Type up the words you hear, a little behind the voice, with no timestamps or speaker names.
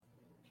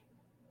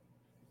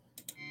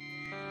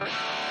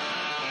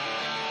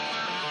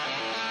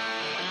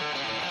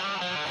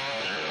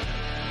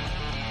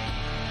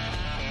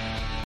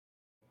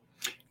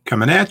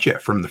Coming at you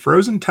from the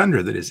frozen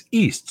tundra that is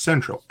East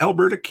Central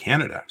Alberta,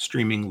 Canada,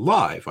 streaming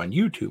live on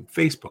YouTube,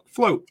 Facebook,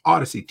 Float,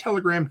 Odyssey,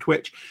 Telegram,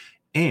 Twitch,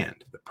 and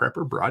the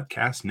Prepper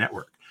Broadcast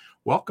Network.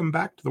 Welcome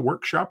back to the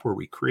workshop where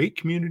we create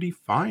community,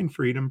 find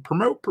freedom,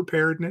 promote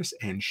preparedness,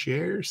 and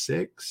share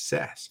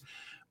success.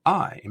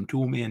 I am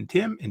Toolman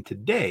Tim, and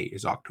today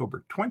is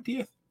October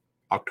 20th,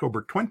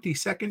 October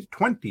 22nd,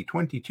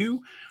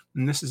 2022,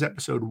 and this is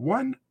episode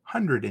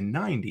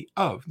 190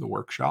 of the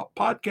Workshop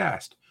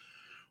Podcast.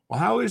 Well,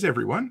 how is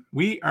everyone?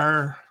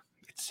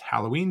 It's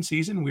Halloween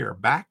season. We are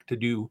back to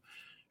do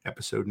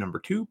episode number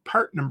 2,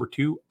 part number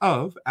 2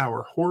 of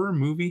our horror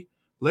movie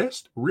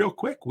list. Real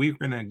quick, we're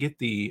going to get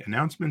the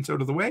announcements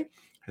out of the way,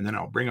 and then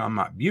I'll bring on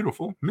my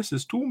beautiful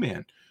Mrs.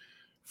 Toolman.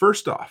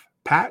 First off,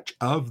 patch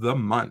of the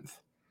month.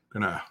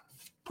 Going to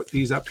put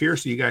these up here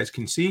so you guys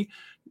can see.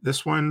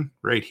 This one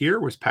right here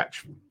was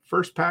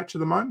first patch of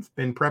the month.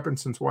 Been prepping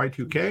since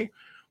Y2K.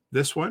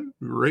 This one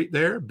right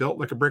there, built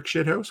like a brick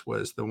shithouse,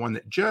 was the one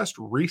that just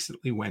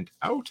recently went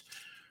out.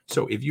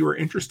 So if you are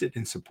interested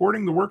in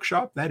supporting the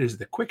workshop, that is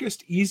the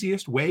quickest,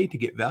 easiest way to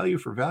get value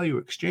for value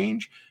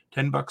exchange.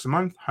 $10 a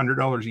month,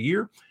 $100 a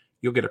year.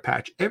 You'll get a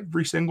patch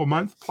every single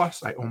month.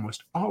 Plus, I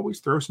almost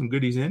always throw some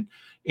goodies in,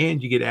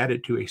 and you get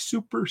added to a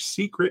super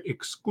secret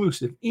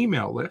exclusive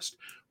email list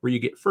where you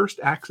get first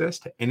access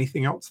to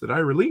anything else that I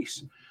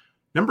release.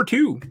 Number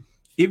 2,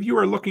 if you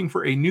are looking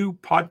for a new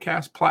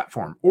podcast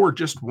platform or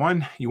just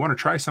one, you want to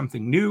try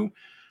something new,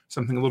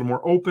 something a little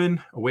more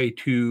open, a way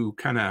to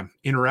kind of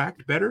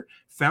interact better,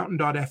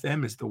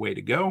 Fountain.fm is the way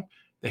to go.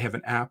 They have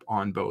an app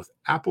on both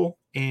Apple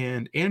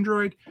and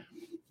Android.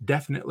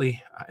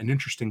 Definitely an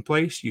interesting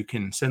place. You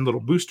can send little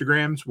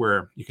boostergrams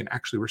where you can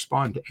actually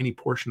respond to any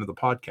portion of the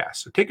podcast.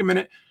 So take a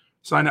minute,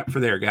 sign up for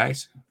there,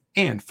 guys.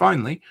 And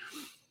finally,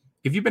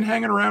 if you've been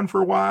hanging around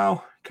for a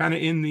while, kind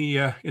of in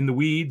the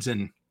weeds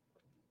and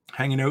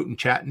hanging out and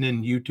chatting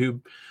in the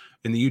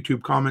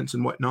YouTube comments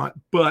and whatnot,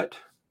 but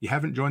you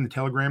haven't joined the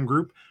Telegram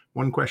group,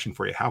 one question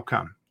for you. How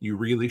come? You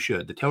really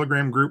should. The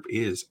Telegram group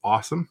is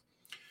awesome.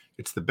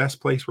 It's the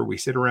best place where we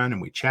sit around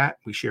and we chat,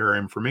 we share our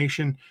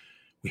information,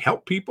 we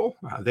help people,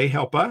 they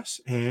help us,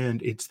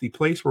 and it's the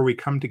place where we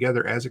come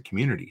together as a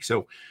community.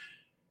 So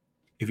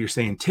if you're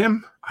saying,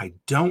 Tim, I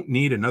don't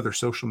need another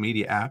social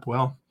media app,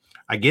 well,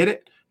 I get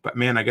it. But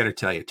man, I got to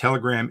tell you,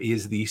 Telegram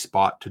is the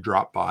spot to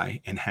drop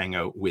by and hang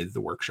out with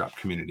the workshop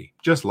community.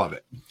 Just love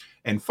it.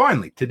 And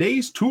finally,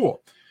 today's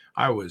tool.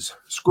 I was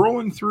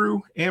scrolling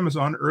through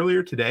Amazon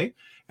earlier today,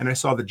 and I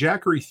saw the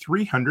Jackery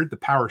 300, the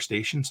power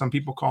station. Some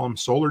people call them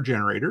solar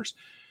generators.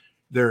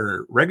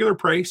 Their regular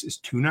price is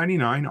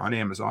 $2.99 on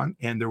Amazon,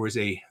 and there was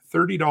a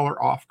 $30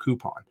 off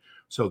coupon.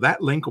 So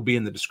that link will be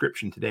in the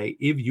description today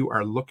if you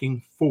are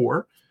looking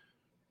for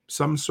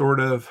some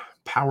sort of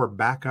power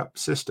backup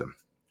system.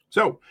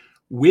 So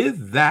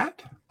with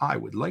that, I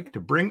would like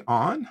to bring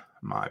on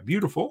my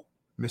beautiful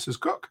Mrs.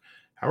 Cook.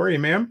 How are you,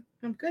 ma'am?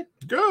 I'm good.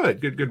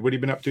 Good. What have you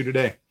been up to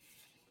today?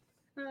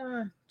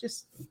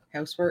 Just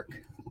housework.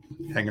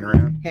 Hanging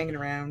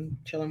around,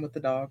 chilling with the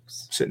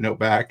dogs. sitting out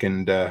back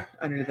and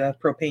under the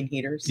propane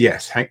heaters.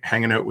 Yes,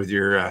 hanging out with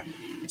your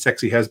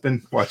sexy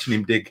husband, watching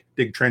him dig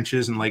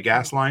trenches and lay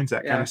gas lines,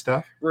 that kind of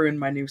stuff. Ruined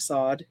my new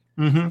sod.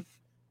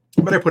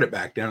 Mm-hmm. But I put it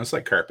back down. It's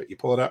like carpet. You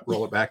pull it up,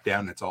 roll it back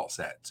down, and it's all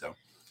set. So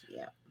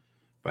yeah.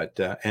 But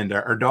and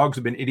our dogs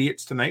have been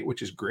idiots tonight,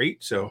 which is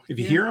great. So if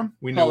you hear them,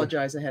 we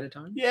apologize ahead of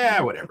time.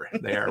 Yeah, whatever.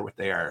 They are what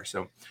they are.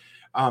 So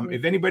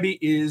if anybody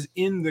is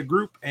in the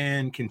group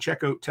and can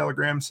check out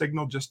Telegram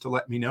Signal just to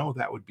let me know,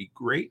 that would be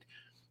great.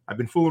 I've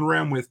been fooling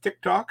around with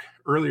TikTok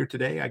earlier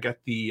today. I got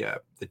the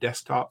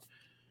desktop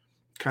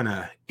kind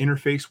of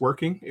interface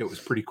working. It was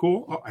pretty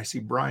cool. Oh, I see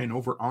Brian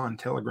over on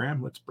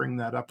Telegram. Let's bring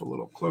that up a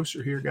little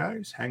closer here,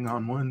 guys. Hang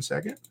on one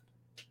second.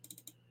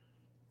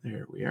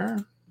 There we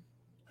are.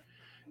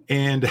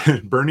 And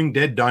burning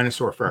dead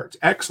dinosaur farts.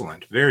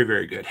 Excellent. Very,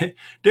 very good.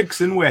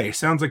 Dixon Way.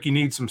 Sounds like you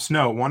need some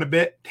snow. Want a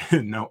bit?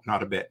 No,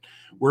 not a bit.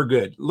 We're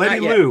good.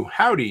 Letty Lou.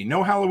 Howdy.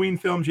 No Halloween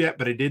films yet,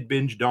 but I did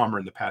binge Dahmer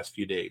in the past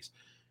few days.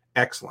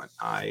 Excellent.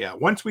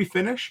 Once we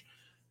finish,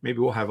 maybe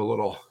we'll have a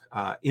little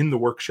in the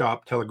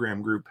workshop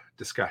Telegram group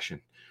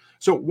discussion.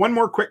 So one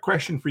more quick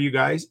question for you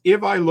guys.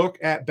 If I look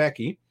at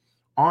Becky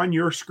on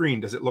your screen,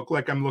 does it look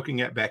like I'm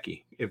looking at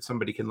Becky? If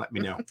somebody can let me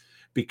know.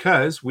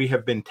 Because we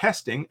have been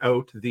testing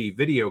out the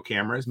video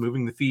cameras,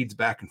 moving the feeds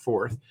back and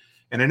forth.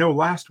 And I know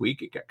last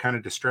week it got kind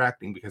of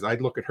distracting because I'd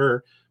look at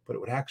her, but it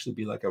would actually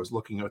be like I was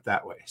looking out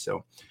that way.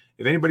 So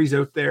if anybody's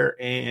out there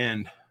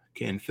and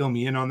can fill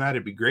me in on that,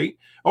 it'd be great.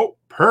 Oh,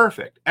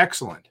 perfect.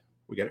 Excellent.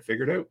 We got it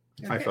figured out.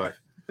 Okay. High five.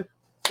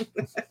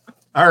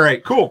 All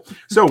right, cool.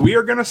 So we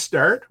are going to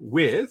start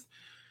with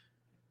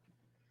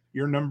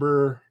your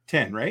number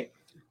 10, right?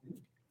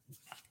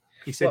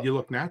 He said you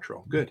look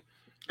natural. Good.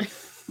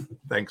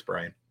 Thanks,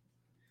 Brian.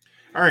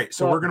 All right,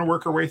 so we're going to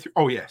work our way through.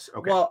 Oh, yes.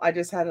 Okay. Well, I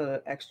just had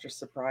an extra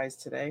surprise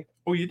today.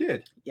 Oh, you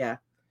did? Yeah.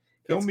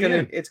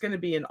 It's going to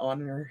be an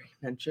honorary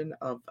mention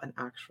of an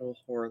actual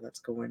horror that's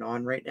going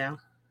on right now.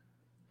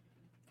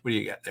 What do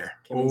you got there?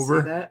 Can we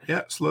see that?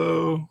 Yeah,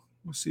 slow.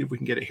 We'll see if we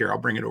can get it here. I'll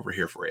bring it over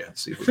here for you.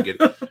 Let's see if we can get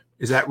it.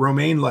 Is that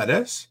romaine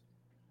lettuce?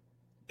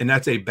 And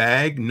that's a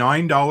bag,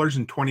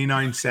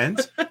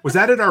 $9.29. Was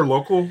that at our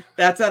local?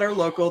 That's at our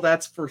local.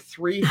 That's for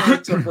 3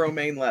 hearts of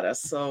romaine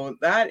lettuce. So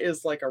that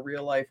is like a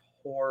real life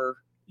horror.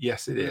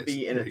 Yes, it is.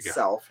 In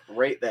itself,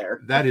 right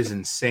there. That is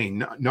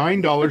insane.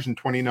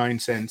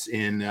 $9.29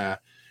 in the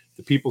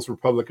People's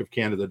Republic of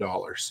Canada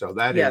dollars. So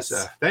that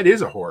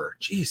is a horror.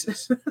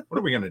 Jesus, what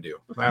are we gonna do?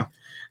 Well,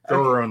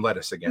 throw our own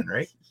lettuce again,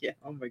 right? Yeah.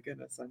 Oh my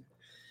goodness.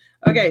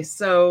 Okay,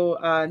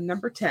 so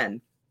number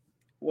 10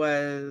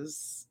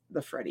 was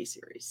the Freddy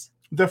series.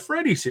 The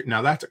Freddy series.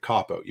 Now that's a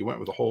cop-out. You went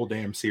with the whole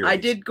damn series. I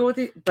did go with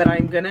it, but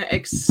I'm gonna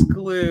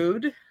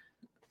exclude.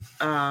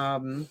 I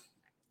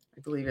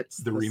believe it's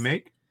the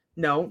remake.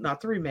 No,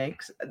 not the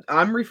remakes.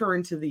 I'm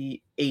referring to the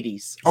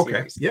 80s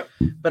series. Yep.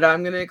 But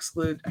I'm gonna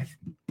exclude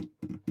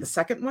the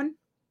second one.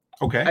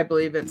 Okay. I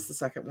believe it's the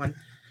second one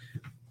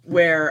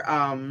where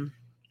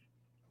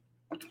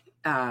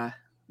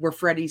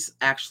Freddy's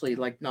actually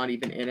like not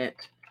even in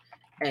it.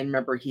 And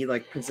remember, he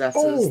like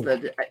possesses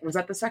was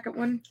that the second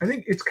one? I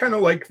think it's kind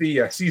of like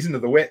the Season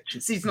of the Witch.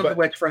 Season of the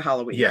Witch for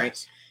Halloween, yes.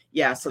 Right?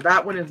 Yeah, so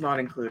that one is not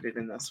included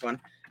in this one.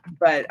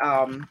 But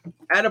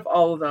out of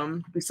all of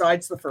them,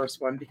 besides the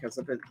first one, because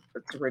of its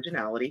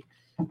originality,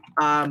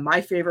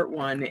 my favorite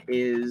one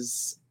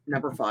is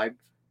number 5,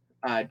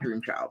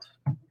 Dream Child.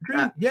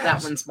 Yes.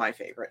 That one's my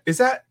favorite. Is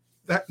that?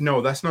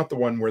 No, that's not the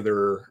one where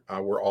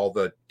where all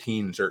the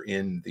teens are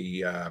in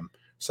the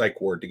psych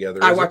ward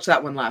together. I watched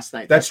that one last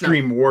night. That's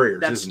Dream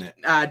Warriors, isn't it?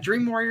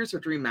 Dream Warriors or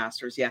Dream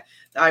Masters. Yeah,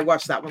 I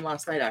watched that one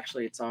last night.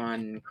 Actually, it's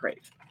on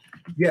Crave.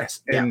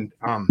 Yes, and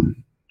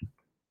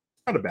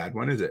not a bad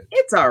one, is it?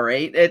 It's all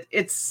right.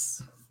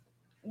 It's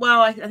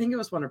well, I think it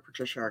was one of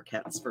Patricia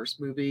Arquette's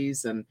first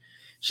movies, and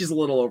she's a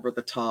little over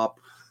the top.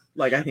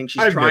 Like I think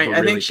she's trying.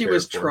 I think she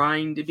was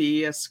trying to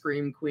be a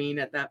scream queen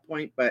at that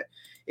point, but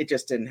it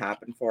just didn't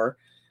happen for her.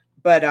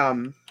 But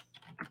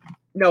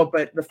no,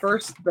 but the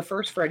first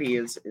Freddy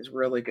is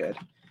really good,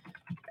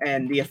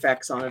 and the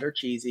effects on it are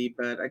cheesy,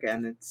 but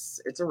again, it's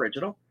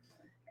original,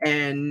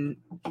 and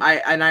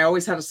I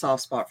always had a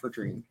soft spot for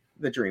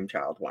the Dream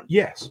Child one.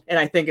 Yes, and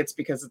I think it's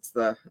because it's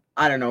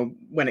I don't know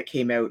when it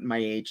came out, my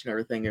age and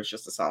everything. It was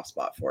just a soft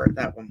spot for it.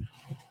 That one.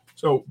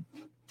 So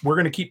we're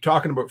going to keep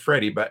talking about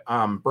Freddy, but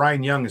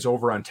Brian Young is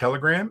over on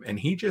Telegram, and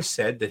he just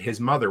said that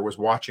his mother was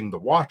watching The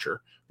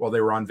Watcher while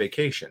they were on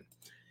vacation.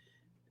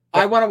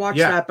 I want to watch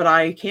that, but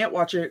I can't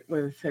watch it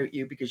without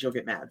you because you'll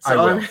get mad.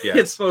 So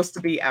it's supposed to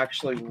be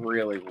actually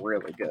really,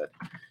 really good.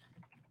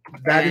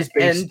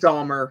 And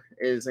Dahmer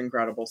is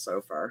incredible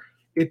so far.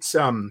 It's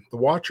The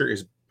Watcher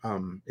is it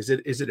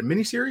a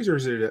miniseries or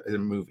is it a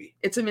movie?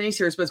 It's a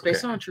miniseries, but it's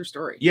based on a true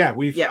story. Yeah,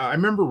 I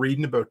remember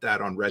reading about that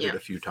on Reddit a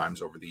few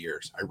times over the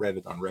years. I read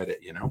it on Reddit,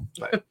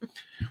 But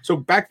so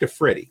back to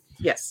Freddy.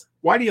 Yes.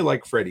 Why do you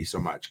like Freddy so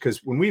much?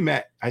 Because when we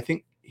met, I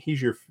think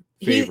he's your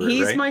favorite.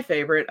 He's my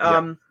favorite.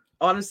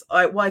 Honestly,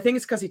 I think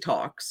it's because he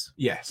talks.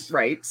 Yes.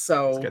 Right.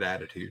 So it's good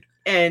attitude.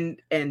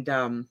 And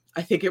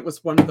I think it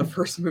was one of the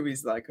first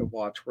movies that I could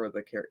watch where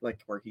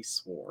where he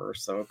swore.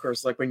 So of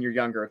course, like when you're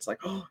younger, it's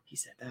like, oh, he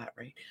said that,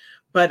 right?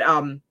 But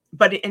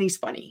he's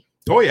funny.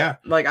 Oh yeah.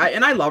 Like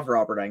I love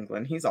Robert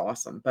Englund. He's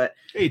awesome. But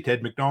hey,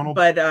 Ted McDonald.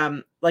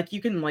 But like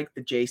you can like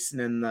the Jason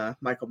and the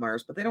Michael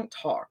Myers, but they don't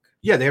talk.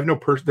 Yeah, they have no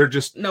they're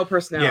just no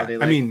personality. Yeah,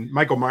 I mean,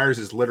 Michael Myers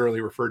is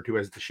literally referred to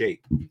as the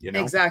Shape,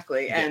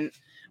 Exactly. Yeah.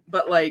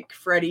 But like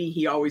Freddy,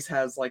 he always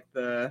has like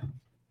the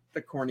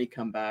corny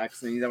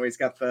comebacks, and he's always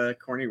got the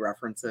corny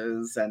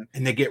references, and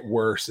they get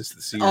worse as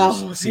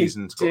the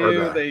seasons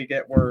go. They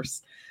get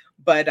worse,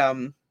 but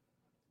I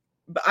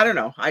don't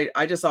know.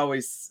 I just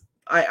always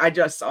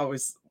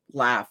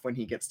laugh when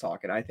he gets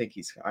talking. I think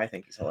he's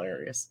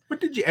hilarious. What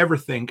did you ever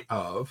think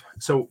of?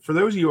 So for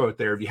those of you out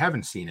there, if you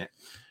haven't seen it,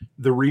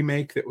 the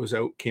remake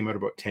that came out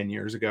about 10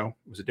 years ago.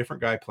 It was a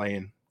different guy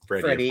playing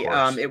Freddy.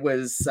 It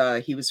was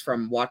he was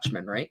from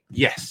Watchmen, right?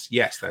 Yes,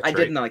 that's right. I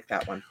didn't like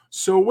that one.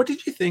 So what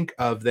did you think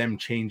of them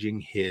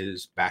changing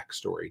his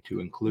backstory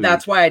to include?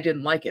 That's why I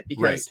didn't like it,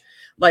 because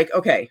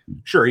okay,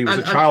 sure, he was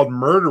a child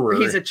murderer.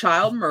 He's a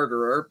child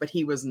murderer, but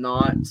he was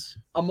not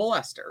a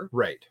molester.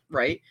 Right.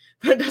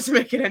 But it doesn't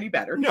make it any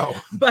better. No.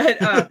 But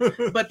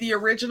the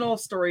original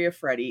story of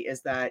Freddy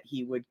is that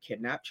he would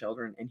kidnap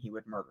children and he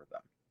would murder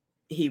them.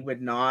 He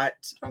would not.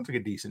 Sounds like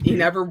a decent. He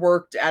never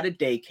worked at a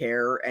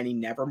daycare, and he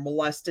never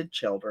molested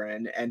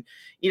children. And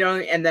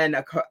and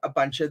then a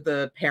bunch of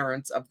the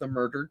parents of the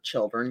murdered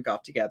children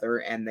got together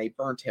and they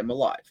burnt him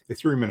alive. They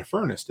threw him in a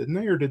furnace, didn't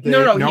they? Or did they?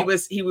 No.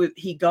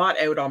 He got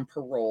out on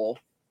parole,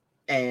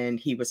 and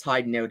he was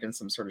hiding out in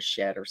some sort of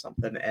shed or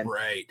something. And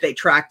they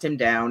tracked him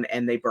down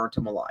and they burnt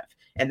him alive.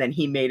 And then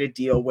he made a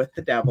deal with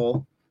the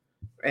devil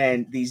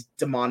and these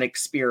demonic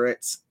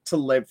spirits to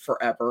live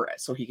forever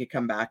so he could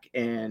come back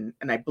and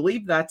I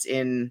believe that's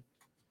in,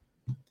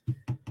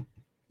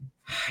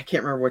 I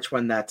can't remember which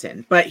one that's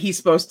in, but he's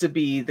supposed to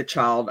be the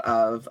child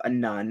of a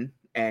nun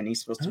and he's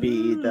supposed to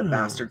be the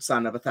bastard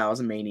son of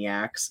 1,000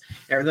 maniacs,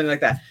 everything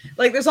like that.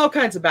 Like, there's all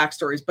kinds of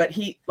backstories, but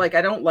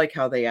I don't like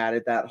how they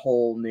added that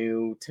whole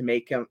new to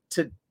make him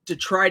to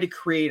try to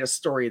create a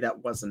story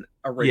that wasn't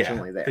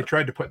originally there. They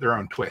tried to put their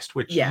own twist,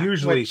 which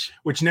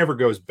never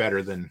goes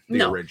better than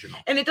the original.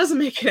 And it doesn't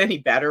make it any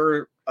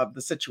better of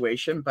the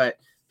situation, but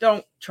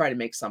don't try to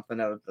make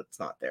something out of that's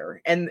not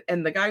there. And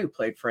the guy who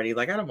played Freddy,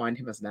 like, I don't mind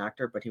him as an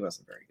actor, but he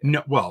wasn't very good.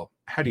 No, well,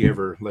 how do you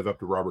ever live up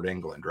to Robert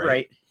Englund, right?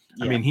 Right.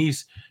 Yeah. I mean,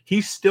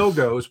 he still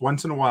goes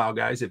once in a while,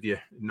 guys. If you,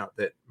 not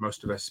that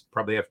most of us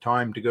probably have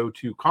time to go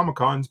to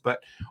Comic-Cons, but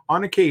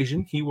on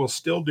occasion he will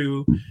still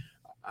do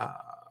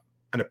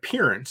an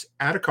appearance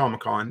at a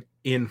Comic-Con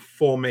in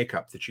full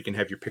makeup that you can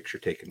have your picture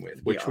taken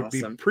with, which would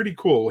be pretty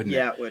cool, wouldn't it?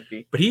 Yeah, it would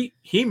be. But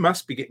he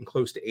must be getting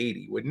close to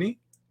 80, wouldn't he?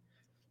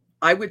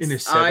 I would. In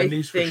his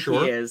 70s, for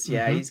sure. He is.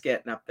 Yeah, he's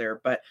getting up there.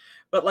 But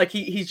like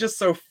he's just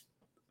so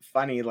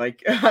funny.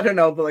 Like, I don't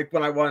know. But like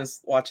when I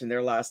was watching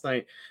there last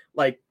night,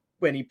 like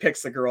when he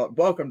picks the girl up,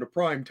 welcome to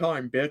prime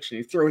time, bitch, and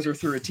he throws her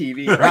through a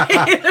TV. Right?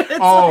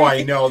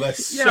 I know,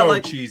 that's so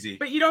cheesy.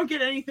 But you don't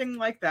get anything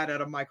like that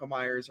out of Michael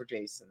Myers or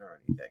Jason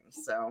or anything.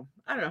 So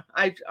I don't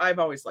know. I've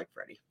always liked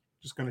Freddy.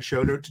 Just going to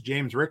shout out to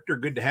James Richter.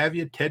 Good to have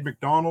you. Ted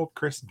McDonald,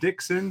 Chris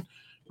Dixon,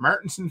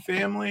 Martinson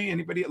family.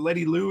 Anybody at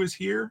Letty Lou is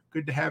here.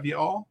 Good to have you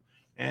all.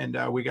 And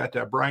we got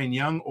Brian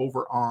Young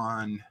over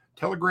on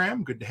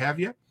Telegram. Good to have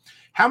you.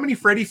 How many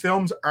Freddy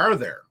films are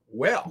there?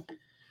 Well,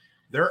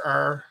 there's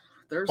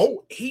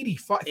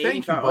 85.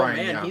 Thank you, Brian.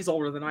 Oh, man, he's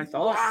older than I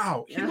thought.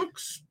 Wow, he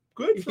looks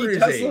good for his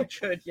age. He does look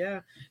good,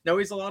 yeah. No,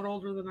 he's a lot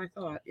older than I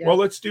thought. Yeah. Well,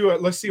 let's do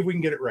it. Let's see if we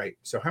can get it right.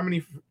 So how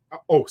many?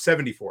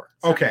 74.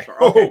 Okay.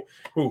 74. Okay.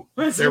 Oh,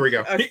 there we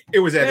go. It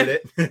was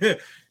edited.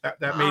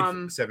 that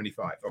made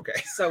 75.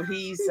 Okay. So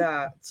he's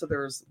so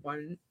there's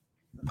one.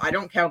 I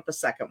don't count the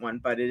second one,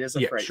 but it is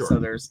a Freddy. Sure. So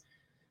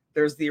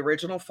there's the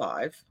original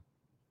 5,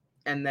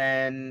 and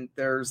then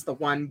there's the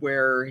one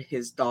where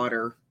his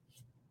daughter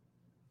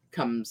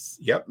comes.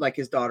 Yep. Like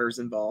his daughter's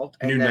involved.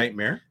 And The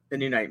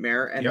New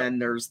Nightmare, and then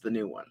there's the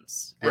new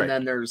ones, and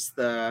then there's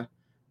the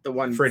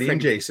one Freddy and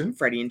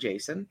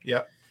Jason.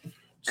 Yep.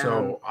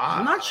 So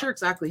I'm not sure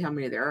exactly how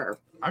many there are.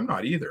 I'm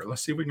not either.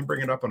 Let's see if we can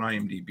bring it up on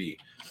IMDb.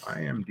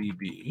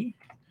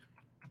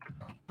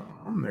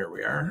 There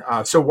we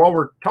are. So while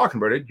we're talking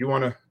about it, do you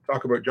want to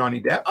talk about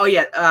Johnny Depp? Oh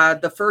yeah,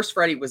 the first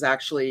Freddy was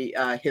actually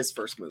his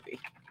first movie.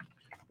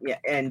 Yeah,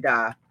 and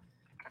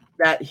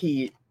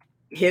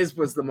his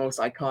was the most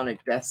iconic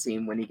death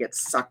scene when he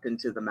gets sucked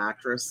into the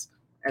mattress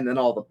and then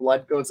all the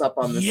blood goes up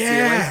on the ceiling.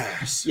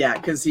 Yeah,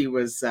 because he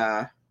was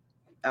the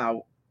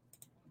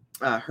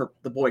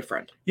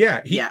boyfriend.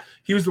 Yeah,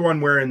 he was the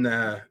one wearing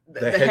the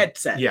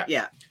headset.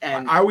 Yeah.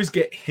 And I always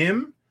get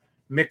him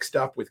mixed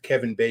up with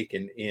Kevin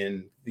Bacon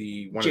in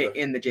one of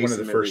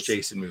the first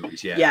Jason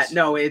movies. Yes. Yeah,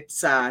 no,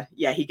 it's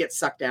he gets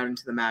sucked down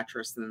into the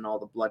mattress and then all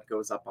the blood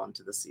goes up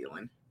onto the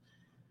ceiling.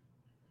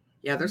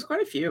 Yeah, there's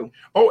quite a few.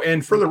 Oh,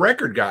 and for the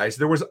record, guys,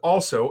 there was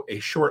also a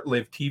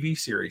short-lived TV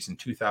series in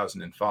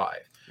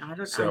 2005. I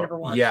never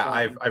watched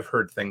that. I've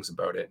heard things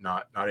about it,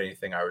 not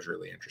anything I was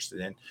really interested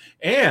in.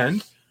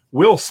 And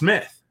Will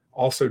Smith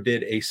also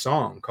did a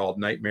song called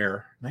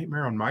Nightmare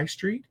on My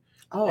Street.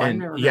 Oh, and I've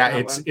never heard that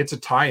one. It's a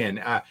tie-in.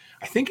 I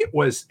think it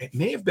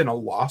may have been a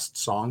lost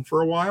song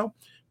for a while,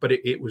 but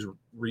it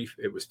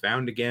was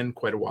found again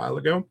quite a while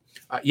ago.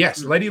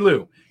 Yes, Letty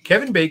Lou.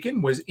 Kevin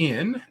Bacon was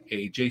in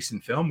a Jason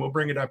film. We'll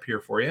bring it up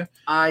here for you.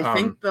 I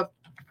think the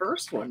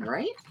first one,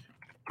 right?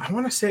 I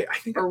want to say,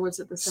 or was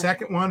it the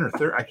second one or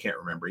third? I can't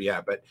remember.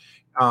 Yeah, but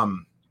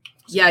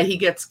he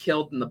gets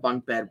killed in the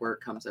bunk bed where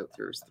it comes out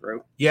through his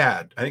throat.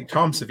 Yeah, I think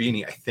Tom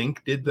Savini,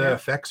 did the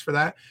effects for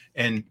that,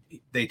 and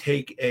they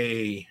take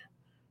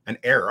an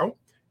arrow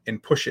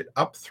and push it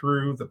up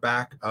through the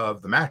back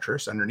of the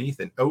mattress underneath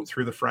and out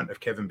through the front of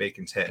Kevin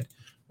Bacon's head.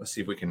 Let's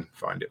see if we can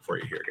find it for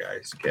you here,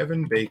 guys.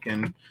 Kevin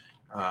Bacon,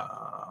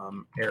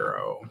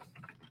 arrow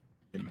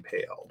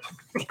impaled.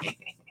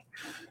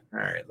 All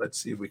right, let's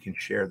see if we can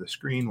share the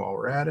screen while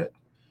we're at it.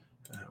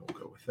 We'll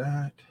go with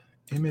that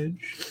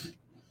image.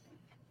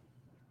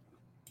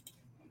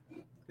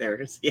 There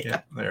it is.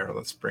 Yeah, there.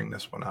 Let's bring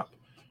this one up.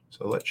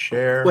 So let's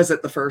share. Was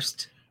it the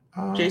first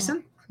Jason?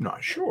 I'm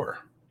not sure.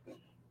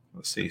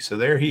 Let's see. So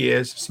there he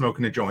is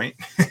smoking a joint.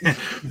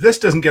 This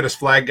doesn't get us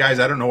flagged, guys.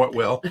 I don't know what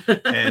will.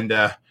 And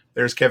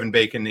there's Kevin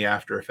Bacon, the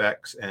After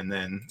Effects. And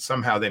then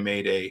somehow they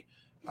made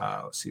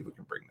let's see if we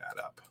can bring that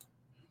up.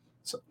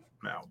 So,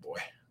 oh boy.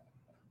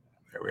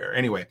 There we are.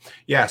 Anyway,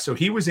 yeah. So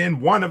he was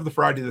in one of the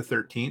Friday the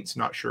 13th.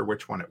 Not sure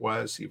which one it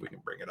was. See if we can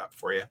bring it up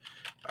for you.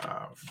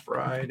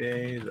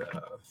 Friday the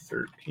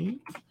 13th.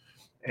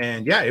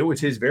 And yeah, it was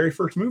his very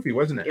first movie,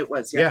 wasn't it? It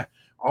was. Yeah.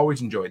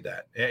 Always enjoyed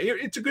that.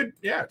 It's a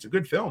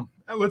good film.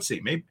 Let's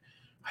see. Maybe,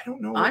 I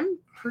don't know. I'm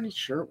pretty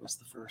sure it was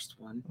the first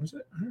one. Was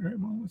it? All right.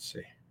 Well, let's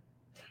see.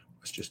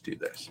 Let's just do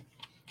this.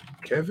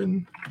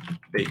 Kevin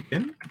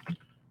Bacon.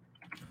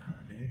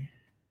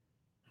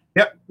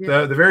 Yep.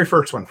 The very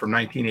first one from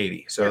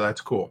 1980. So that's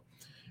cool.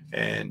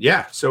 And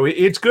yeah, so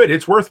it's good.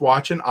 It's worth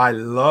watching. I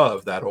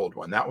love that old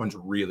one. That one's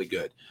really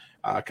good.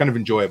 kind of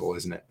enjoyable,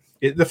 isn't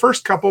it? The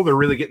first couple, they're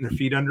really getting their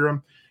feet under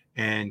them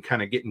and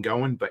kind of getting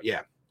going. But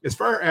yeah, as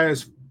far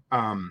as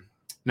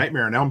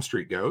Nightmare on Elm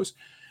Street goes,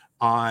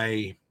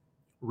 I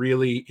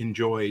really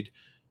enjoyed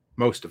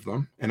most of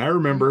them. And I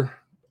remember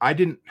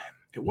it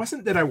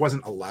wasn't that I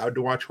wasn't allowed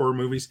to watch horror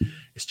movies.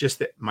 It's just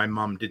that my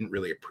mom didn't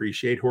really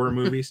appreciate horror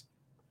movies.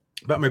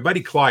 But my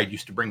buddy Clyde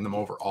used to bring them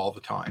over all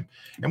the time.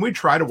 And we'd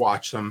try to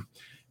watch them,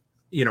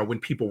 when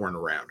people weren't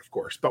around, of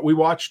course. But we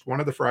watched one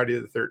of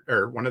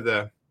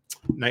the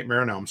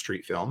Nightmare on Elm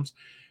Street films.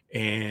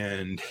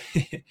 And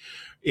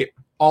it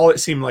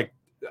seemed like,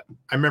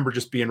 I remember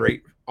just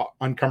being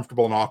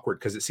uncomfortable and awkward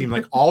because it seemed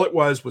like all it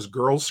was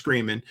girls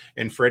screaming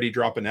and Freddy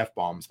dropping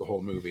F-bombs the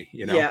whole movie.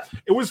 Yeah.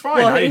 It was fine.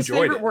 Well, I his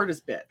enjoyed favorite it. word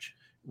is bitch.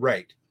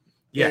 Right.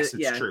 Yes,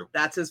 it's true.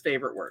 That's his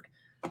favorite word.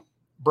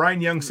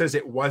 Brian Young says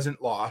it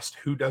wasn't lost.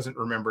 Who doesn't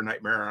remember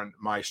Nightmare on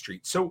My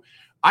Street? So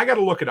I got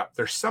to look it up.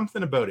 There's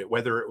something about it,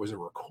 whether it was a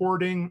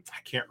recording, I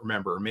can't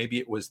remember. Maybe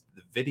it was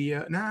the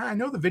video. I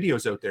know the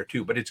video's out there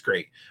too, but it's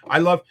great.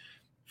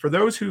 For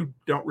those who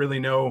don't really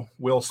know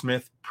Will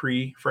Smith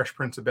pre-Fresh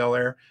Prince of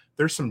Bel-Air,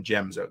 there's some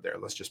gems out there.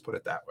 Let's just put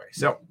it that way.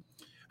 So,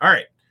 all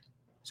right.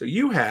 So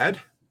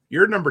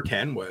your number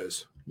 10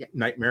 was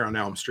Nightmare on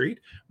Elm Street.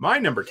 My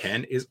number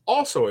 10 is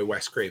also a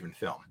Wes Craven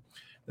film.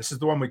 This is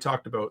the one we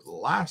talked about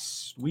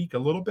last week a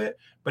little bit,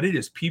 but it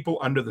is People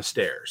Under the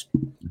Stairs.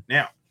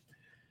 Now,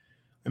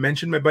 I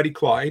mentioned my buddy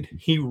Clyde.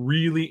 He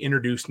really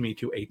introduced me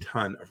to a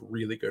ton of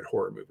really good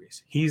horror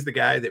movies. He's the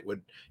guy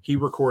he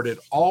recorded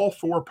all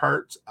 4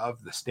 parts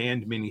of the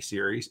Stand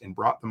miniseries and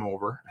brought them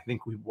over. I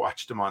think we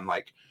watched them on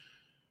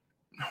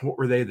what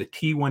were they? The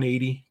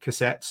T180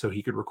 cassettes, so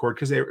he could record,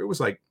 because it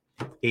was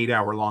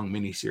 8-hour long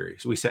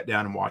miniseries. We sat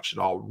down and watched it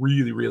all.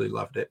 Really, really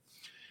loved it.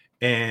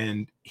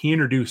 And he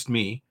introduced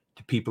me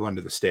to People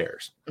Under the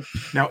Stairs.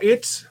 Now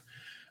it's,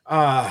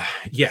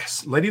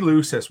 yes, Letty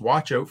Lou says,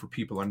 watch out for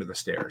People Under the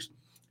Stairs.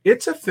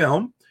 It's a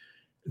film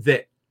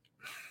that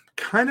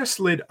kind of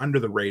slid under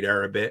the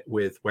radar a bit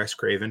with Wes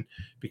Craven,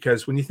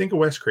 because when you think of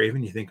Wes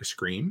Craven, you think of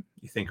Scream,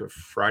 you think of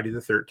Friday the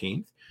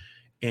 13th.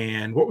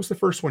 And what was the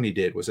first one he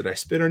did? Was it I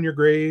Spit on Your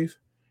Grave?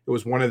 It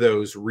was one of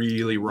those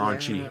really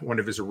raunchy, one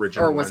of his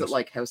original Or was ones. it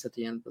like House at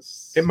the End of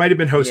the It might have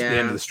been House at the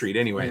End of the Street.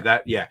 Anyway,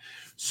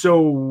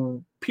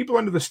 So People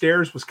Under the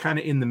Stairs was kind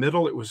of in the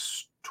middle. It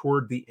was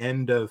toward the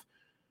end of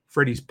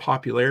Freddy's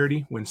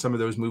popularity when some of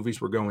those movies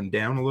were going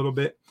down a little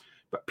bit.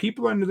 But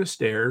People Under the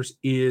Stairs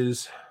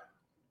is,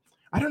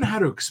 I don't know how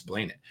to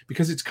explain it,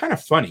 because it's kind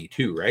of funny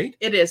too, right?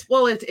 It is.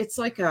 Well, it's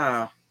like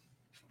a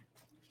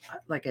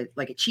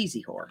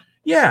cheesy horror.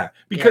 Yeah,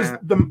 because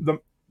the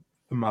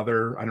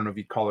mother, I don't know if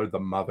you'd call her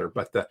the mother,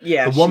 but the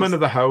woman of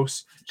the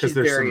house, because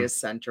there's very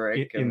some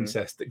eccentric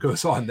incest that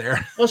goes on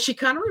there. Well, she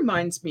kind of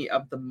reminds me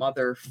of the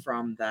mother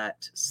from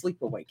that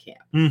Sleepaway Camp.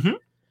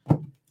 Mm-hmm.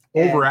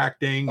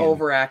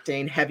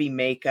 Overacting, heavy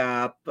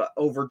makeup,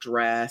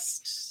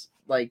 overdressed,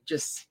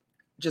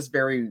 just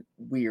very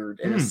weird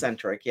and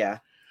eccentric. Yeah.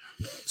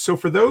 So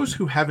for those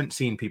who haven't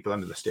seen People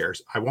Under the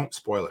Stairs, I won't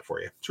spoil it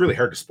for you. It's really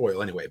hard to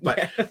spoil anyway.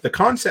 But the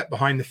concept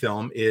behind the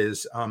film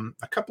is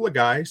a couple of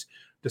guys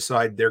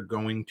decide they're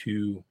going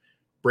to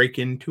break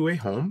into a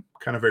home,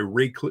 kind of a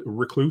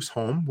recluse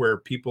home where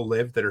people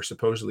live that are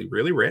supposedly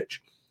really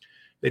rich.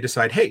 They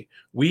decide, hey,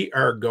 we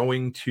are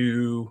going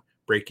to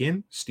break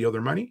in, steal their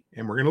money,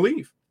 and we're going to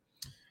leave.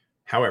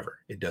 However,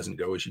 it doesn't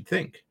go as you'd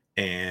think.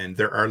 And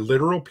there are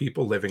literal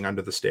people living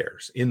under the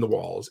stairs, in the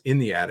walls, in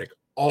the attic,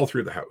 all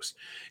through the house.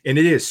 And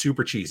it is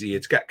super cheesy.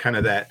 It's got kind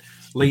of that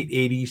late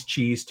 80s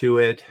cheese to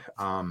it.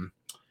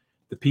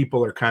 The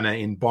people are kind of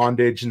in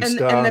bondage and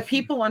stuff. And the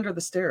people under the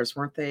stairs,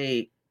 weren't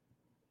they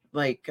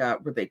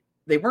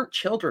they weren't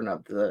children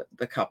of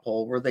the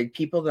couple? Were they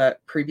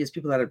previous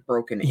people that had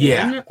broken in?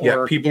 Yeah,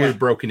 people who had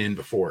broken in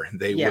before.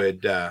 They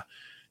would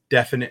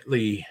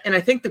definitely. And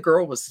I think the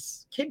girl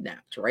was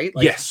kidnapped, right?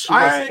 Yes,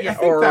 I think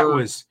that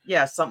was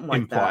something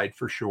like implied that.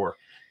 For sure.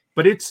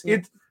 But it's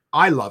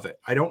I love it.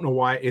 I don't know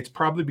why. It's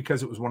probably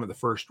because it was one of the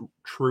first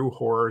true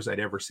horrors I'd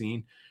ever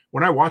seen.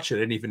 When I watched it, I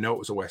didn't even know it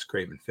was a Wes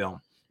Craven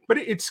film. But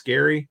it's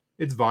scary.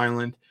 It's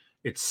violent.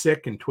 It's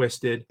sick and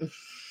twisted.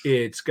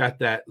 It's got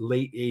that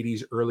late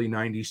 80s, early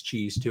 90s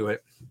cheese to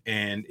it.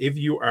 And if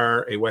you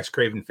are a Wes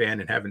Craven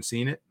fan and haven't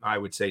seen it, I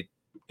would say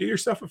do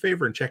yourself a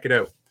favor and check it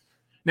out.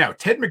 Now,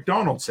 Ted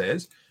McDonald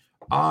says,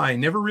 I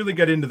never really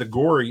got into the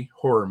gory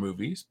horror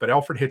movies, but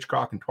Alfred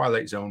Hitchcock and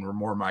Twilight Zone were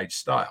more my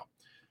style.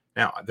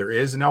 Now, there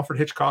is an Alfred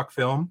Hitchcock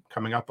film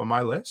coming up on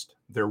my list.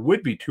 There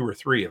would be 2 or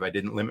 3 if I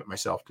didn't limit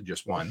myself to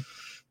just one.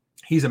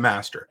 He's a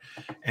master,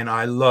 and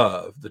I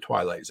love the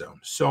Twilight Zone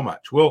so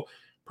much. We'll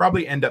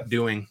probably end up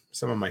doing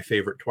some of my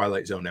favorite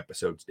Twilight Zone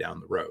episodes down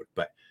the road.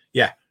 But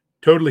yeah,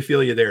 totally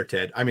feel you there,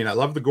 Ted. I mean, I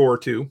love the gore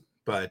too,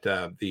 but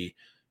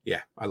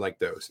I like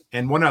those.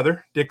 And one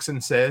other,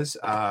 Dixon says,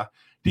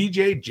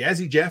 DJ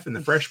Jazzy Jeff and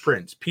the Fresh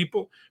Prince.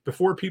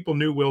 Before people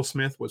knew Will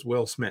Smith was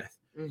Will Smith.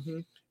 Mm-hmm.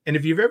 And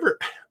if you've ever,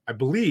 I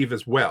believe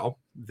as well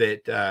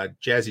that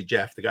Jazzy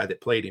Jeff, the guy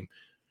that played him,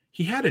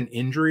 he had an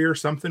injury or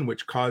something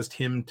which caused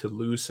him to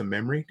lose some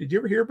memory. Did you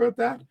ever hear about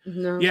that?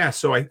 No. Yeah.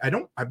 So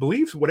I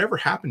believe whatever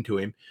happened to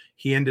him,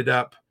 he ended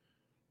up,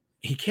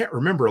 he can't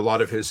remember a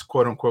lot of his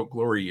quote unquote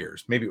glory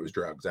years. Maybe it was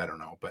drugs. I don't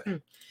know. But well,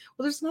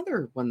 there's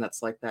another one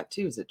that's like that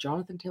too. Is it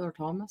Jonathan Taylor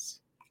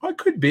Thomas? Oh, it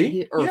could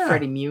be. Or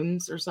Freddie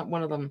Muniz or something.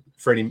 One of them.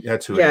 Freddie,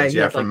 that's who it is.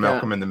 Yeah, from like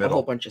Malcolm in the Middle. A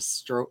whole bunch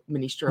of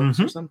mini strokes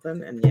or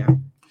something. And yeah.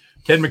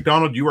 Ted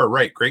McDonald, you are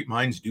right. Great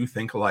minds do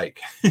think alike.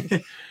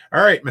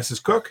 All right,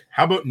 Mrs. Cook,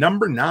 how about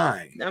number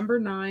 9? Number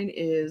 9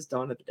 is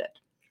Dawn of the Dead.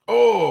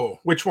 Oh,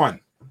 which one?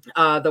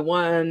 The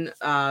one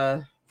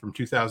from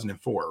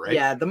 2004, right?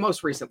 Yeah, the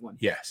most recent one.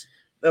 Yes.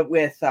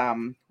 With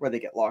where they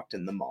get locked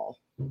in the mall.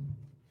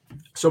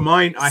 So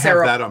mine, I have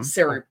that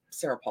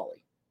Sarah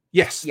Polley.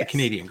 Yes, the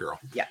Canadian girl.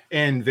 Yeah.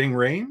 And Ving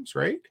Rhames,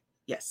 right?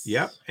 Yes.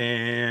 Yep.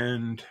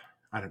 And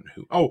I don't know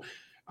who. Oh,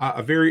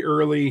 a very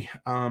early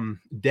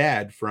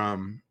dad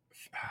from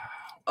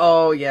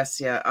Oh,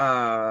 yes, yeah.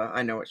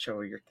 I know what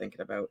show you're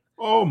thinking about.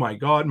 Oh my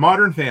God,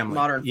 Modern Family.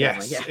 Modern Family,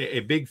 yes, yeah. A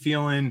big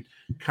feeling,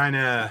 kind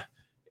of,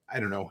 I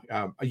don't know,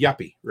 a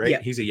yuppie, right? Yeah.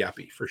 He's a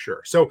yuppie for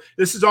sure. So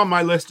this is on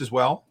my list as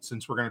well.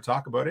 Since we're going to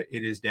talk about it,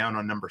 it is down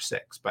on number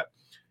 6. But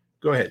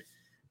go ahead.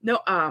 No,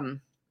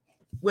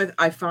 with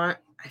I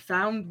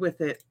found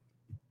with it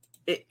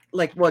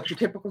like, well, it's your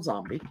typical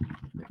zombie,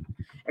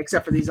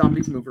 except for these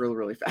zombies move really,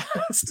 really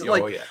fast.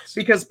 Oh yes.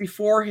 Because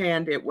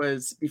beforehand,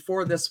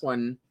 before this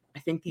one, I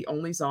think the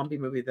only zombie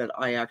movie that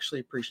I actually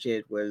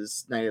appreciated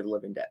was Night of the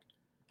Living Dead.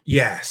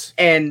 Yes.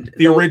 And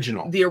the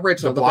original,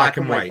 the black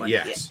and white one.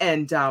 Yes.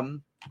 And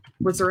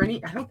was there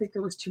any? I don't think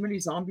there was too many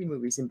zombie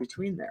movies in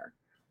between there.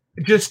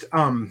 Just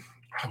oh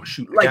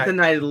shoot, like the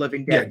Night of the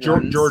Living Dead. Yeah,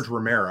 George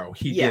Romero.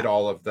 He did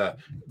all of the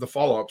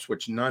follow-ups,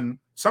 which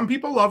some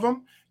people love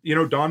them. You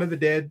know, Dawn of the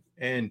Dead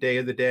and Day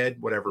of the Dead,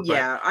 whatever.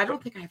 Yeah, but I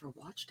don't think I ever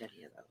watched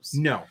any of those.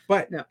 No,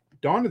 but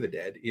Dawn of the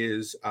Dead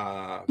is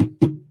the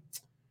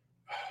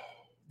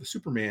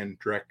Superman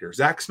director,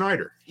 Zack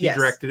Snyder. He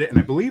directed it, and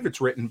I believe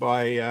it's written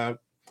by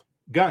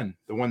Gunn,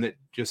 the one that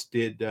just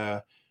did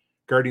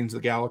Guardians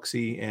of the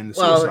Galaxy and the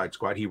Suicide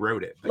Squad. He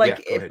wrote it.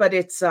 But but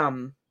it's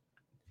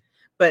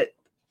but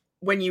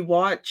when you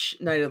watch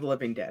Night of the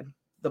Living Dead,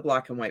 the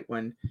black and white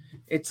one,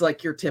 it's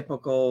like your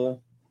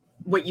typical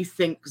what you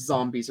think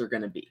zombies are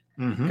going to be,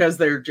 because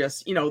they're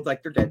just,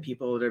 like they're dead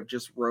people that have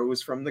just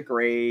rose from the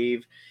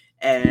grave,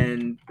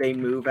 and they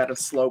move at a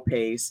slow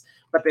pace,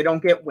 but they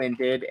don't get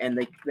winded,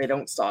 and they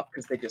don't stop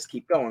because they just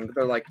keep going.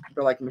 They're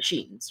like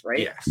machines, right?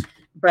 Yes.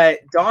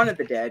 But Dawn of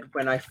the Dead,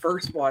 when I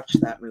first watched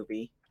that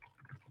movie,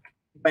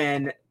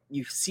 when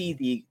you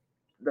see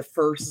the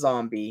first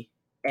zombie,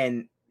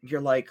 and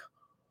you're like,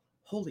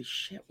 holy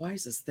shit, why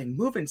is this thing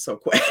moving so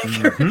quick?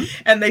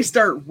 And they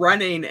start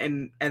running,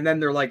 and then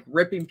they're like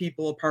ripping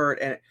people apart,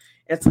 and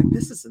it's like,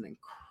 this is an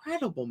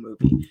incredible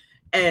movie,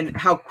 and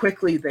how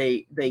quickly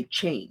they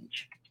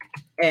change.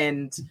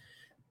 And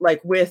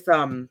like with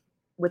the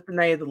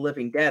Night of the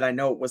Living Dead, I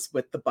know it was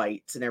with the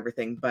bites and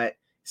everything, but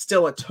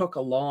still it took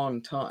a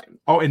long time.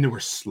 Oh, and they were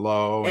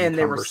slow and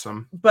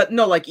cumbersome. But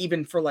no, like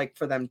even for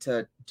them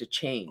to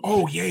change.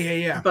 Oh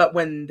yeah. But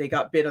when they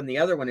got bit on the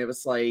other one, it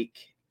was like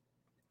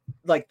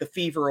the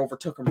fever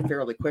overtook them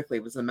fairly quickly.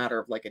 It was a matter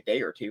of like a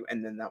day or two,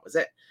 and then that was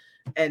it.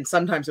 And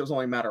sometimes it was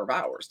only a matter of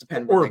hours,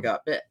 depending where they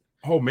got bit.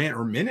 Oh man,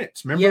 or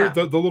minutes. Remember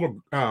the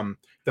little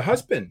the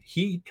husband,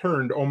 he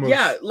turned almost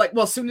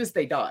as soon as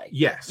they die.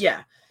 Yes.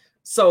 Yeah.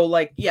 So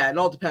it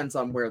all depends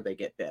on where they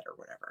get bit or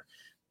whatever.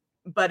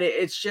 But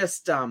it's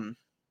just I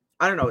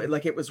don't know,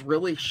 it was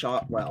really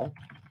shot well.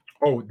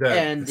 Oh, the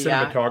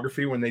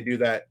cinematography when they do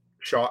that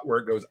shot where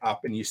it goes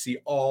up and you see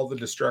all the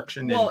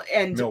destruction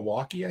in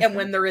Milwaukee.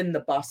 When they're in the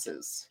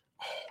buses.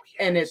 Oh,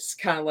 yes. And it's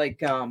kind of like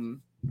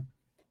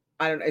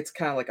it's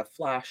kind of like a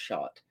flash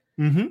shot.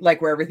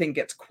 Like where everything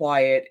gets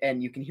quiet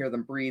and you can hear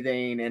them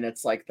breathing, and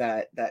it's like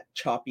that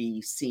choppy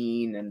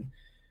scene, and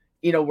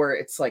where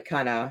it's like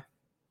kind of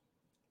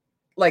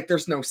like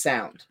there's no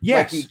sound.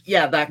 Yes.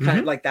 That kind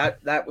of like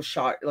that was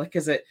shot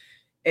because it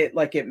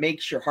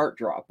makes your heart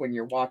drop when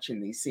you're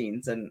watching these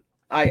scenes, and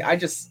I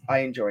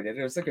enjoyed it.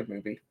 It was a good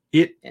movie.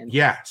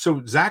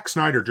 So Zack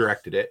Snyder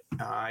directed it.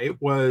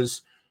 It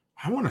was,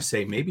 I want to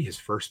say, maybe his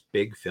first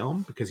big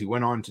film, because he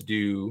went on to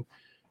do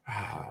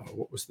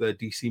what was the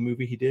DC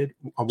movie he did?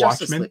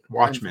 Watchmen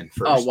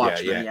first. Oh,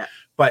 Watchmen, yeah.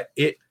 But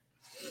it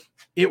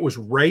was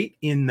right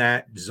in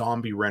that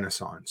zombie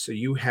renaissance. So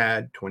you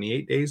had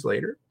 28 Days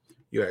Later,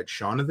 you had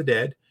Shaun of the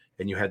Dead,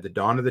 and you had the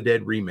Dawn of the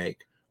Dead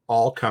remake,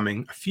 all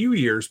coming a few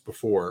years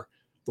before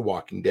The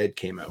Walking Dead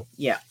came out.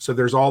 Yeah. So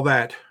there's all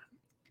that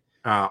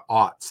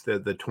aughts,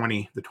 the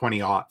 20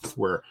 aughts,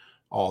 where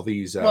all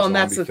these and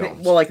that's the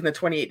thing. Well, like in the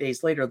 28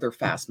 Days Later, they're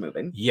fast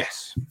moving.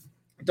 Yes.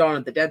 Dawn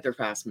of the Dead, they're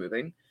fast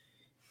moving.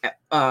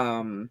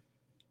 World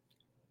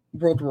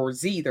War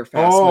Z, they're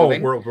fast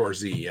moving. World War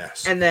Z,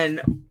 yes. And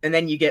then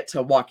you get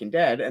to Walking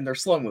Dead, and they're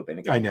slow moving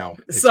again. I know.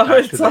 It's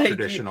like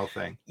traditional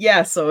thing.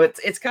 Yeah, so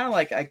it's kind of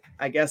like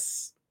I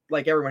guess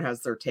like everyone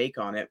has their take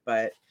on it,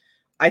 but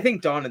I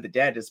think Dawn of the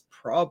Dead is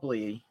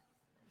probably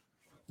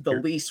the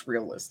least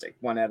realistic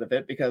one out of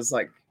it, because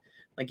like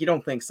Like, you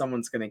don't think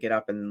someone's going to get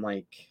up and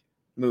like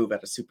move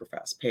at a super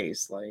fast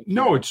pace. Like,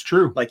 no, it's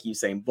true. Like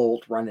Usain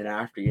Bolt running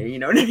after you. You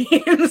know what I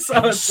mean?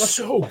 So it's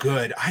so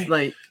good.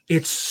 Like,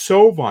 it's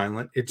so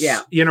violent. It's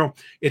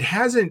it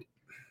hasn't.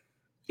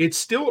 It's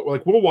still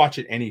like we'll watch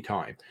it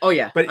anytime. Oh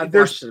yeah, but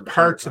there's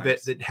parts of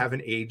it that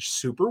haven't aged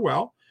super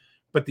well.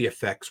 But the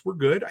effects were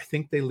good. I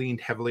think they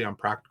leaned heavily on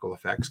practical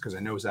effects because I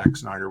know Zack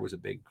Snyder was a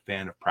big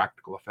fan of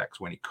practical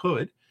effects when he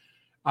could.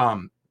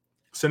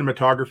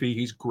 Cinematography,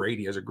 he's great.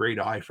 He has a great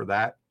eye for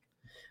that.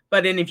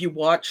 But then if you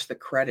watch the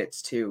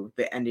credits too,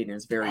 the ending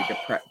is very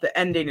The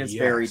ending is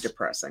very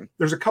depressing.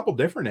 There's a couple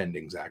different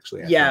endings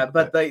actually. I think,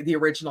 but the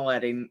original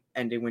ending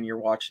when you're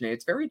watching it,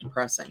 it's very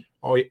depressing.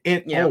 Oh,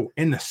 and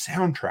the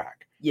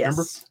soundtrack. Yes.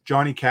 Remember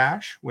Johnny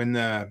Cash when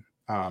the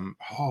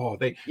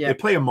they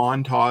play a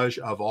montage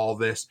of all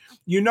this.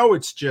 You know,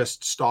 it's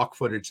just stock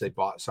footage they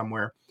bought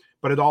somewhere,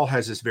 but it all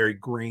has this very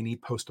grainy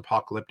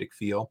post-apocalyptic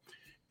feel,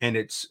 and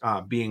it's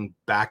being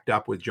backed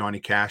up with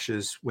Johnny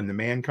Cash's "When the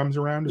Man Comes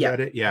Around." Is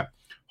that it? Yeah.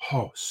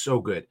 Oh, so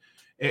good.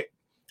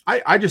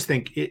 I just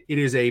think it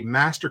is a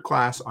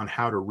masterclass on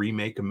how to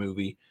remake a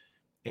movie,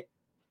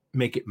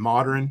 make it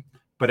modern.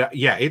 But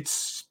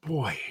it's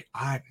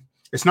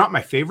not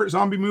my favorite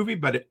zombie movie,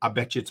 but I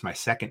bet you it's my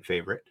second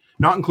favorite.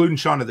 Not including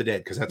Shaun of the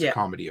Dead, because that's a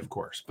comedy, of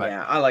course. But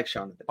I like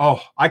Shaun of the Dead.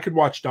 Oh, I could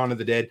watch Dawn of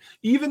the Dead.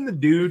 Even the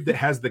dude that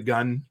has the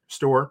gun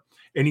store,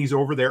 and he's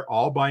over there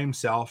all by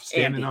himself,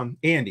 standing on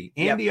Andy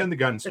on the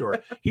gun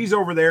store. He's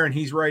over there and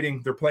he's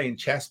writing. They're playing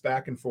chess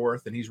back and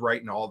forth, and he's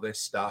writing all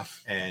this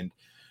stuff. And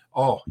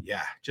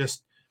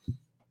just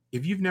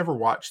if you've never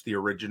watched the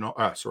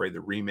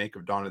remake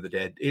of Dawn of the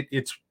Dead,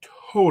 it's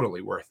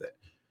totally worth it.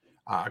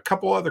 A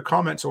couple other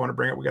comments I want to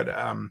bring up. We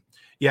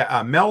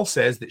got Mel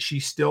says that she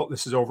still,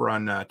 this is over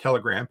on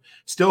Telegram,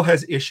 still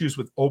has issues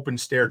with open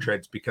stair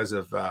treads because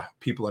of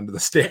people under the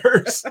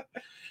stairs.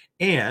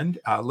 And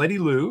Letty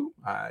Lou,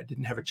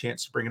 didn't have a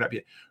chance to bring it up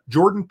yet.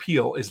 Jordan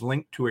Peele is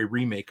linked to a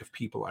remake of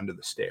People Under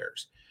the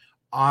Stairs.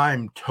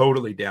 I'm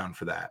totally down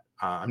for that.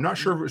 I'm not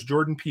sure if it was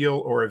Jordan Peele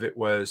or if it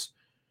was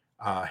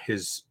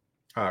his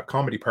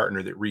comedy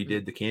partner that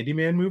redid the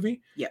Candyman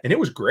movie. Yeah. And it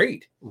was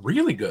great.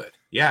 Really good.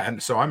 Yeah.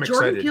 And so I'm excited.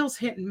 Jordan Peele's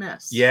hit and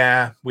miss.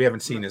 Yeah. We haven't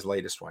seen his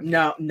latest one.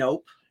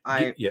 Nope.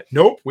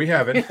 Nope, we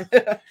haven't.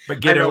 But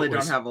Get Out. I really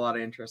don't have a lot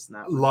of interest in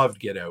that one. Loved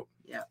Get Out.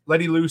 Yeah.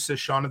 Letty Lou says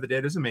Shaun of the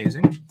Dead is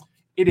amazing.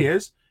 It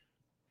is.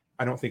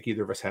 I don't think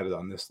either of us had it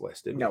on this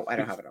list. No, I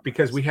don't have it on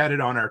because we had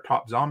it on our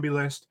top zombie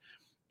list,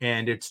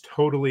 and it's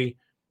totally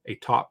a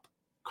top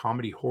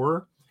comedy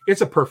horror.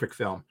 It's a perfect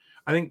film.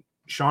 I think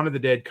Shaun of the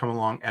Dead come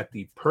along at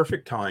the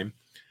perfect time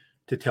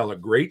to tell a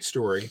great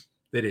story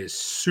that is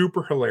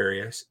super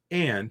hilarious.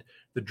 And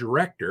the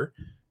director,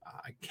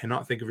 I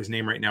cannot think of his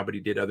name right now, but he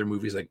did other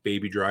movies like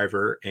Baby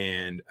Driver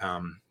and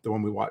the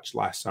one we watched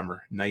last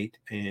summer, Night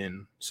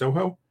in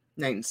Soho.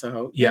 Night in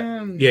Soho.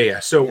 Yeah.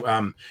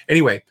 So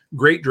anyway,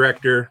 great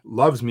director,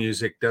 loves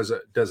music, does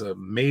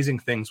amazing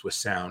things with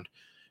sound.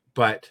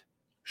 But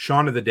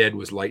Shaun of the Dead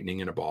was lightning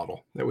in a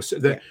bottle. That was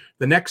the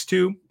next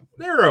two,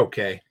 they're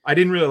okay. I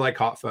didn't really like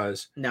Hot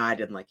Fuzz. No, I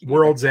didn't like it.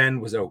 World's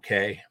End was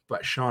okay,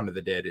 but Shaun of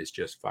the Dead is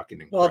just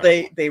fucking incredible.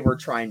 Well, they were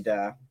trying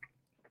to.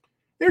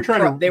 They were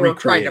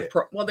trying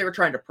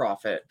to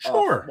profit.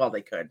 Sure. While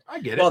they could. I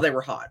get it. While they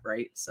were hot,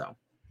 right? So.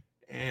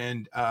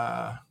 And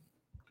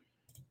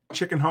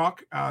Chicken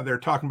Hawk, they're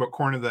talking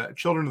about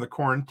Children of the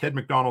Corn. Ted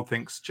McDonald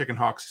thinks Chicken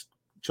Hawk's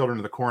Children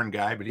of the Corn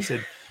guy, but he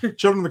said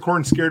Children of the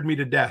Corn scared me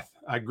to death.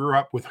 I grew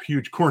up with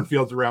huge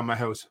cornfields around my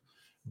house,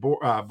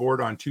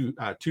 bored on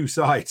two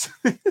sides.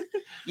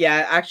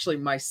 Yeah, actually,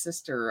 my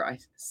sister,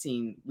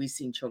 we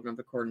seen Children of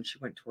the Corn, and she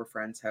went to her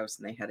friend's house,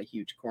 and they had a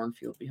huge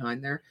cornfield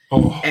behind there.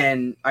 Oh.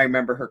 And I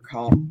remember her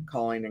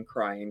calling and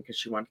crying because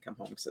she wanted to come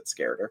home because it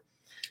scared her.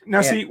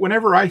 Now, see,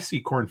 whenever I see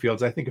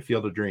cornfields, I think of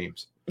Field of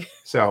Dreams.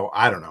 So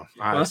I don't know.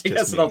 Well, I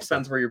guess it all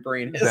depends where your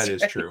brain is. That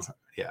is true.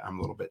 Yeah, I'm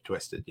a little bit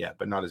twisted. Yeah,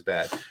 but not as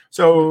bad.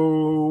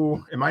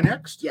 So am I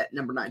next? Yeah,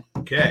 number 9.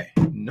 Okay,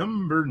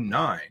 number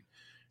 9.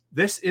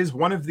 This is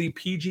one of the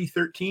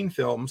PG-13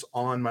 films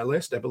on my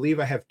list. I believe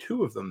I have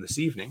 2 of them this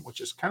evening,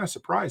 which is kind of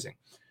surprising.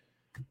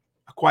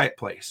 A Quiet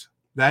Place.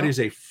 That is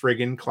a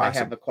friggin'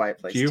 classic. I have A Quiet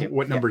Place too.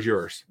 What number's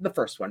yours? The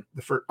first one.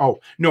 The first. Oh,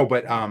 no,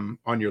 but on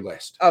your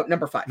list. Oh,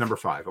 number 5. Number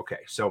 5. Okay.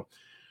 So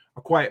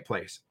A Quiet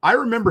Place. I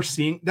remember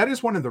seeing, that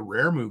is one of the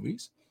rare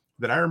movies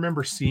that I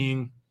remember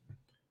seeing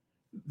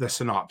the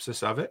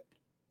synopsis of it,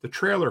 the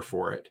trailer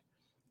for it.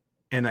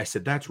 And I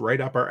said, that's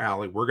right up our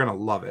alley. We're going to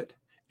love it.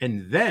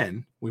 And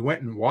then we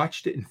went and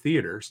watched it in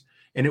theaters,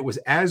 and it was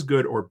as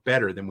good or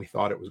better than we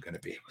thought it was going to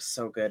be. It was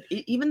so good.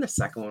 Even the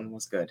second one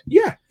was good.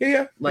 Yeah.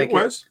 Like it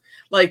was.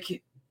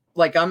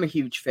 Like I'm a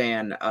huge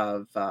fan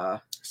of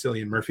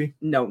Cillian Murphy.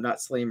 No, not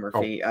Cillian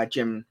Murphy.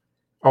 Jim.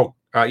 Oh,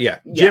 yeah.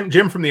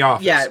 Jim from The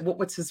Office. Yeah.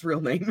 What's his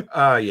real name?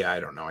 Yeah, I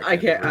don't know. I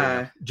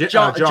can't.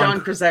 John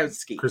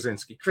Krasinski.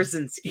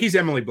 He's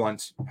Emily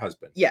Blunt's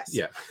husband. Yes.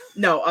 Yeah.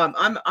 No,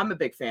 I'm a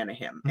big fan of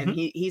him, and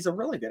he's a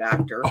really good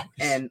actor,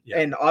 and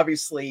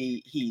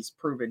obviously he's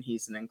proven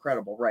he's an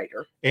incredible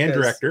writer and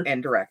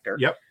director.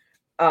 Yep.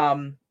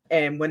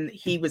 And when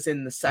he was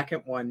in the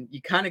second one,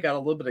 you kind of got a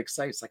little bit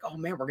excited. It's like, oh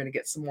man, we're gonna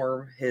get some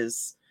more of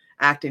his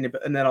acting,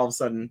 and then all of a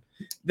sudden,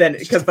 then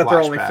because but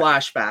they're only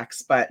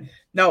flashbacks. But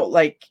no,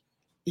 like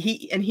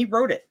he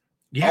wrote it.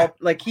 Yeah,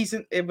 like it's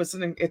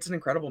an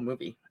incredible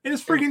movie. And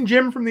it's freaking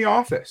Jim from The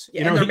Office.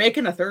 Yeah, and they're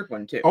making a third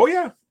one too. Oh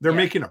yeah, they're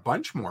making a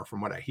bunch more from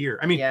what I hear.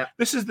 I mean,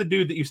 this is the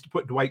dude that used to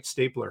put Dwight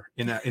Stapler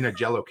in a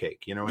Jello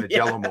cake, in a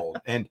Jello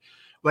mold, and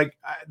like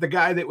the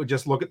guy that would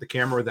just look at the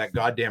camera with that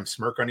goddamn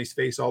smirk on his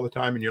face all the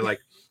time, and you're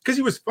like, because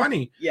he was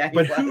funny,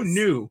 but who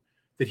knew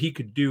that he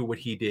could do what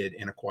he did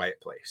in A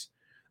Quiet Place?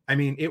 I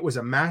mean, it was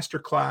a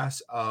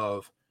masterclass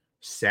of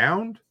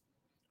sound,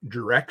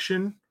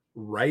 direction,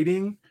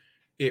 writing.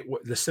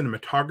 The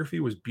cinematography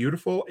was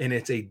beautiful, and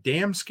it's a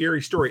damn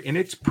scary story. And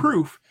it's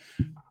proof.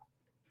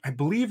 I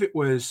believe it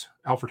was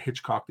Alfred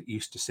Hitchcock that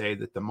used to say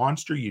that the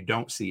monster you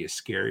don't see is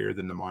scarier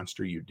than the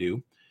monster you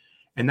do.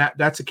 And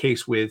that's a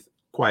case with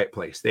Quiet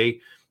Place.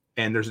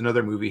 And there's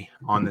another movie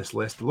on this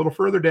list a little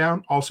further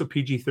down, also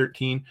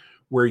PG-13,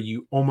 where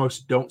you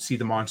almost don't see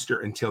the monster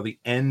until the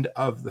end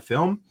of the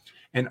film.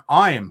 And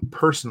I am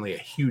personally a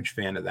huge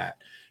fan of that,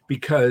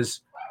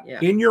 because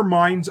in your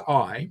mind's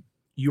eye,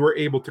 you are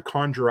able to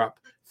conjure up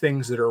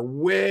things that are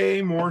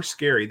way more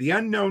scary. The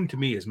unknown to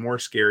me is more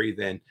scary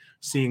than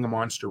seeing a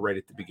monster right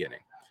at the beginning.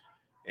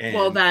 And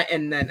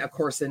and then of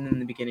course in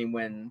the beginning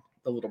when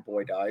the little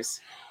boy dies,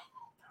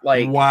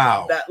 like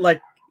wow, that, like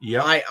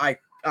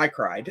I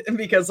cried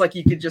because like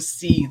you could just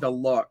see the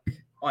look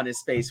on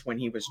his face when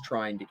he was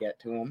trying to get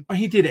to him.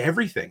 He did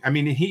everything. I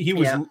mean, he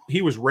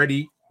was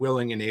ready,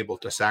 willing, and able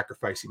to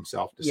sacrifice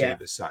himself to save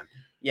his son.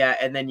 Yeah,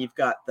 and then you've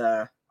got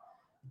the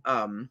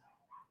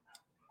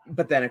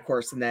but then of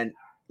course, and then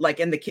like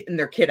and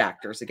they're kid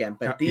actors again,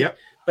 but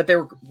but they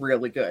were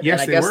really good.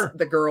 Yes, and I guess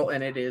the girl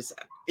in it is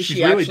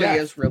she really actually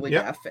is really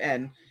deaf,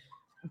 and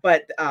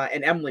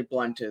Emily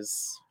Blunt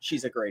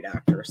she's a great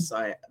actress.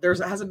 There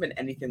hasn't been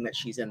anything that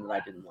she's in that I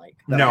didn't like.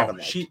 No,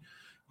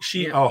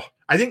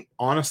 I think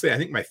honestly, I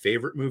think my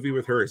favorite movie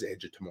with her is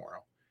Edge of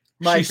Tomorrow.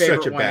 She's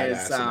favorite such a one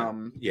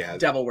is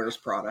Devil Wears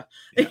Prada.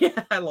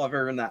 Yeah, I love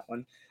her in that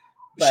one.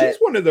 But she's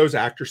one of those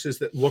actresses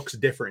that looks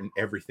different in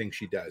everything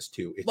she does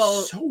too.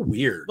 It's so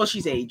weird. Well,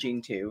 she's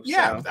aging too.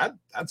 Yeah, so.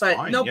 That's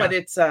fine. No, but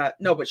it's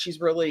but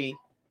she's really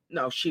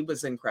she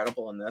was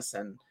incredible in this,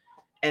 and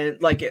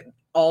like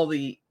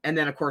and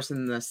then of course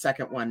in the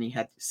second one he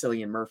had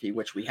Cillian Murphy,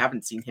 which we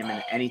haven't seen him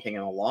in anything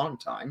in a long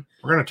time.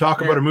 We're going to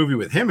talk about a movie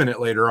with him in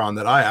it later on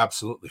that I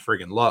absolutely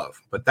friggin' love.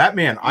 But that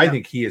man, I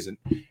think he is and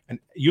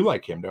you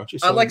like him, don't you?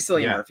 I like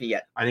Cillian Murphy.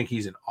 Yeah, I think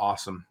he's an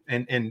awesome,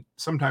 and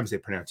sometimes they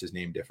pronounce his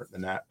name different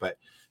than that, but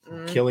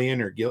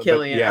Killian or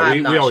Killian. Yeah,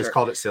 we always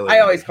called it Cillian. I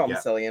always call him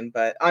Cillian,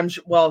 but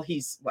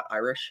he's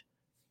Irish.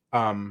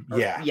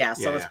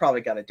 So it's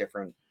probably got a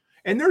different.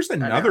 And there's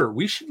another.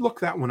 We should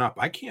look that one up.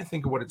 I can't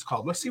think of what it's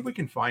called. Let's see if we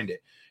can find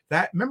it.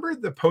 Remember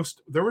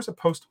there was a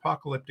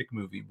post-apocalyptic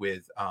movie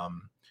with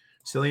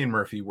Cillian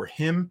Murphy where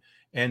him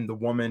and the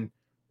woman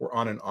were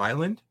on an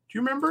island. Do you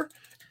remember?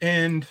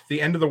 And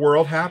the end of the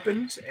world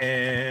happens,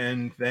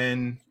 and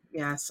then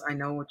yes, I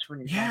know which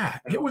one.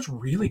 It was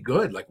really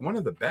good. Like one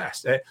of the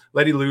best.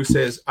 Letty Lou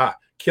says,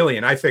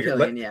 Killian. I figured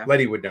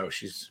Letty would know.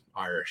 She's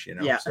Irish,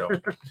 Yeah. So,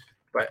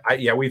 but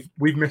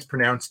we've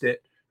mispronounced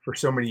it for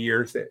so many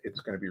years that it's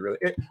going to be really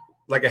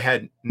like I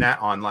had Nat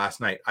on last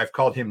night. I've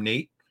called him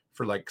Nate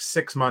for like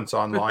 6 months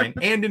online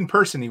and in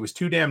person. He was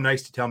too damn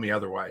nice to tell me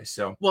otherwise.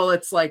 So, well,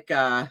 it's like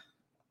the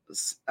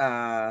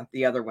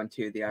other one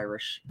too, the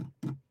Irish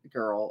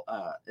girl.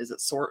 Is it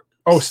Saoirse?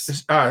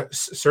 Saoirse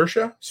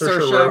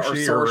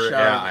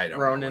I don't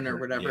Ronan or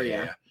whatever.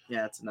 Yeah,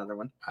 it's another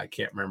one. I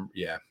can't remember.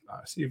 Yeah.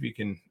 See if you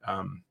can. I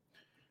don't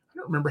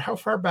remember how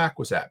far back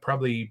was that.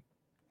 Probably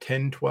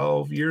 10,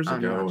 12 years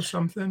ago or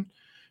something.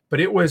 But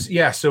it was,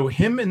 so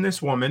him and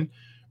this woman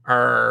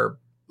are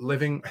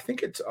living, I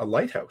think it's a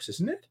lighthouse,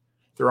 isn't it?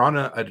 They're on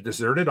a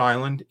deserted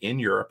island in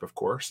Europe, of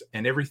course,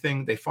 and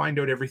they find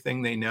out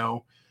everything they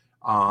know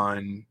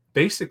on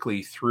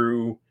basically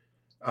through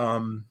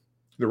the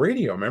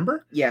radio,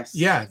 remember? Yes.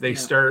 Yeah, they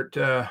start,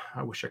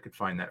 I wish I could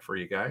find that for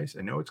you guys.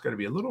 I know it's got to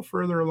be a little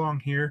further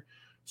along here.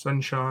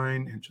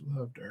 Sunshine,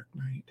 Angela of Dark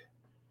Knight.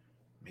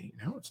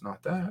 No, it's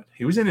not that.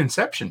 He was in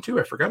Inception too.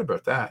 I forgot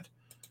about that.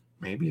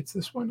 Maybe it's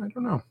this one. I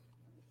don't know.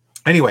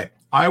 Anyway,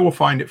 I will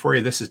find it for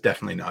you. This is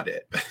definitely not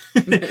it.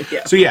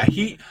 So I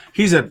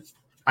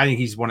think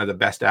he's one of the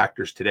best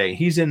actors today.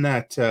 He's in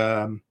that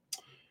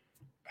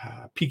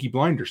Peaky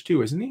Blinders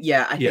too, isn't he?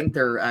 Yeah, I think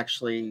they're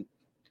actually.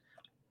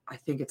 I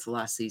think it's the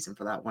last season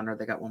for that one, or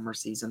they got one more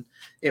season.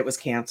 It was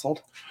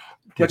canceled,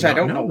 which I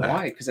don't know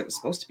why, because it was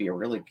supposed to be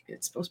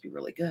it's supposed to be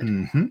really good.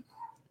 Mm-hmm.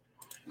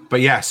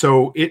 But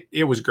so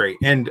it was great,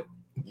 and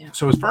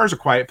so as far as A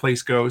Quiet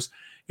Place goes,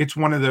 it's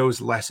one of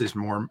those less is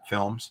more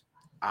films.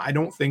 I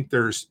don't think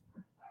there's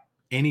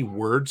any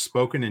words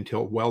spoken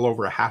until well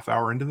over a half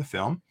hour into the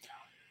film.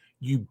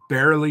 You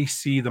barely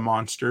see the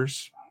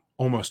monsters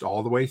almost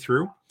all the way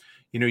through.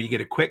 You know, you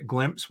get a quick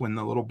glimpse when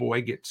the little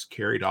boy gets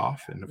carried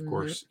off and, of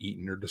course,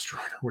 eaten or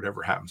destroyed or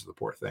whatever happens to the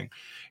poor thing.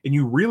 And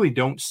you really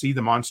don't see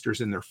the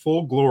monsters in their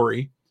full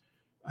glory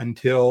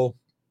until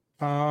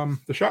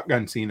the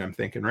shotgun scene, I'm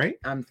thinking, right?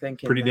 I'm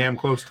thinking pretty damn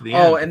close to the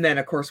end. Oh, and then,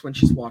 of course, when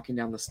she's walking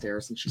down the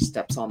stairs and she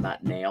steps on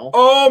that nail.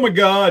 Oh, my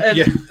God. And,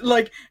 yeah.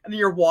 Like, and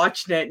you're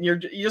watching it and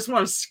you just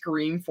want to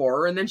scream for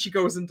her. And then she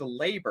goes into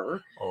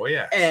labor. Oh,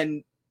 yeah.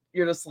 And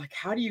you're just like,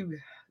 how do you,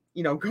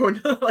 go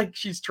into, like,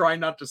 she's trying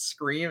not to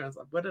scream. I was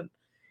like,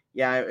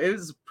 yeah, it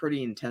was a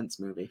pretty intense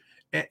movie.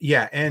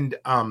 Yeah, and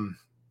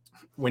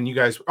when you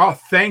guys,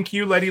 thank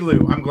you, Letty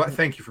Lou. I'm glad.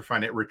 Thank you for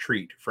finding it.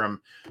 Retreat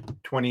from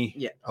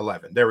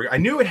 2011. There we go. I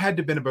knew it had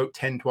to have been about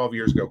 10, 12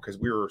 years ago because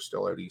we were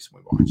still out east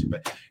when we watched it.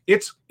 But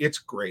it's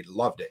great.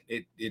 Loved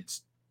it.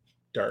 It's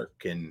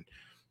dark and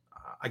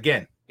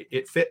again,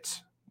 it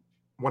fits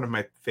one of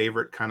my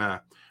favorite kind of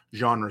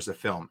genres of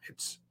film.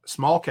 It's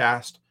small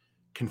cast,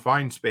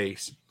 confined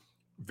space,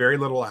 very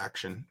little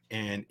action,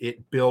 and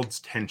it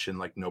builds tension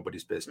like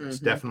nobody's business.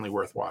 Definitely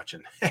worth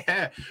watching.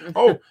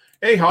 Oh,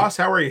 hey Haas,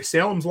 how are you?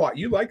 Salem's Lot.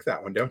 You like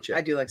that one, don't you?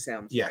 I do like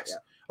Salem's Lot. Yes. Yeah.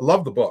 I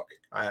love the book.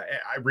 I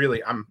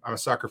really, I'm a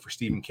sucker for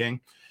Stephen King.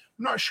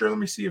 I'm not sure. Let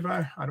me see if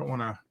I don't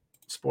want to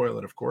spoil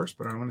it, of course,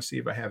 but I want to see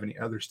if I have any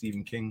other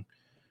Stephen King.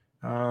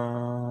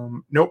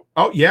 Nope.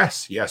 Oh,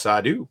 yes,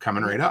 I do.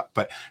 Coming right up.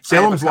 But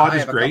Salem's Lot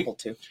is great.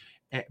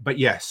 But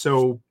yes,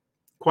 so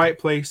Quiet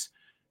Place.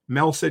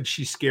 Mel said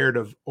she's scared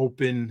of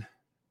open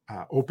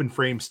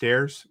frame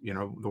stairs,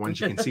 the ones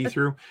you can see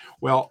through.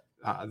 Well,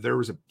 there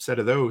was a set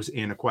of those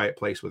in A Quiet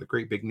Place with a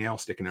great big nail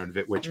sticking out of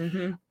it, which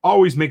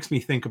always makes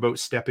me think about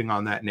stepping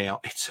on that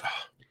nail.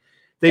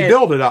 They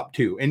build it up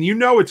too, and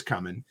it's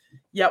coming.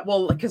 Yeah,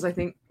 well, because I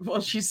think,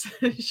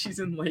 she's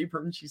in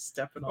labor and she's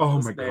stepping on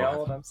this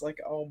nail, and I was like,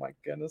 oh my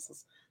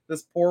goodness,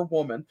 this poor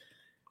woman,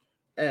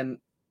 and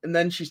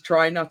then she's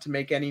trying not to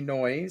make any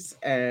noise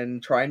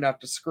and trying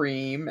not to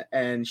scream,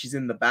 and she's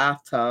in the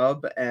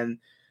bathtub, and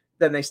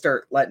then they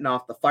start letting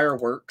off the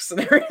fireworks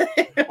and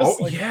everything.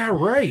 Yeah,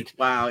 right.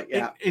 Wow,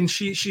 yeah. And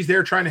she's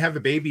there trying to have a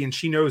baby, and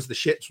she knows the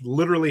shit's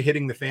literally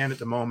hitting the fan at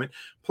the moment.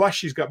 Plus,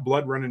 she's got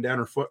blood running down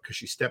her foot because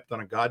she stepped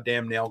on a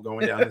goddamn nail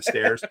going down the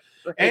stairs.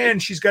 Right.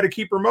 And she's got to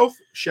keep her mouth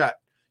shut.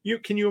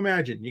 Can you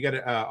imagine? You got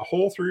a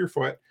hole through your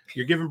foot.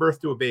 You're giving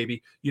birth to a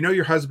baby.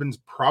 Your husband's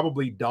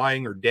probably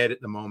dying or dead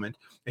at the moment,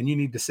 and you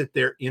need to sit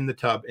there in the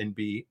tub and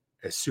be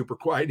as super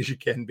quiet as you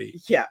can be.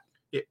 Yeah.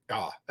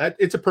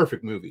 It's a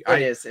perfect movie.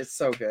 It is. It's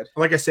so good.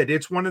 Like I said,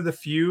 it's one of the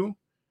few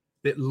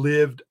that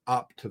lived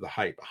up to the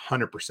hype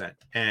 100%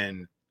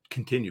 and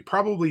continued,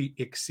 probably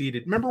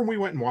exceeded. Remember when we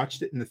went and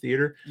watched it in the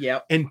theater? Yeah.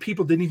 And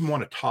people didn't even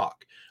want to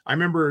talk. I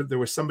remember there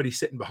was somebody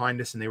sitting behind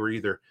us, and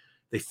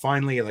they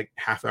finally, like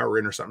half hour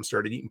in or something,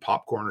 started eating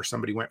popcorn, or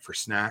somebody went for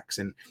snacks,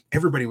 and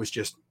everybody was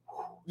just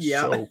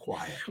so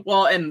quiet.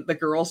 Well, and the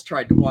girls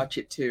tried to watch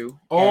it too.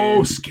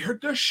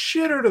 Scared the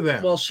shit out of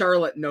them. Well,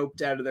 Charlotte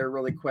noped out of there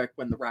really quick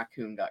when the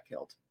raccoon got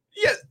killed.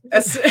 Yeah,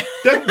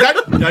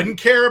 that doesn't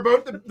care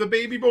about the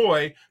baby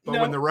boy, but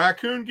when the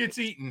raccoon gets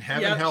eaten,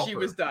 heaven help her. She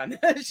was done.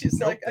 She's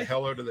like, the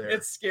hell out of there.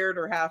 It scared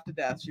her half to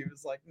death. She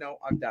was like, no,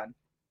 I'm done.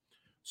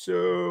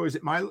 So is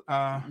it mine?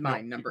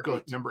 Number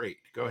 8. Number 8.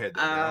 Go ahead.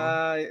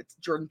 It's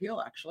Jordan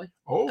Peele, actually.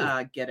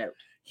 Oh, Get Out.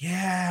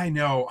 Yeah, I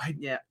know.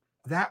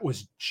 That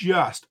was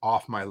just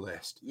off my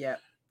list. Yeah.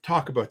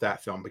 Talk about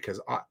that film,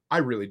 because I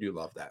really do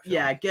love that film.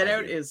 Yeah, Get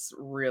Out is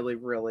really,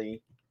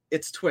 really,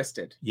 it's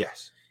twisted.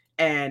 Yes.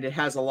 And it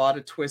has a lot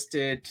of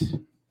twisted,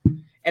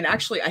 and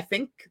actually, I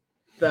think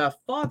the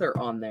father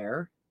on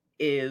there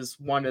is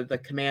one of the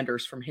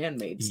commanders from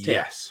Handmaid's Tale.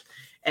 Yes.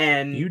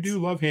 And you do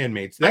love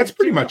Handmaids. That's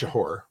pretty much a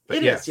horror. But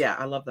it is. Yeah,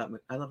 I love that.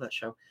 I love that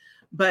show.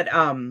 But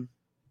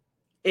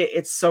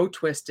it's so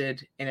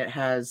twisted, and it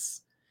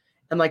has,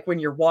 and like when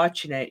you're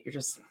watching it, you're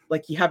just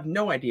like, you have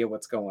no idea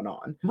what's going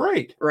on.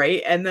 Right.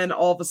 Right. And then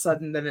all of a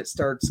sudden, then it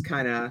starts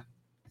kind of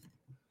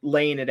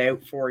laying it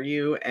out for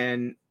you,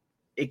 and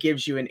it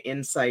gives you an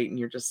insight, and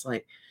you're just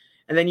like,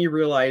 and then you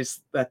realize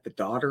that the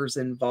daughter's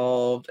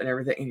involved and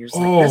everything, and you're just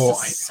like,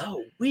 this is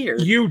so weird.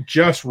 You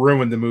just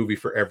ruined the movie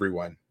for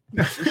everyone.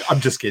 I'm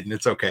just kidding.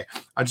 It's okay.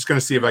 I'm just going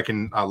to see if I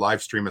can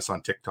live stream us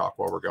on TikTok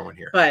while we're going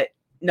here. But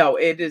no,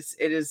 it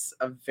is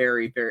a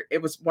very, very,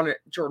 it was one of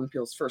Jordan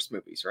Peele's first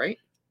movies, right?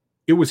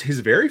 It was his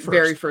very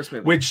first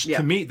movie. Which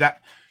to me,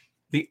 that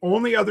the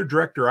only other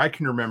director I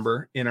can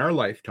remember in our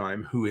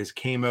lifetime who has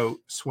came out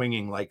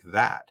swinging like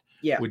that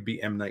would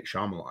be M. Night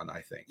Shyamalan,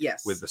 I think.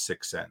 Yes. With The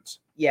Sixth Sense.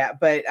 Yeah,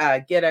 but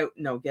Get Out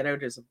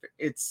is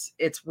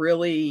it's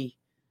really,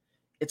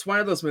 it's one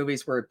of those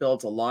movies where it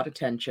builds a lot of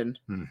tension,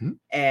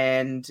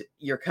 and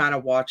you're kind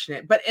of watching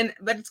it, but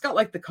it's got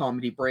like the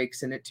comedy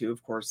breaks in it too,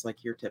 of course,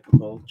 like your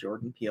typical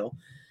Jordan Peele.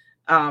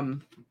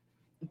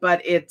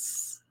 But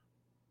it's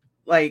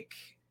like,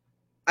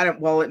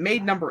 it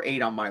made number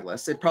 8 on my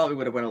list. It probably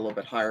would have went a little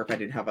bit higher if I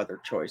didn't have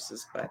other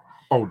choices, but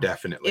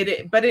definitely.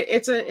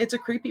 It's a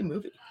creepy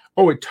movie.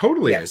 Oh, it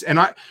totally is. And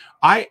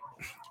I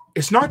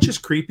it's not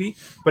just creepy,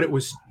 but it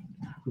was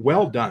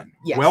well done,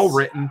 well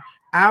written,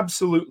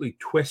 absolutely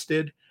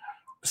twisted,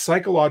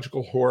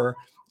 psychological horror.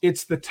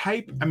 it's the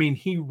type, I mean,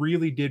 he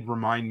really did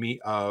remind me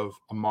of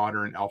a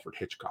modern Alfred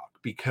Hitchcock,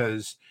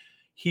 because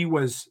he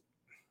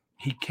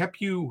kept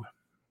you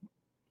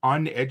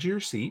on the edge of your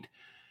seat.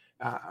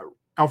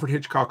 Alfred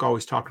Hitchcock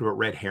always talked about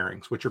red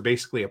herrings, which are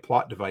basically a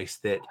plot device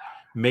that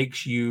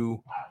makes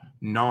you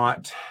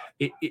not,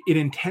 it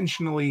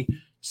intentionally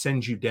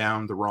sends you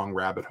down the wrong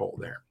rabbit hole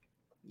there.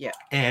 Yeah.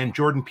 And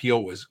Jordan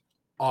Peele was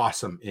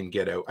awesome in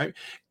Get Out.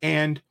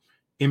 And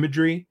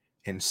imagery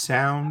and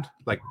sound,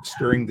 like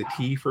stirring the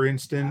tea, for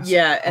instance.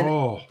 Yeah.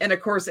 And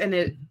of course,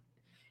 and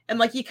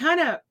like you kind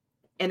of,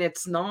 and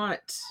it's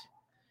not,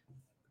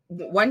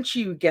 once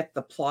you get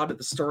the plot of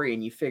the story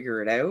and you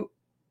figure it out,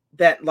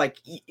 that like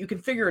you can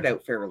figure it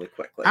out fairly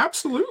quickly.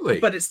 Absolutely.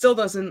 But it still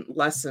doesn't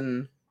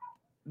lessen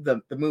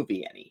the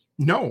movie any.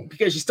 No.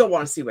 Because you still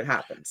want to see what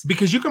happens.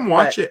 Because you can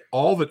watch it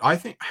all that. I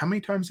think, how many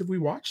times have we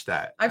watched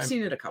that? I've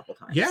seen it a couple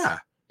times. Yeah.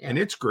 And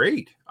it's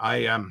great.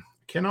 I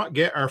cannot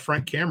get our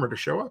front camera to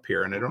show up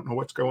here, and I don't know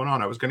what's going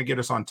on. I was going to get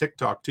us on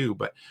TikTok too,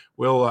 but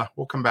we'll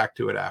come back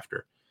to it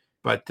after.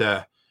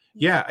 But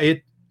yeah,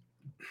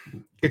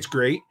 it's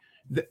great.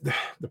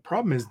 The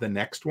problem is the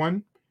next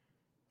one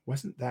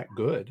wasn't that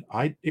good.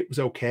 It was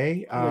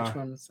okay. Which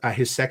one was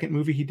his second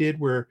movie he did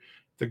where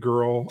the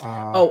girl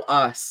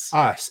Us.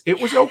 It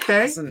was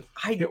okay.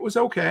 It was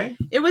okay.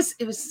 It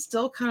was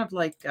still kind of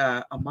like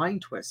a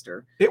mind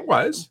twister. It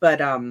was.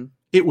 But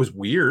it was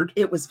weird.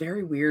 It was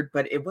very weird,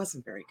 but it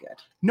wasn't very good.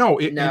 No,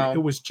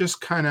 it was just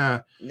kind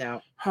of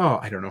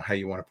I don't know how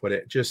you want to put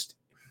it. Just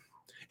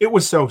it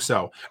was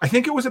so. I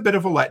think it was a bit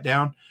of a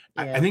letdown.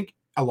 Yeah. I think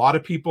a lot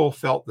of people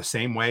felt the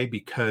same way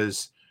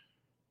because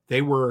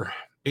they were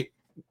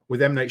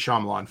with M. Night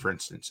Shyamalan, for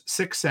instance.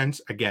 Sixth Sense,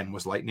 again,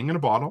 was lightning in a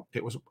bottle.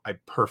 It was a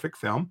perfect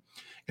film.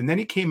 And then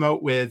he came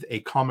out with a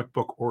comic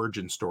book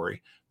origin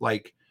story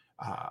like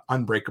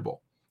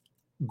Unbreakable.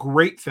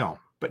 Great film,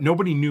 but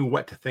nobody knew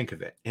what to think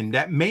of it. And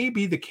that may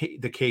be the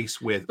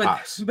case with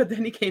Us. But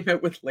then he came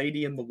out with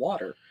Lady in the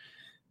Water.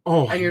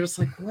 Oh. And you're just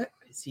like, what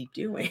is he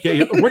doing?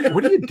 Yeah, what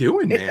are you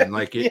doing, man?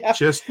 Like, it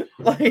just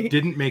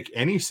didn't make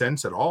any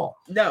sense at all.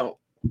 No.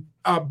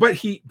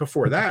 But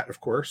before that,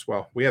 of course,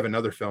 well, we have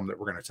another film that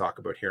we're going to talk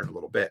about here in a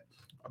little bit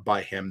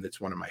by him.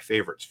 That's one of my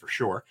favorites for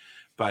sure.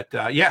 But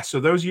so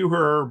those of you who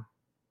are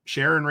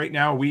sharing right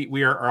now,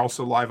 we are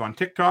also live on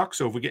TikTok.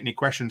 So if we get any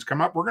questions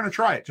come up, we're going to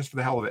try it just for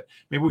the hell of it.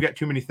 Maybe we got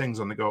too many things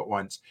on the go at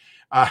once.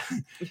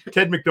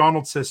 Ted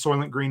McDonald says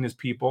Soylent Green is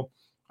people.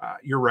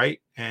 You're right.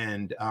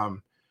 And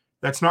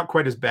that's not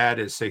quite as bad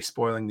as, say,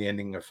 spoiling the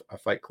ending of a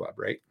Fight Club,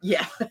 right?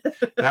 Yeah.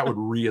 That would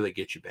really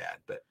get you bad.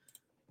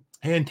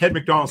 And Ted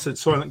McDonald said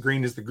Soylent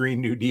Green is the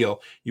Green New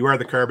Deal. You are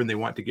the carbon they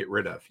want to get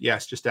rid of.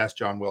 Yes, just ask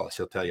John Willis.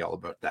 He'll tell you all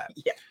about that.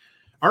 Yeah.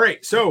 All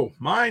right. So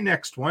my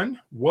next one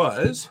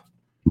was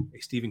a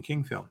Stephen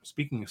King film.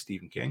 Speaking of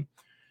Stephen King,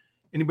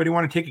 anybody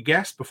want to take a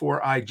guess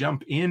before I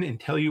jump in and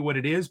tell you what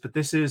it is? But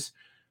this is,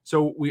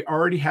 so we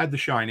already had The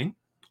Shining.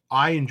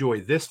 I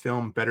enjoy this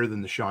film better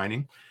than The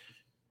Shining.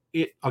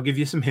 I'll give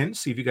you some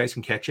hints, see if you guys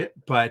can catch it,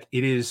 but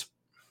it is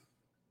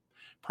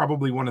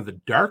probably one of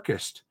the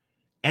darkest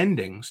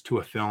endings to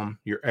a film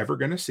you're ever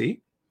going to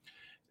see.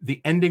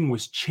 The ending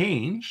was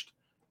changed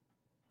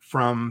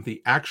from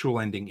the actual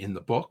ending in the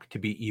book to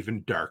be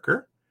even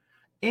darker,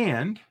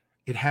 and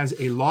it has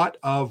a lot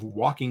of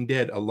Walking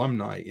Dead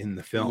alumni in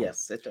the film.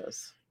 Yes, it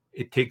does.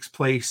 It takes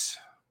place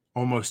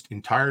almost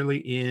entirely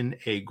in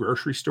a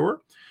grocery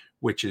store,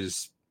 which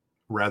is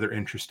rather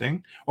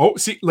interesting. Oh,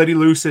 see, Letty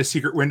Lou says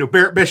Secret Window.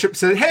 Barrett Bishop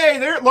says, hey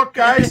there, look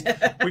guys,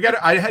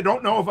 I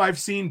don't know if I've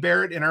seen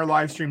Barrett in our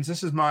live streams.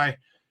 This is my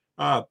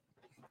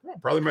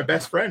probably my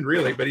best friend,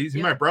 really, but he's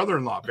my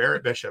brother-in-law,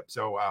 Barrett Bishop.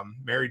 So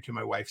married to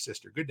my wife's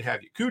sister. Good to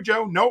have you.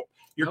 Cujo, nope,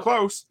 you're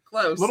close.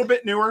 Close. A little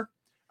bit newer.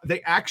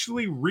 They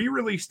actually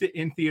re-released it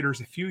in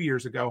theaters a few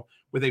years ago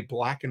with a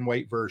black and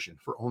white version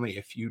for only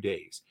a few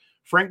days.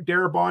 Frank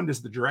Darabont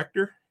is the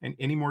director. And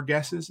any more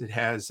guesses? It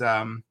has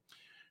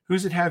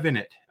who's it have in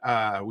it?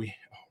 Well,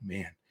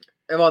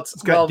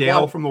 it's got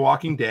Dale from The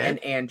Walking Dead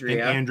and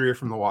Andrea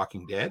from The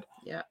Walking Dead.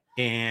 Yeah.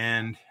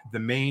 And the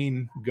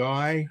main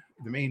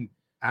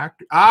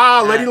actor.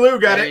 Letty Lou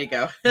got it. There you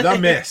go. The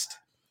Mist.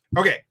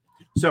 Okay.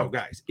 So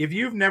guys, if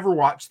you've never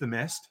watched The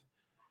Mist,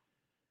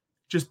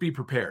 just be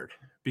prepared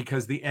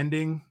because the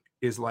ending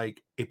is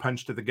like a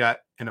punch to the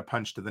gut and a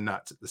punch to the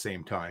nuts at the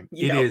same time.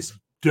 Yep. It is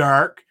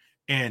dark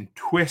and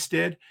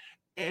twisted.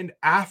 And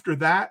after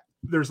that,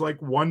 there's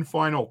like one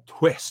final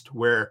twist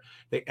where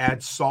they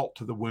add salt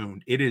to the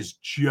wound. It is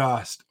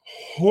just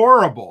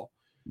horrible,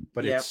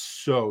 but it's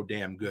so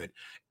damn good.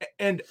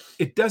 And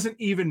it doesn't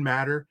even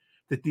matter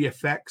that the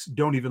effects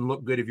don't even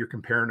look good if you're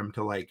comparing them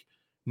to like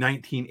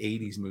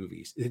 1980s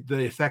movies. The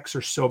effects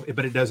are so,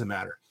 but it doesn't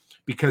matter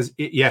because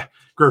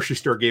grocery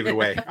store gave it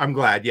away. I'm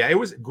glad. Yeah, it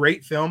was a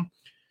great film.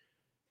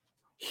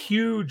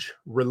 Huge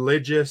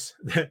religious.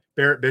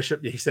 Barrett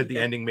Bishop, he said the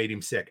ending made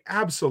him sick.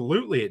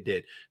 Absolutely it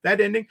did.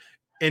 That ending,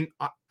 and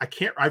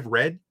I've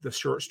read the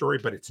short story,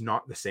 but it's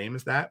not the same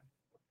as that.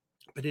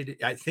 But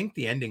I think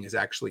the ending is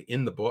actually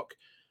in the book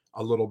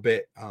a little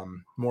bit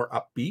more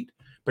upbeat.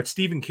 But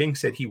Stephen King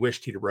said he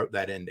wished he'd wrote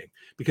that ending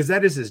because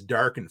that is as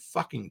dark and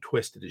fucking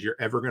twisted as you're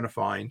ever going to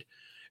find.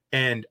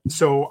 And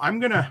so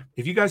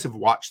if you guys have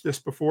watched this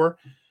before,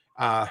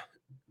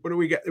 what do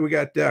we got? We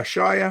got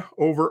Shia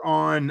over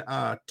on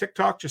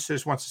TikTok,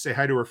 just wants to say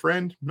hi to her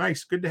friend.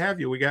 Nice. Good to have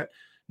you. We got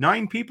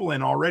 9 people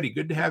in already.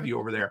 Good to have you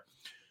over there.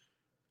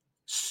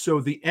 So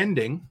the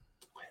ending,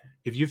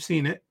 if you've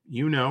seen it,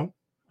 you know,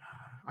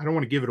 I don't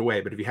want to give it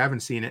away, but if you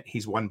haven't seen it,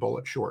 he's 1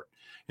 bullet short.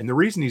 And the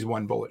reason he's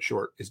 1 bullet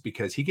short is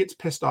because he gets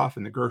pissed off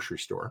in the grocery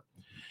store.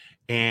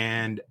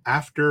 And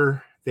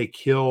after they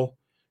kill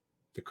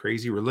the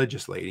crazy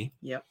religious lady,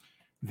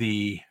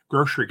 the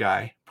grocery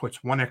guy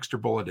puts 1 extra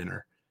bullet in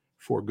her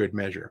for good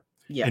measure.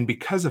 And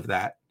because of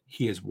that,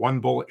 he is 1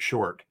 bullet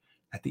short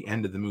at the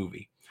end of the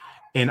movie.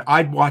 And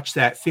I'd watched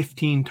that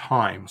 15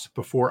 times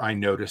before I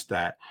noticed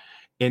that.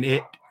 And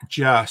it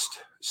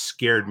just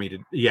scared me to,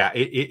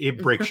 it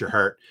breaks your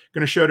heart.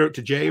 Going to shout out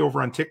to Jay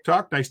over on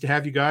TikTok. Nice to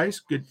have you guys.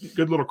 Good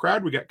little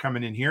crowd we got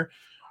coming in here.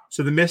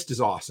 So The Mist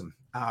is awesome.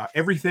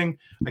 Everything,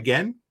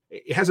 again,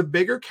 it has a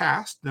bigger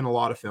cast than a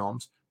lot of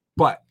films,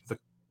 but the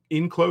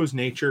enclosed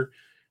nature,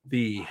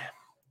 when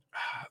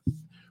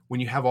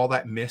you have all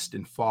that mist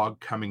and fog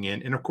coming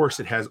in, and of course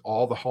it has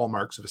all the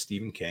hallmarks of a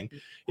Stephen King.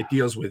 It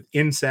deals with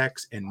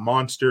insects and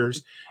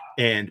monsters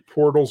and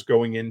portals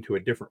going into a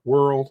different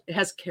world. It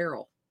has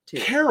Carol too.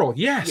 Carol,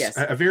 yes.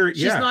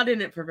 She's not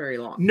in it for very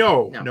long.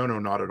 No,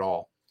 not at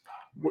all.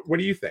 What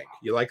do you think?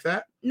 You like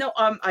that? No,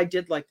 I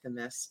did like The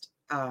Mist.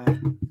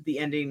 The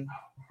ending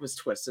was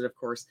twisted, of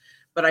course,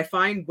 but I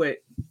find what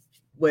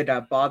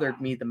bothered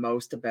me the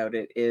most about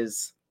it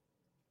is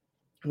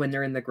when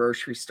they're in the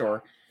grocery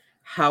store,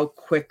 how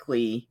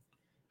quickly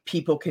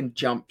people can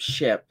jump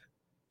ship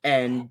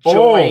and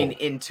join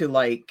into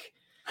like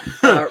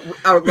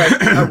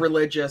a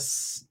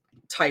religious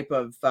type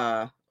of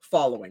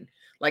following.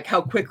 Like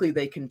how quickly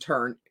they can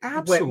turn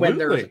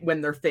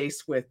when they're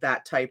faced with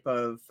that type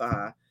of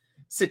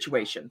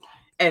situation.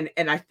 And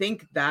I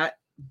think that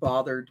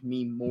bothered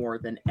me more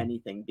than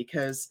anything,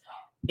 because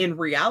in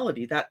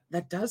reality that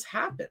does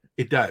happen.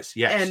 It does,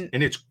 yes.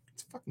 And it's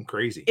fucking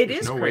crazy.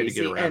 There's no way to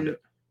get around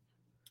it.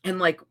 And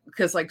like,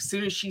 because like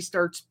soon as she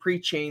starts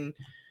preaching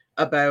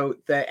about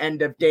the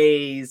end of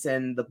days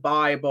and the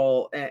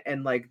Bible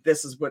and like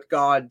this is what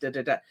God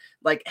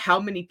like how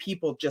many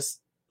people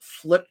just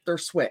flipped their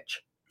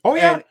switch. Oh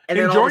yeah, and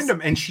joined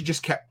them, and she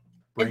just kept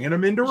bringing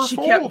them into her fold. She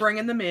kept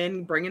bringing them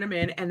in,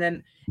 and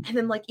then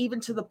like even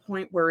to the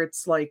point where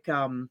it's like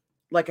a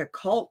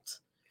cult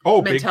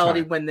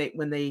mentality when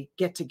they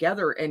get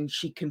together, and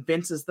she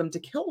convinces them to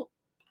kill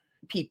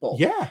people.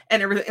 Yeah,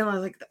 and everything. And I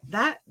was like,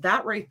 that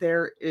right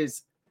there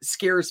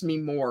scares me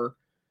more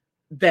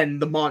than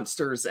the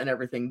monsters and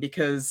everything,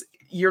 because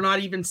you're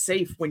not even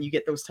safe when you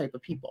get those type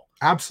of people.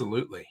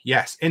 Absolutely,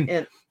 yes,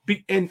 and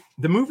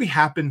the movie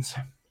happens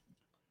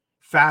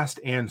fast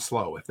and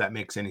slow, if that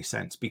makes any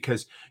sense,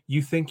 because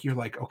you think you're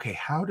like, okay,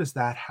 how does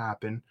that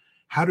happen?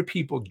 How do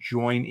people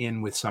join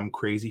in with some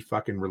crazy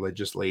fucking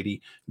religious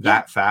lady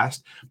that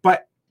fast?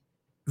 But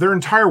their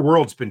entire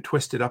world's been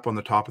twisted up on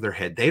the top of their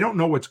head. They don't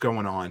know what's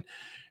going on.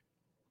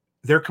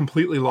 They're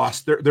completely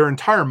lost. Their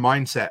entire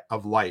mindset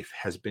of life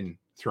has been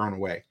thrown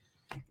away.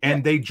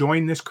 And they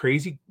join this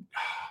crazy.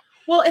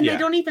 Well, and they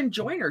don't even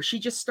join her. She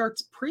just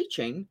starts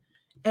preaching.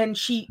 And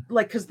she,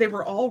 like, because they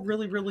were all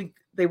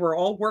they were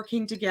all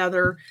working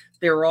together.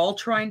 They were all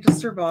trying to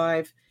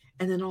survive.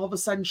 And then all of a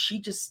sudden she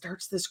just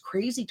starts this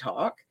crazy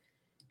talk.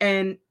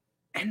 And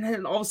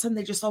then all of a sudden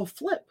they just all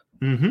flip.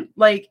 Mm-hmm.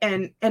 Like,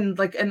 and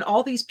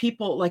all these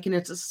people, like, and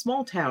it's a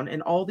small town,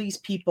 and all these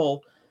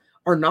people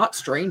are not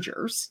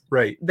strangers.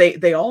 Right.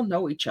 They all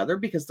know each other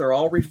because they're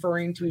all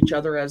referring to each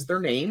other as their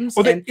names.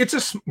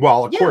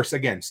 Well, of course,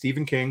 again,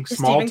 Stephen King,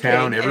 small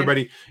town,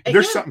 everybody.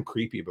 There's something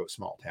creepy about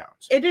small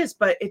towns. It is,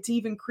 but it's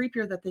even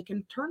creepier that they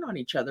can turn on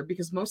each other,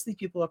 because most of these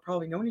people have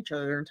probably known each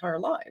other their entire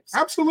lives.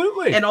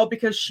 Absolutely. And all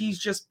because she's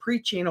just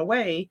preaching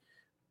away.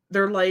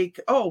 They're like,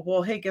 oh,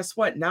 well, hey, guess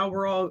what? Now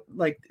we're all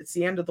like, it's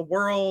the end of the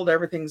world.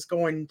 Everything's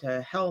going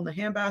to hell in the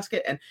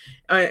handbasket.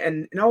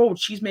 And no,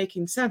 she's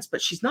making sense,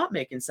 but she's not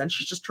making sense.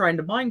 She's just trying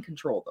to mind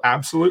control them.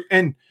 Absolutely.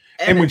 And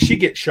when she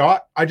gets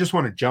shot, I just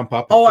want to jump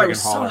up. I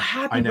was so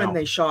happy when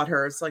they shot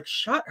her. It's like,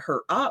 shut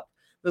her up.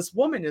 This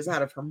woman is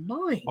out of her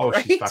mind. Oh,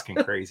 right? She's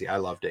fucking crazy. I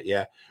loved it.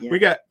 Yeah. We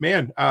got,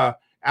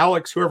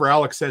 Alex, whoever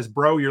Alex says,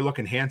 bro, you're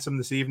looking handsome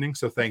this evening.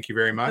 So thank you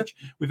very much.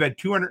 We've had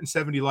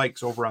 270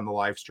 likes over on the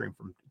live stream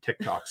from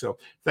TikTok. So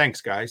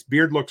thanks, guys.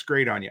 Beard looks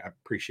great on you. I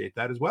appreciate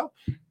that as well.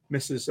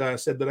 Mrs.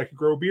 Said that I could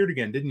grow a beard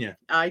again, didn't you?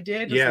 I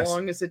did. Yes. As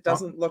long as it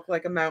doesn't look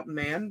like a mountain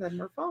man, then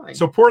we're fine.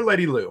 So poor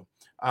Letty Lou.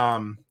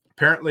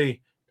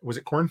 Apparently, was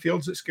it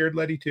cornfields that scared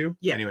Letty too?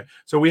 Yeah. Anyway,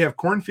 so we have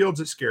cornfields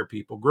that scare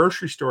people,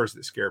 grocery stores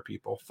that scare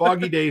people,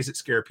 foggy days that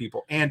scare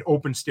people, and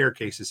open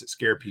staircases that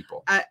scare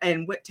people.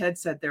 And what Ted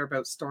said there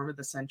about Storm of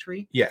the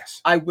Century. Yes.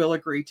 I will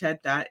agree,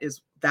 Ted.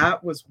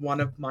 That was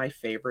one of my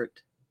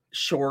favorite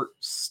short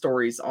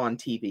stories on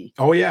TV.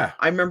 Oh yeah.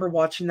 I remember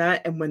watching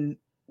that, and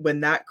when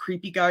that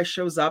creepy guy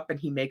shows up and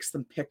he makes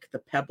them pick the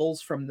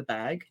pebbles from the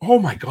bag. Oh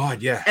my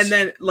God, yes. And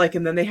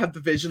then they have the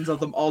visions of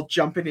them all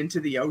jumping into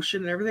the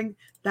ocean and everything.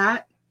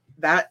 That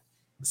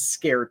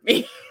scared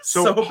me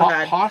so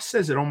bad. Haas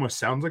says it almost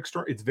sounds like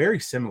story. It's very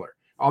similar.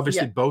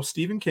 Obviously, both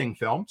Stephen King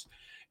films.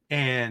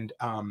 And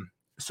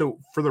so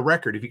for the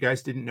record, if you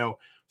guys didn't know,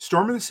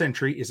 Storm of the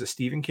Century is a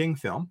Stephen King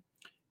film.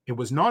 It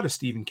was not a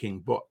Stephen King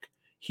book.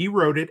 He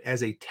wrote it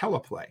as a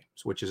teleplay,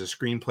 which is a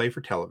screenplay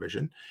for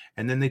television,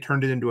 and then they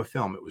turned it into a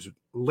film. It was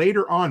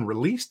later on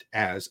released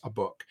as a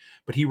book,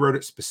 but he wrote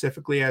it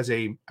specifically as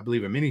I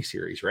believe, a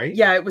miniseries, right?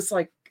 Yeah, it was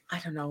like, I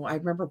don't know. I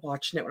remember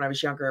watching it when I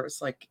was younger. It was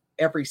like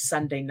every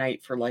Sunday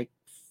night for like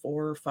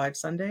 4 or 5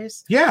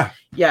 Sundays. Yeah.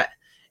 Yeah.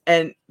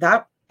 And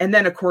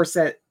then of course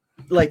that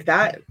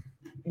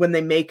when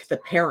they make the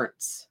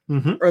parents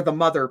or the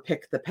mother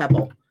pick the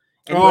pebble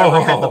and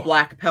whoever had the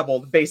black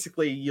pebble,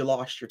 basically you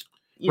lost your...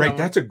 Right,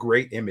 that's a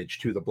great image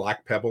too. The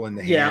black pebble in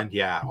the hand.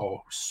 Yeah.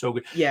 Oh, so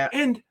good. Yeah.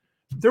 And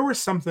there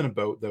was something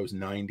about those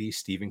 90s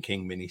Stephen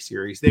King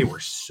miniseries. They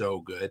were so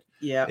good.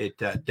 Yeah. It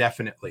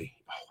definitely,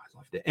 I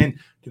loved it. And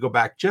to go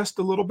back just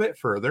a little bit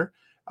further,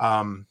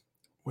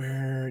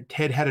 where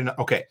Ted had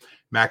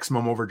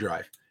Maximum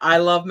Overdrive. I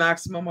love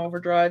Maximum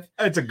Overdrive.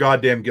 It's a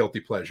goddamn guilty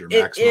pleasure.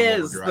 Maximum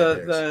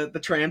Overdrive the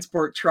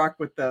transport truck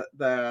with the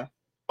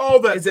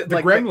is it the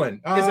like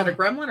gremlin? Is it a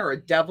gremlin or a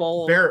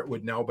devil? Barrett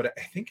would know, but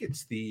I think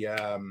it's the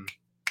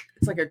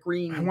it's like a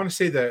green. I want to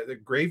say the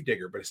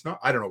Gravedigger, but it's not.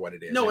 I don't know what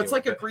it is. No, it's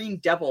like a green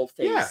devil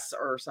face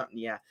or something.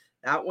 Yeah,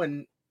 that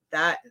one.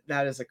 That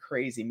is a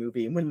crazy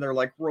movie. When they're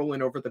like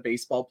rolling over the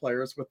baseball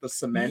players with the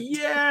cement.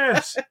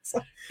 Yes,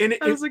 and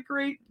it was a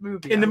great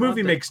movie. And the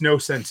movie makes no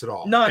sense at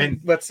all. None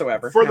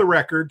whatsoever. For the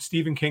record,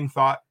 Stephen King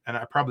thought, and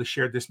I probably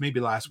shared this maybe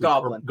last week.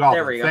 Goblin.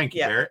 There we go. Thank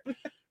you, Barrett.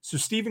 So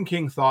Stephen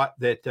King thought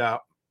that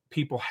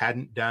people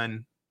hadn't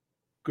done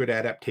good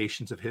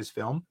adaptations of his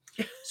film.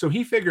 So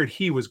he figured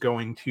he was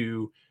going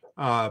to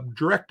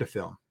direct a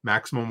film,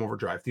 Maximum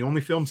Overdrive, the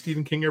only film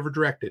Stephen King ever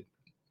directed.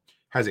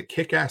 Has a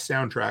kick-ass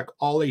soundtrack,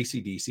 all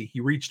AC/DC.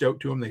 He reached out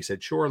to him. They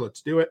said, sure,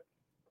 let's do it.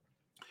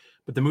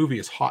 But the movie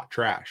is hot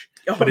trash.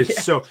 But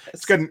it's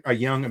it's got a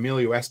young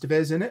Emilio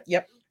Estevez in it.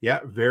 Yep. Yeah,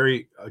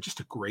 very, just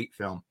a great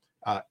film.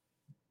 I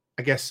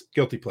guess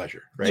guilty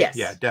pleasure, right? Yes.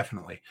 Yeah,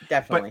 definitely.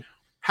 Definitely. But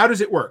how does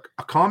it work?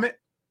 A comet,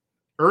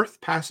 Earth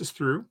passes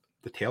through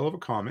the tail of a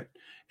comet,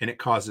 and it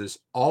causes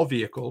all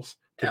vehicles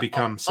to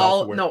become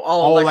self-aware.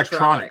 All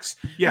electronics.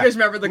 Yeah. You guys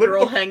remember the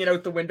girl hanging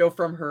out the window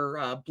from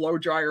her blow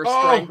dryer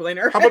strangling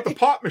her? How about the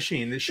pop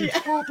machine that shoots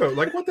pop out?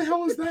 Like, what the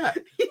hell is that?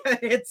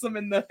 Hits them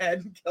in the head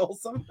and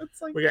kills them.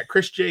 It's like... We got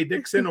Chris J.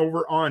 Dixon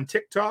over on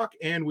TikTok,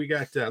 and we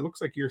got looks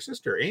like your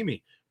sister,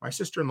 Amy, my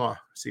sister-in-law.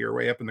 See her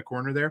way up in the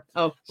corner there.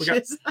 Oh, we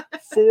got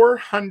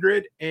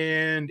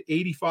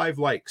 485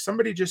 likes.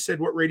 Somebody just said,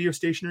 what radio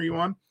station are you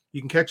on?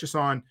 You can catch us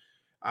on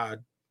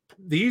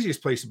the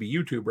easiest place to be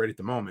YouTube right at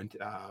the moment,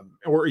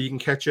 or you can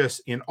catch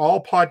us in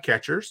all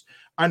podcatchers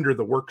under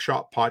the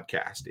Workshop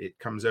Podcast. It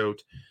comes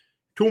out,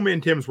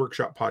 Toolman Tim's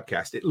Workshop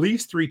Podcast, at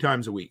least 3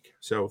 times a week.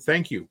 So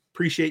thank you.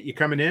 Appreciate you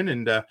coming in.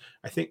 And I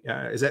think,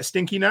 is that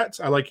Stinky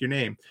Nuts? I like your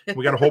name.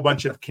 We got a whole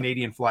bunch of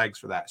Canadian flags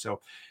for that. So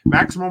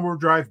Maximum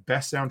Overdrive,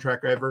 best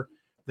soundtrack ever.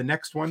 The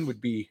next one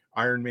would be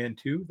Iron Man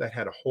 2. That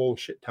had a whole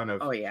shit ton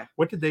of. Oh, yeah.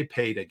 What did they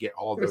pay to get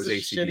all those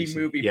AC/DC? Shitty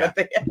movie. Yeah. But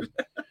they had...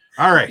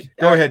 All right.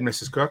 Go ahead,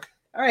 Mrs. Cook.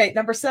 All right.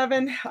 Number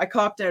 7. I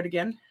copped out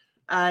again.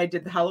 I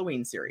did the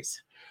Halloween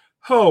series.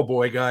 Oh,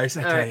 boy, guys.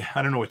 I tell you,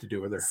 I don't know what to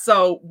do with her.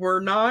 So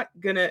we're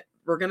going to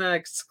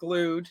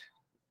exclude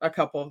a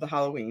couple of the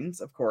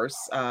Halloweens, of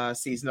course.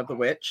 Season of the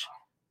Witch,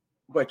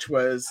 which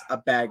was a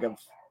bag of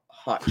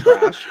hot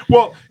trash.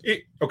 Well,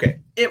 it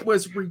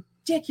was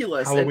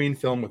ridiculous. Halloween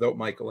film without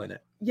Michael in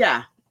it.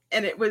 Yeah,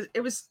 and it was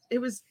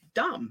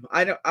dumb.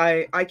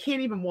 I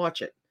can't even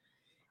watch it.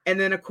 And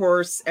then of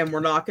course, and we're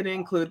not going to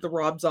include the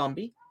Rob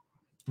Zombie,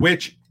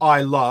 which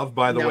I love,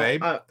 by the way.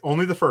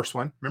 Only the first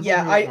one. Remember?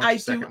 Yeah,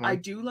 I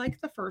do like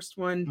the first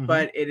one,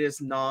 but it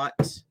is not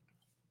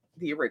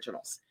the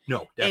originals.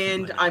 No,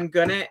 definitely.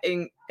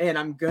 And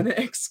I'm gonna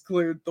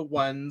exclude the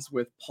ones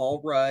with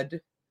Paul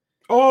Rudd.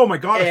 Oh my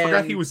God, I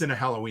forgot he was in a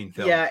Halloween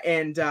film. Yeah,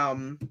 and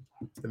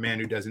The Man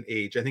Who Doesn't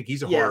Age. I think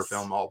he's a horror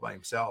film all by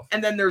himself.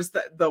 And then there's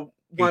the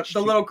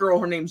little girl,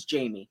 her name's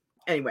Jamie.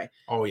 Anyway.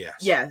 Oh yes.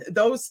 Yeah,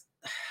 those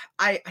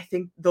I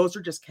think those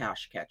are just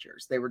cash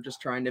catchers. They were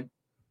just trying to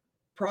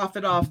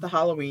profit off the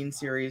Halloween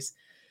series.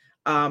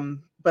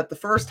 But the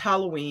first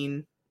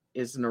Halloween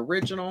is an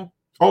original.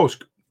 Oh,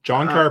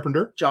 John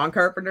Carpenter. John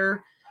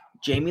Carpenter,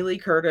 Jamie Lee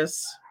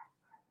Curtis.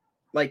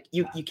 Like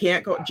you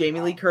can't go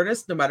Jamie Lee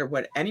Curtis, no matter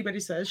what anybody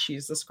says,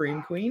 she's the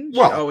scream queen.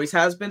 She always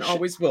has been,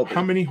 always will be.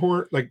 How many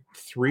horror? Like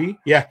 3?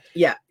 Yeah.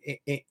 Yeah.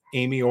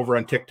 Amy over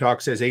on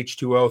TikTok says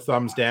H2O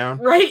thumbs down.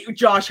 Right.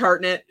 Josh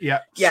Hartnett. Yeah.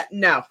 Yeah.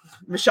 No.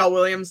 Michelle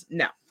Williams.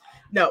 No.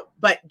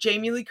 But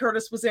Jamie Lee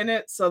Curtis was in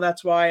it, so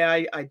that's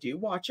why I do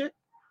watch it.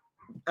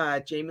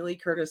 Jamie Lee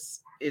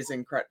Curtis is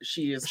incredible.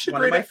 She's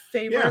one of my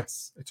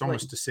favorites. Yeah. It's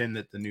almost a sin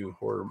that the new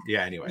horror.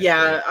 Yeah. Anyway.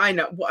 Yeah, I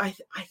know. Well,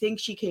 I think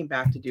she came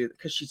back to do it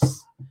because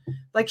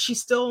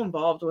she's still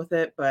involved with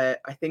it,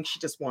 but I think she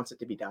just wants it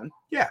to be done.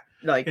 Yeah.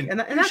 Like, and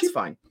that's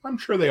fine. I'm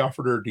sure they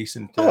offered her a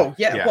decent. Oh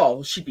yeah.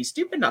 Well, she'd be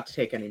stupid not to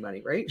take any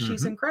money, right? Mm-hmm.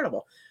 She's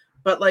incredible.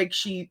 But like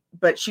she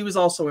was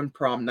also in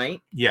Prom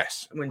Night.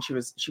 Yes. When she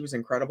was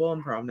incredible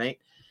in Prom Night.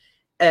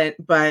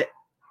 But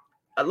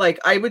like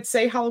I would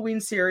say Halloween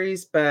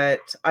series,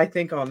 but I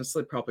think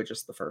honestly probably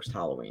just the first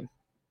Halloween.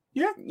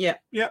 Yeah. Yeah.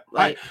 Yeah.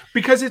 Like,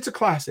 because it's a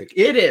classic.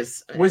 It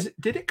is.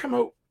 Did it come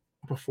out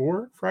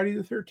before Friday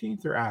the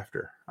 13th or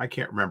after? I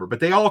can't remember, but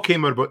they all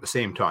came out about the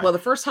same time. Well, the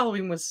first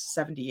Halloween was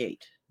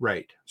 1978.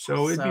 Right.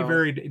 So it'd be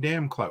very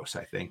damn close,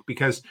 I think,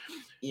 because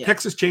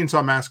Texas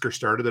Chainsaw Massacre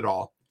started it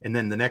all. And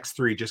then the next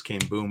three just came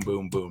boom,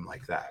 boom, boom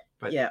like that.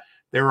 But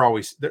they were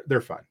always, they're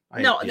fun.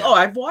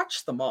 I've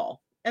watched them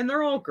all and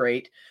they're all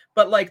great.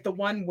 But like the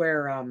one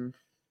where,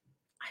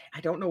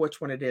 I don't know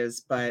which one it is,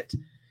 but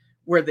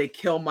where they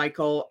kill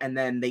Michael and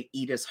then they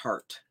eat his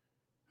heart.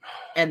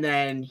 And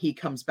then he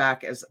comes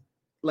back as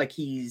like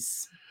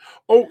he's.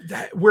 Oh,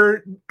 that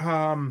where,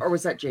 or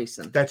was that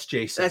Jason? That's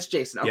Jason. That's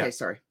Jason. Okay.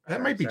 Sorry.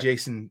 That might be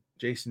Jason.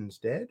 Jason's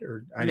dead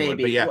or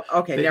maybe. But yeah. Well,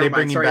 okay. Never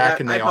mind. Sorry. I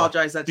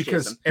apologize. That's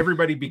because Jason.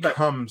 Everybody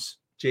becomes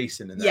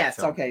Jason in that Yes.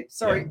 film. Okay.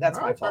 Sorry. That's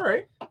my fault. All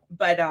right.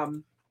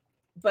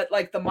 But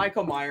like the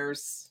Michael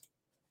Myers,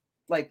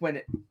 like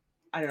when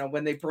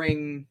they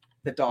bring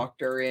the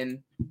doctor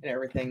in and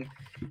everything,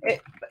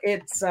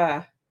 it's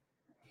the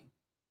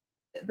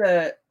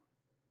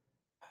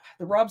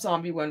Rob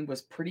Zombie one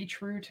was pretty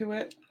true to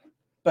it,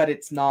 but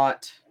it's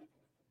not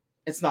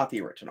the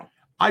original.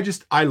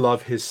 I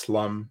love his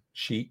slum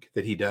chic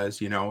that he does,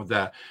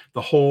 the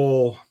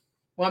whole.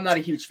 Well, I'm not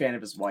a huge fan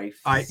of his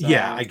wife. I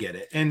get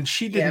it. And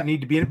she didn't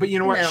need to be in it, but you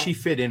know what? No. She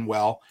fit in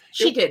well.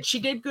 She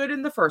did good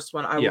in the first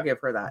one. I will give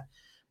her that.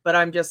 But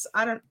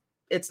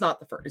it's not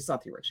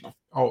the original.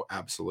 Oh,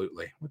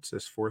 absolutely. What's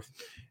this fourth?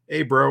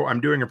 Hey, bro,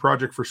 I'm doing a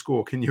project for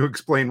school. Can you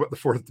explain what the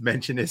fourth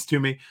dimension is to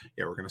me?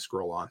 Yeah, we're going to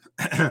scroll on.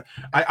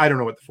 I don't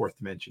know what the fourth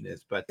dimension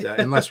is, but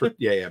unless we're,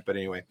 but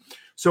anyway.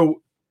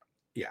 So,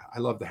 yeah, I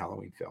love the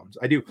Halloween films.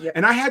 I do. Yep.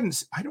 And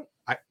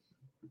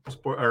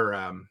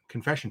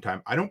confession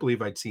time. I don't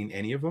believe I'd seen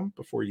any of them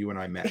before you and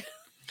I met.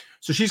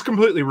 So she's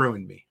completely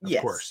ruined me,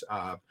 of course.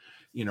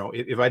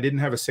 If I didn't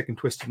have a sick and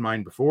twisted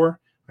mind before,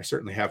 I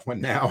certainly have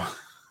one now.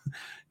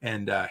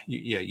 And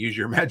use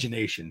your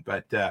imagination.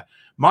 But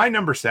my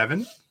number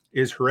 7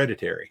 is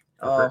Hereditary.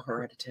 Oh,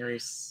 Hereditary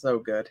is so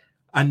good.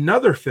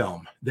 Another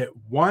film that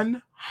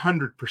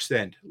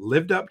 100%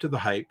 lived up to the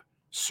hype,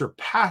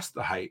 surpassed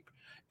the hype,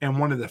 and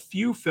one of the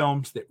few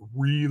films that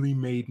really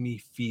made me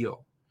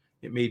feel.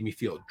 It made me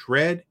feel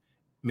dread,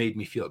 made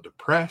me feel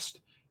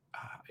depressed.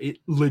 It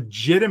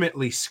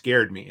legitimately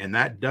scared me, and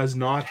that does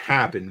not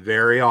happen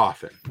very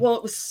often. Well,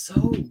 it was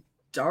so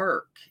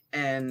dark,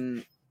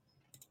 and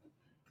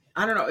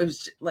I don't know. It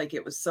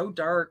was so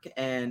dark,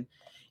 and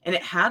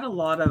it had a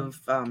lot of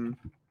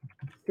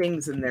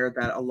things in there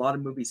that a lot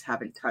of movies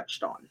haven't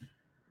touched on.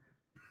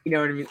 You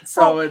know what I mean?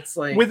 So it's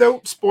like,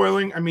 without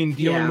spoiling,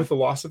 dealing with the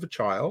loss of a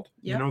child.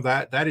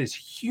 That is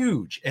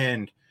huge,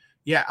 and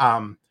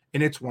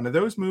and it's one of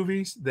those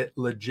movies that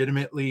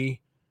legitimately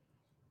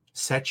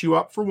sets you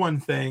up for one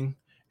thing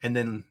and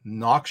then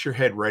knocks your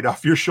head right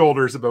off your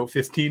shoulders about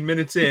 15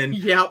 minutes in.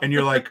 And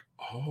you're like,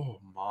 oh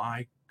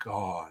my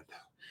God.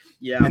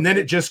 Yeah. And then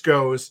it just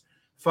goes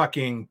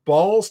fucking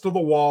balls to the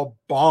wall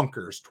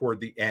bonkers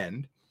toward the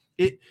end.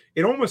 It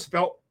almost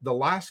felt, the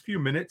last few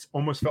minutes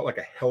almost felt like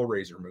a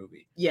Hellraiser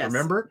movie. Yes.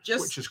 Remember?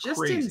 Which is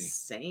crazy.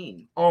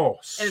 Insane. Oh,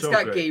 and it's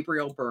got good.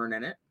 Gabriel Byrne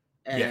in it.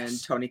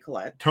 And Toni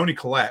Collette. Toni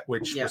Collette,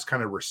 which was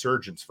kind of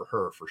resurgence for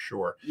her, for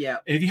sure. Yeah.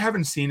 And if you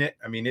haven't seen it,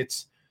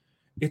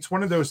 it's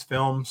one of those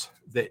films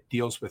that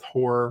deals with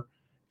horror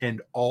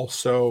and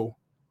also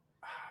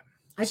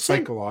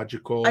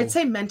psychological. I'd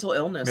say mental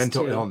illness.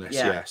 Mental illness,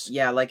 yes.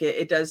 Yeah, like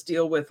it does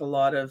deal with a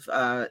lot of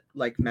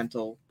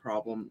mental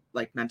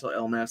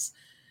illness.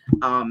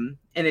 And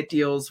it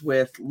deals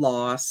with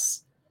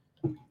loss.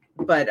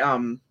 But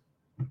and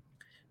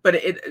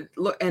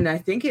I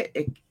think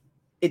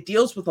it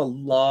deals with a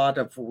lot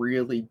of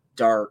really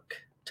dark,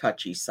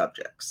 touchy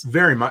subjects.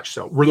 Very much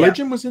so.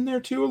 Religion was in there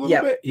too a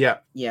little bit. Yeah.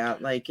 Yeah.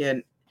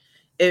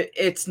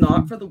 It's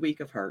not for the weak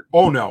of heart.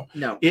 Oh no.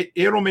 No.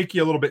 It'll make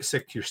you a little bit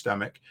sick to your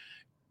stomach.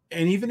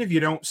 And even if you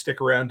don't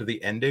stick around to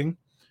the ending,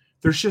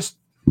 there's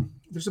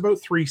about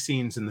 3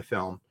 scenes in the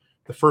film.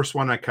 The first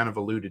one I kind of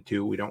alluded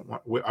to.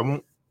 I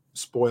won't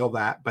spoil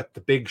that, but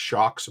the big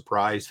shock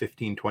surprise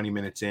 15-20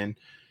 minutes in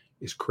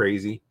is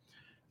crazy.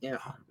 Yeah.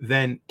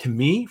 Then to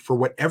me, for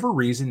whatever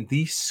reason,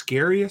 the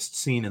scariest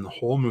scene in the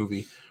whole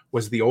movie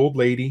was the old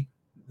lady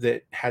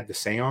that had the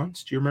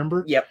seance. Do you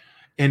remember? Yep.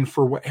 And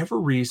for whatever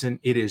reason,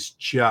 it is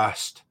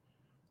just,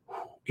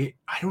 I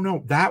don't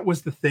know. That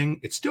was the thing.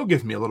 It still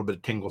gives me a little bit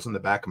of tingles in the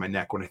back of my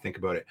neck when I think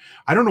about it.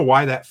 I don't know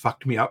why that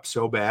fucked me up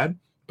so bad,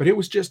 but it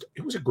was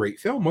a great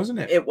film, wasn't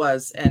it? It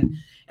was.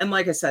 And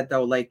like I said,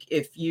 though, like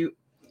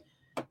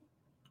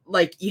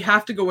like you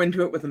have to go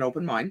into it with an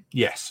open mind.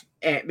 Yes.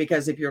 And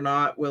because if you're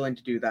not willing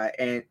to do that,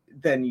 and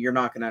then you're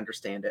not going to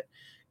understand it.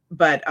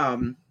 But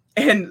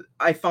and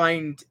I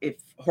find if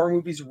horror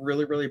movies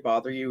really, really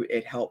bother you,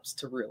 it helps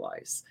to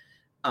realize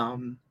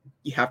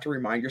you have to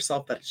remind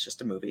yourself that it's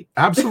just a movie.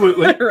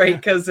 Absolutely. Right?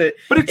 Because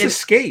but it's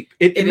escape.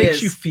 It makes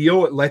is. you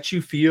feel, it lets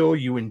you feel,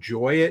 you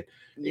enjoy it.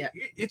 Yeah.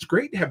 It's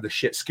great to have the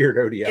shit scared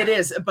out of you. It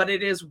is, but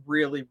it is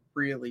really,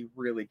 really,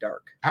 really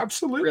dark.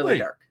 Absolutely. Really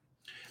dark.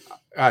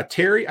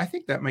 Terry, I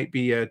think that might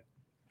be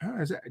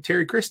is that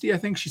Terry Christie? I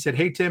think she said,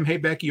 "Hey Tim, hey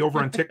Becky," over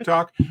on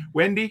TikTok.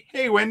 Wendy,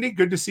 hey Wendy,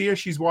 good to see you.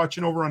 She's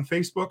watching over on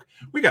Facebook.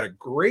 We got a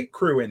great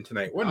crew in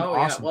tonight. What an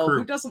awesome crew!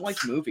 Who doesn't like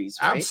movies?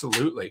 Right?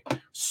 Absolutely.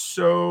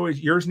 So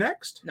yours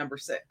next? Number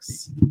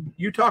 6.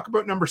 You talk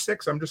about number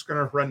 6. I'm just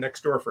gonna run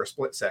next door for a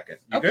split second.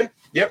 You okay. Good?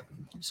 Yep.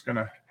 I'm just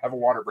gonna have a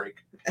water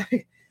break.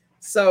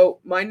 So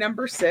my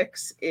number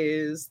 6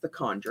 is The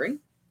Conjuring.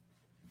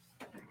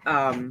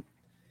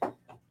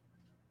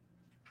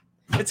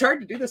 It's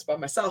hard to do this by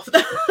myself.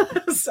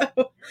 So,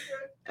 all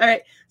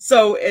right.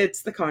 So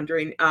it's The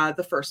Conjuring,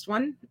 the first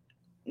one.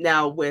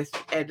 Now with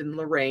Ed and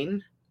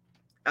Lorraine,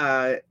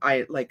 they're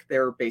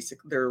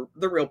the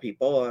real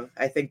people.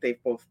 I think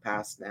they've both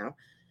passed now.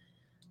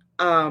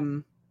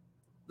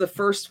 The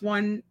first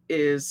one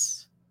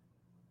it's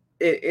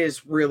a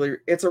really,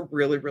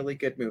 really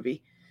good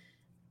movie.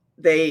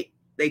 They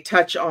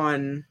touch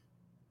on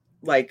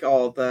like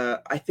all the,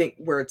 I think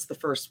where it's the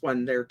first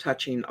one, they're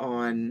touching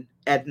on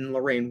Ed and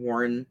Lorraine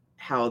Warren,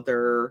 how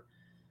they're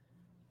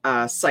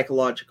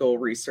psychological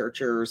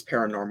researchers,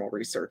 paranormal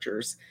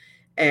researchers,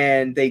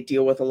 and they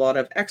deal with a lot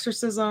of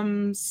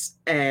exorcisms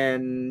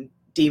and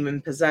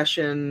demon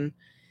possession.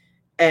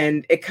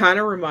 And it kind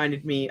of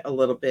reminded me a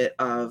little bit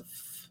of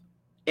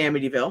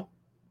Amityville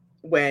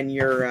when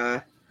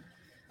you're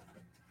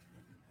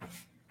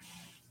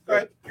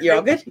you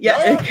all good?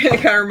 Yeah,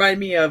 it kind of reminded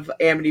me of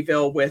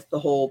Amityville with the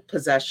whole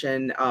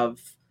possession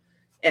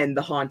and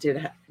the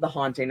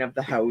haunting of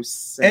the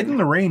house. Ed and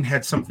Lorraine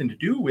had something to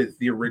do with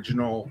the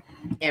original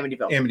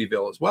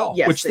Amityville as well,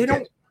 yes, which they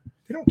don't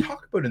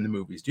talk about in the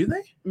movies, do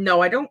they?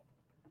 No, I don't.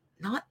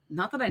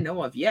 Not that I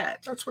know of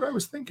yet. That's what I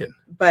was thinking.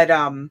 But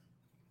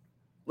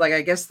like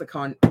I guess of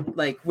course,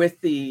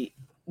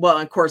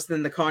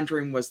 then The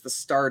Conjuring was the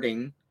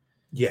starting.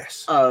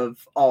 Yes.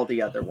 Of all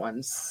the other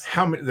ones.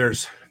 How many?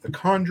 There's The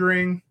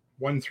Conjuring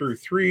 1 through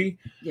 3.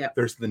 Yeah.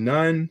 There's The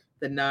Nun.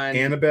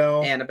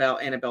 Annabelle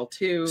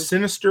 2.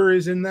 Sinister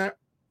is in that.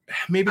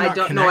 Maybe not.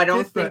 I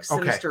don't think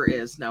Sinister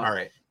is. No. All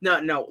right.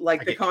 No.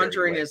 Like The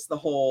Conjuring is the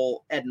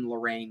whole Ed and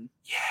Lorraine.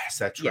 Yes,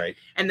 that's right.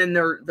 And then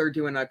they're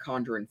doing a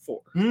Conjuring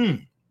 4.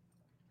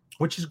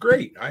 Which is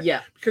great.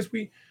 Because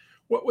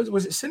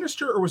was it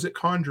Sinister or was it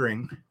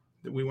Conjuring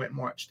that we went and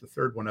watched the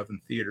third one of in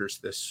theaters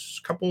this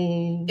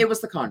couple? It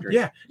was The Conjuring.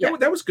 Yeah.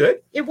 That was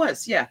good. It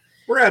was, yeah.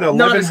 We're at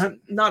 1100.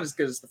 Not as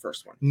good as the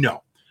first one.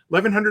 No.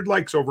 1,100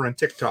 likes over on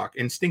TikTok.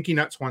 And Stinky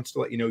Nuts wants to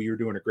let you know you're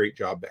doing a great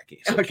job,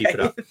 Becky. So keep it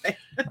up.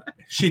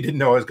 She didn't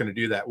know I was going to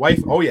do that.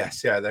 Wife? Oh,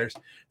 yes. Yeah,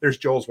 there's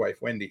Joel's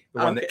wife, Wendy,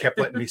 the one that kept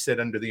letting me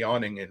sit under the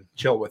awning and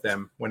chill with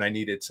them when I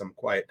needed some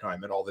quiet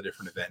time at all the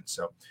different events.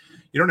 So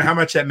you don't know how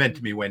much that meant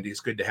to me, Wendy.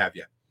 It's good to have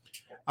you.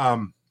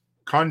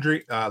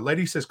 Conjuring.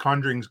 Letty says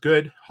Conjuring's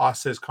good.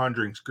 Haas says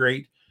Conjuring's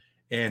great.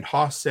 And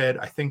Haas said,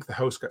 I think the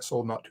house got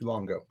sold not too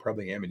long ago.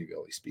 Probably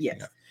Amityville, he's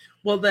speaking of.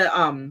 Well,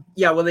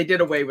 they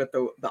did away with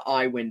the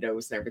eye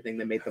windows and everything.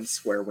 They made them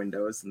square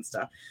windows and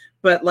stuff.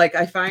 But like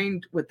I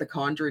find with The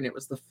Conjuring, it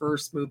was the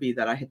first movie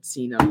that I had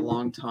seen in a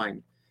long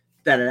time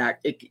that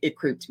it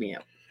creeped me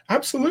out.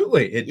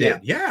 Absolutely, it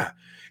did. Yeah.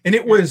 And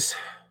it was,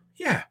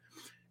 and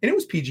it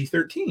was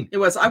PG-13. It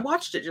was. I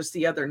watched it just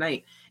the other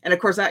night, and of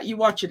course, you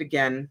watch it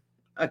again.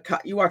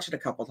 You watch it a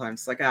couple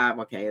times. Like,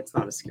 okay, it's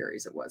not as scary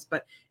as it was,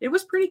 but it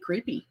was pretty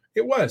creepy.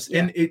 It was,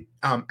 and it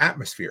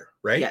atmosphere,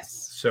 right?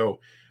 Yes. So,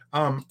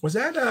 was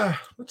that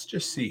let's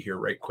just see here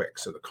right quick.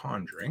 So The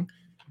Conjuring.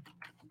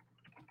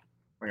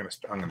 I'm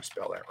gonna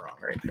spell that wrong,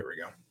 right? There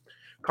we go.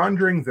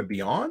 Conjuring the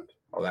Beyond.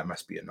 Oh, that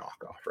must be a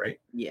knockoff, right?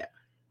 Yeah.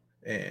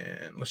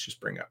 And let's just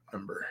bring up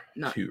number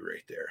 2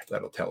 right there.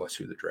 That'll tell us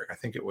who the director. I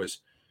think it was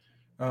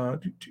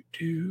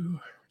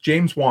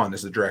James Wan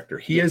is the director.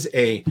 He is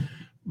a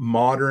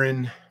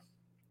modern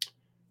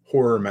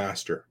horror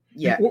master.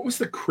 Yeah. What was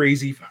the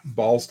crazy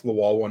balls to the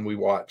wall one we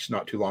watched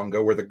not too long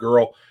ago where the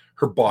girl,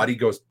 her body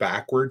goes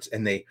backwards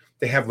and they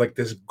have like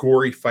this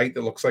gory fight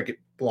that looks like it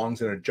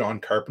belongs in a John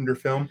Carpenter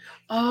film?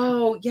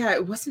 Oh, yeah.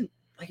 It wasn't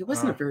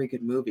a very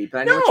good movie,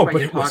 but I know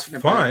but it was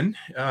fun.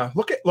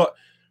 Look,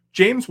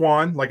 James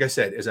Wan, like I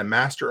said, is a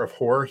master of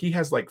horror. He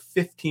has like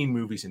 15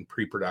 movies in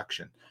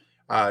pre-production.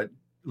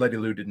 Letty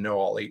Lou didn't know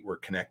all 8 were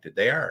connected.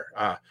 They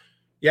are.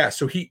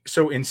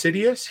 So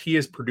Insidious, he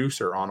is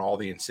producer on all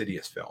the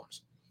Insidious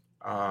films.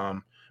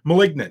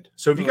 Malignant.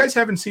 So if you guys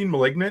haven't seen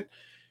Malignant,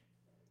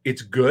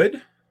 it's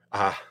good.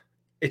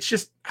 It's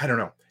just, I don't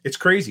know. It's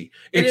crazy.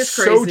 It's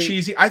so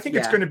cheesy. I think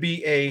it's going to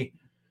be a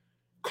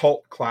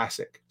cult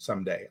classic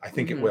someday. I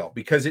think it will,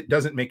 because it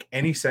doesn't make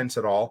any sense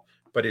at all,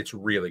 but it's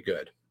really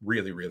good.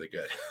 Really, really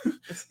good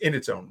in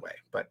its own way.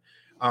 But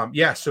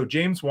Yeah, so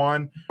James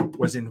Wan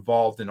was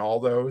involved in all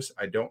those.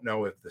 I don't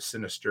know if the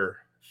Sinister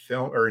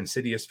film or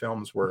Insidious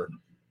films were.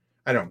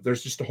 I don't know.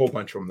 There's just a whole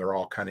bunch of them. They're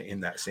all kind of in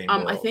that same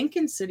world. I think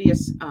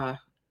Insidious.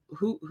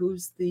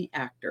 Who's the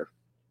actor?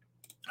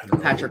 I don't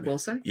know. Patrick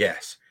Wilson.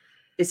 Yes.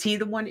 Is he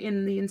the one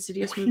in the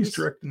Insidious movies? He's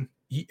directing.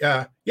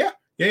 Yeah. Okay.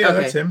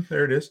 That's him.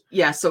 There it is.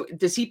 Yeah. So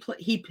does he play?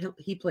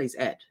 He plays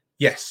Ed.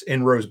 Yes,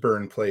 and Rose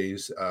Byrne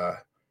plays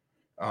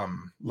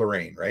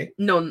Lorraine, right?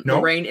 No,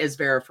 Lorraine is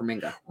Vera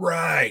Farmiga.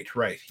 Right.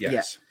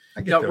 Yes.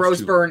 Yeah. No,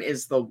 Rose Byrne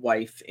is the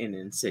wife in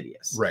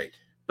Insidious. Right.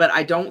 But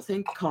I don't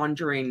think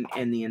Conjuring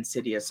and the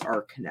Insidious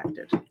are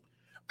connected.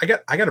 I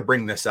got to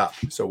bring this up.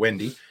 So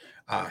Wendy,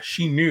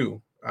 she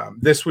knew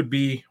this would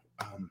be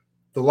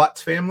the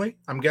Lutz family,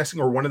 I'm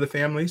guessing, or one of the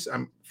families.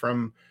 I'm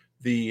from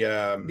the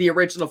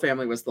original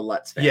family was the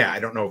Lutz family. Yeah, I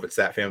don't know if it's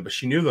that family, but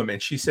she knew them,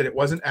 and she said it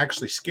wasn't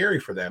actually scary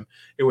for them.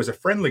 It was a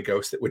friendly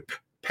ghost that would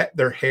pet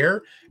their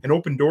hair and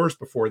open doors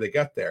before they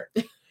got there.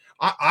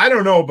 I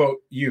don't know about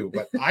you,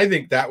 but I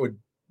think that would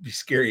be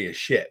scary as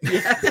shit.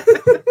 Yeah.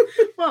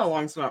 Well, as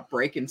long as it's not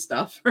breaking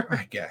stuff.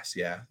 I guess,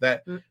 yeah.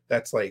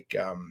 That's like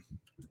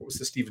what was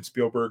the Steven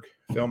Spielberg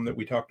film that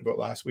we talked about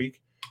last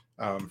week?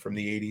 From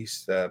the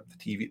 80s, the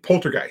TV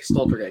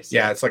Poltergeist.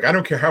 Yeah, it's like I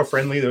don't care how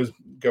friendly those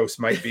ghosts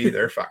might be,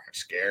 they're fucking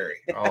scary.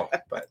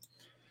 But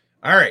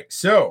all right.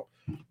 So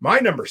my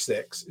number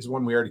 6 is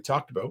one we already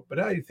talked about, but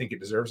I think it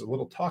deserves a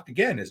little talk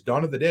again. Is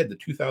Dawn of the Dead, the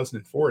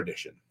 2004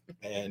 edition,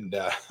 and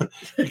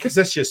because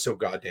that's just so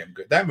goddamn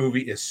good. That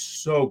movie is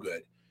so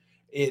good.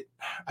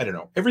 I don't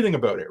know everything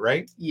about it,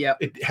 right? Yeah,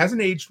 it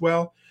hasn't aged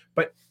well,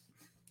 but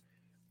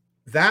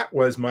that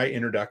was my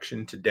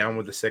introduction to Down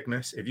with the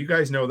Sickness. If you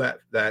guys know that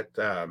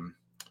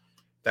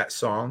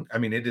song, I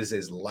mean, it is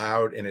as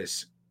loud and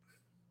as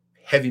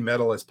heavy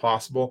metal as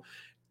possible.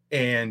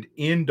 And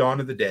in Dawn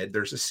of the Dead,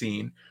 there's a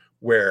scene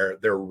where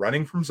they're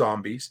running from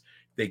zombies.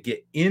 They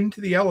get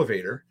into the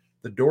elevator,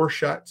 the door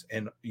shuts,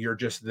 and you're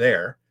just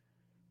there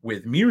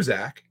with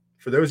Muzak.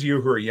 For those of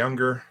you who are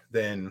younger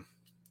than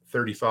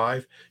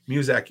 35,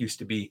 Muzak used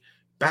to be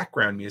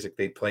background music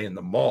they'd play in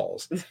the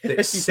malls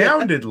that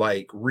sounded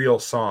like real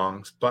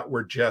songs, but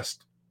were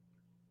just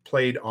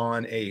played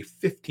on a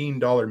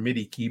 $15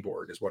 MIDI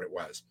keyboard is what it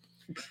was.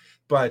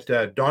 But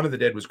Dawn of the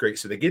Dead was great.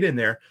 So they get in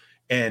there,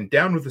 and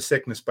Down with the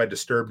Sickness by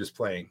Disturbed is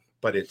playing,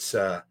 but it's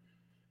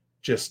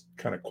just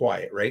kind of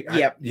quiet, right?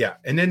 Yep. Yeah.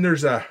 And then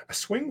there's a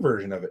swing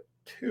version of it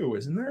too,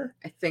 isn't there?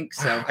 I think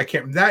so. I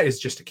can't. That is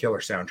just a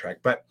killer soundtrack.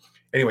 But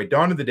anyway,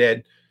 Dawn of the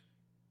Dead.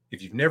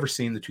 If you've never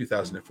seen the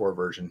 2004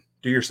 version,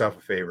 do yourself a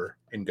favor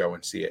and go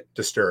and see it.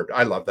 Disturbed.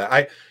 I love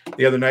that.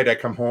 The other night I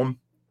come home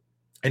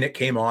and it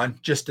came on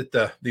just at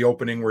the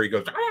opening where he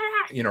goes,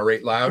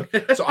 right loud.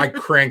 So I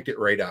cranked it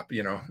right up,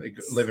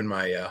 living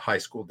my high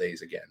school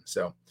days again.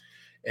 So,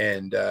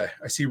 and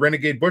I see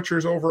Renegade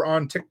Butchers over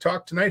on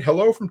TikTok tonight.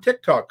 Hello from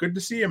TikTok. Good to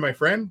see you, my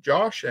friend,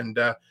 Josh. And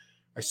I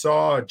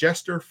saw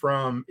Jester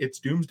from It's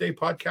Doomsday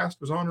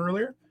podcast was on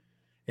earlier.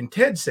 And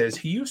Ted says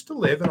he used to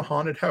live in a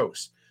haunted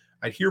house.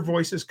 I'd hear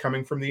voices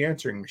coming from the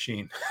answering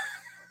machine.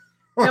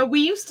 No, I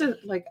used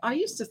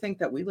to think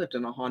that we lived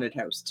in a haunted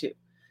house too.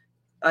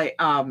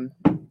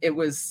 It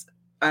was,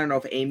 I don't know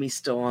if Amy's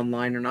still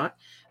online or not,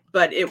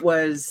 but it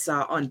was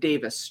on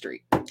Davis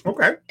Street.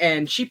 Okay.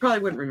 And she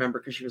probably wouldn't remember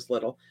because she was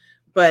little,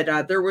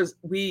 but there was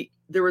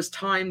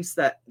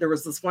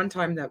this one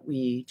time that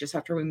we, just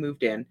after we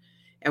moved in,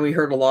 and we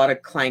heard a lot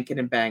of clanking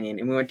and banging,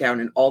 and we went down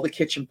and all the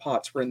kitchen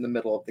pots were in the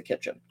middle of the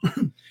kitchen.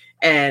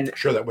 And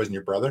sure that wasn't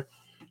your brother?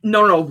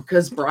 No,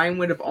 because Brian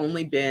would have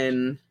only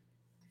been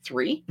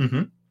 3.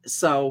 Mm-hmm.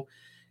 So,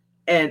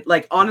 and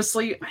like,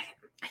 honestly,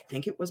 I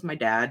think it was my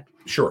dad.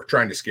 Sure.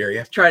 Trying to scare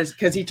you.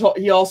 Because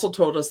he also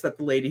told us that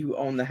the lady who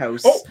owned the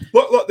house. Oh,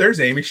 look, there's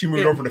Amy. She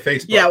moved over to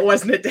Facebook. Yeah,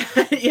 wasn't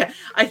it? Yeah.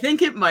 I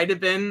think it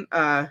might've been,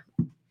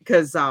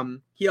 because,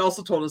 he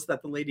also told us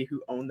that the lady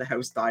who owned the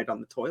house died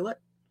on the toilet.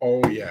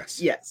 Oh,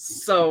 yes.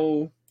 Yes.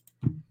 So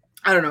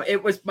I don't know.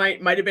 It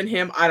might have been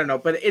him. I don't know,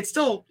 but it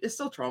still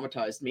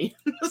traumatized me.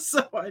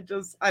 So I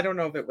don't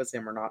know if it was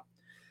him or not.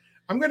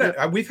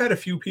 We've had a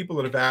few people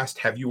that have asked,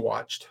 have you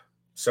watched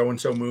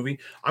so-and-so movie?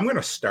 I'm going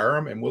to star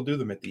them and we'll do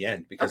them at the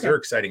end because they're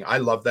exciting. I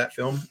love that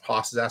film.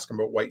 Haas is asking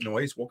about White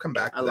Noise. We'll come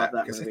back to that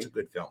because movie. It's a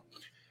good film.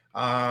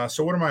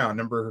 So what am I on?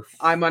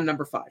 I'm on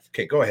number 5.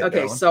 Okay, go ahead.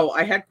 Okay, so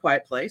I had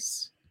Quiet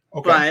Place.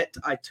 Okay. But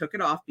I took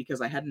it off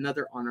because I had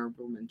another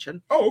honorable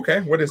mention. Oh,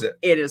 okay. What is it?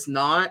 It is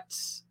not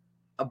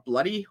a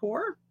bloody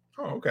horror.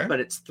 Oh, okay. But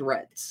it's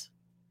Threads.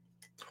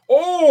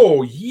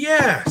 Oh,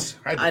 yes.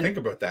 I had to think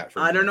about that.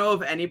 I don't know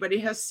if anybody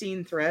has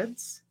seen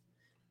Threads.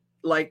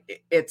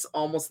 Like, it's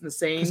almost the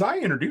same. Because I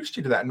introduced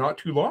you to that not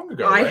too long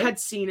ago. I had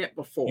seen it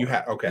before. You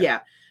had? Okay.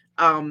 Yeah.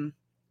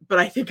 But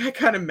I think I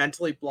kind of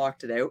mentally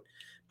blocked it out.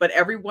 But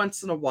every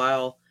once in a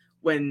while,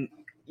 when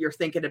you're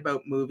thinking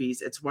about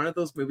movies, it's one of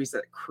those movies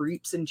that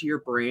creeps into your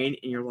brain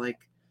and you're like,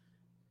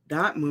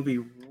 that movie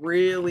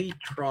really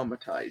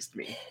traumatized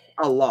me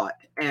a lot.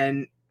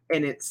 And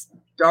it's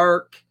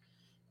dark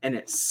and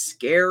it's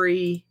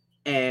scary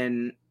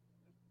and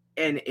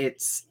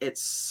it's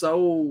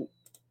so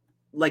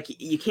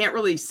like you can't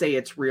really say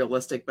it's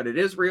realistic, but it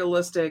is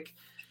realistic,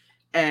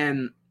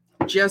 and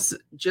just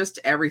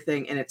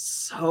everything, and it's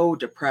so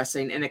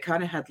depressing, and it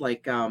kind of had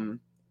like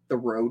The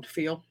Road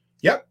feel.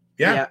 Yep.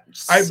 Yeah.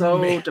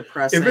 So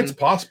depressing. If it's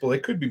possible,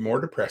 it could be more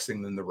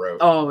depressing than The Road.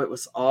 Oh, it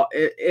was all.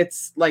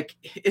 It's like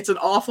it's an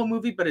awful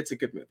movie, but it's a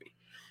good movie,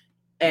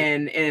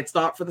 and it's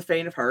not for the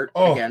faint of heart.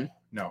 Oh, again,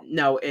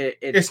 no,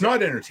 it's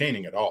not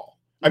entertaining at all.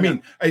 I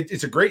mean,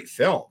 it's a great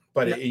film,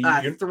 but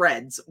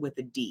Threads with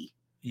a D.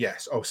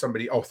 Yes. Oh,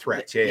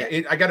 Threads.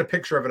 Yeah. I got a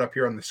picture of it up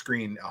here on the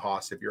screen,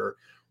 Haas, if you're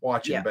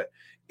watching. Yeah. But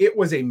it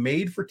was a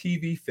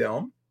made-for-TV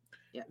film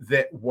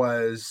that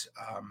was.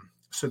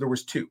 So there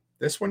was two.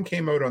 This one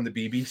came out on the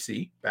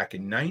BBC back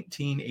in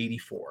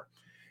 1984,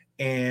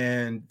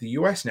 and the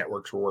U.S.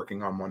 networks were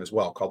working on one as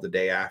well called The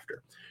Day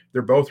After.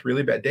 They're both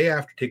really bad. Day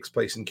After takes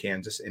place in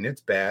Kansas, and it's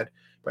bad.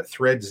 But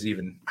Threads is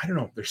even, I don't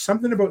know. There's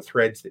something about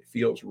Threads that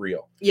feels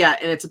real. Yeah,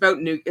 and it's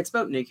about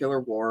nuclear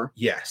war.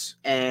 Yes,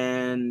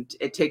 and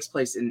it takes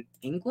place in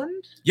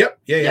England. Yep.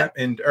 Yeah.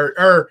 And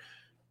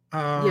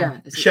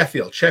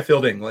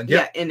Sheffield, England.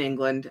 Yep. Yeah, in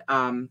England.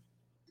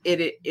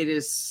 It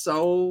is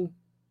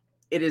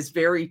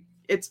very.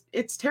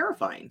 It's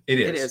terrifying. It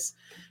is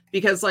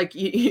because like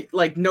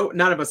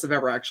none of us have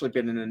ever actually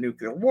been in a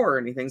nuclear war or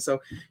anything.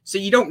 So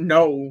you don't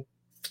know.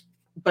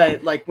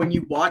 But like when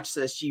you watch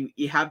this, you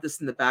have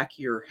this in the back of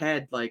your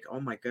head, like, oh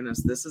my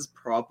goodness, this is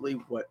probably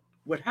what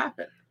would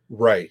happen.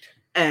 Right.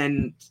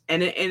 And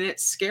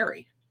it's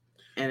scary.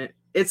 And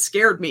it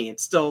scared me.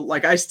 It's still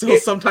like I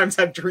sometimes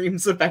have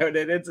dreams about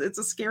it. It's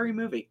a scary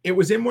movie. It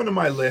was in one of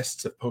my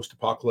lists of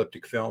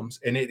post-apocalyptic films,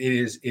 and it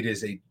is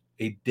a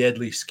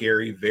deadly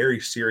scary, very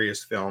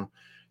serious film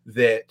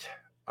that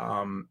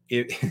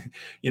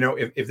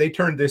if they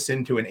turned this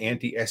into an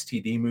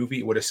anti-STD movie,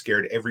 it would have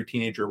scared every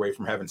teenager away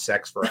from having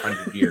sex for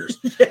 100 years.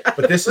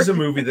 But this is a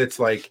movie that's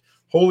like,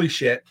 holy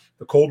shit,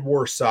 the Cold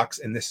War sucks,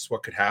 and this is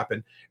what could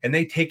happen. And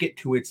they take it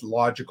to its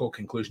logical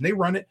conclusion. They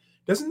run it.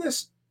 Doesn't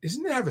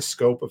it have a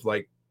scope of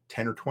like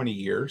 10 or 20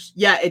 years?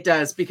 Yeah, it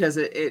does, because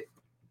it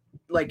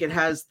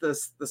has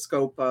the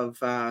scope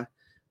of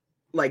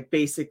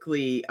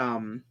basically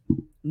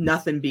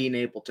nothing being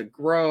able to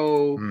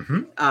grow,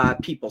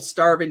 people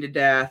starving to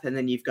death, and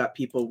then you've got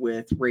people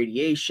with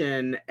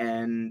radiation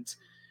and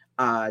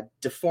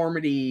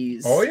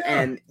deformities. Oh yeah,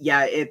 and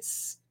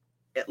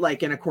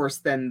and of course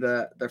then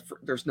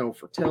there's no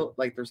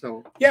fertility, there's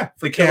no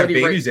they can't have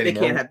babies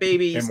anymore. They can't have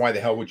babies, and why the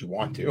hell would you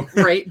want to?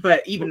 Right,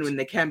 but even when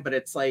they can, but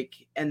it's like,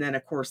 and then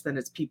of course then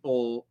it's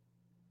people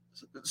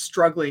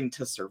struggling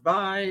to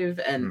survive,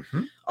 and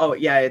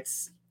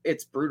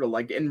it's brutal.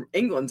 Like in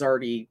England's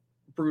already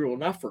brutal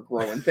enough for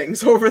growing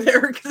things over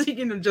there, because you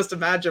can just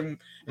imagine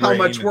how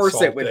much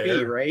worse it would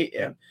be, right?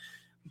 Yeah.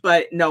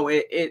 But no,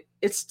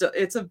 it's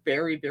a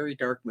very, very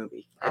dark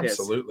movie.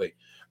 Absolutely.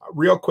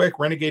 Real quick,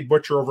 Renegade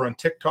Butcher over on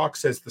TikTok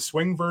says the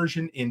swing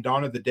version in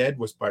Dawn of the Dead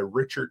was by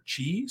Richard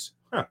Cheese.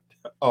 Huh.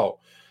 Oh,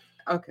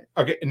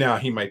 okay. Now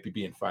he might be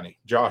being funny.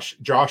 Josh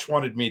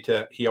wanted me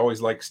to. He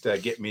always likes to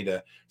get me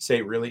to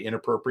say really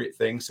inappropriate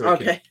things, so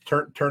he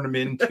can turn them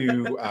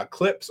into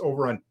clips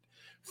over on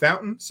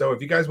Fountain. So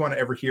if you guys want to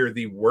ever hear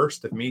the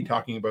worst of me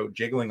talking about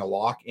jiggling a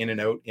lock in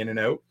and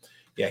out,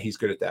 yeah, he's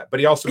good at that.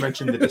 But he also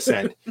mentioned The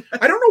Descent.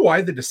 I don't know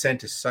why The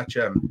Descent is such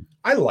a.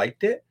 I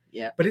liked it.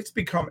 Yeah. But it's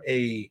become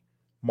a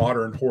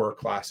modern horror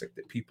classic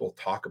that people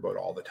talk about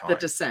all the time. The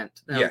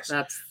Descent. No, yes,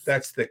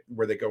 that's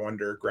where they go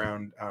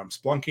underground,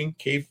 spelunking,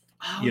 cave.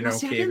 Caving, I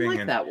didn't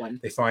like that one.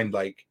 They find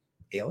like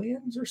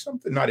aliens or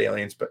something. Not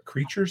aliens, but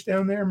creatures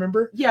down there.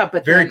 Remember? Yeah,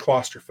 but very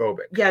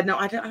claustrophobic. Yeah, no,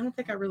 I don't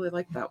think I really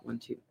like that one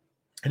too.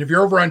 And if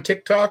you're over on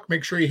TikTok,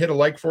 make sure you hit a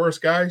like for us,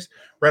 guys.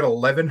 We're at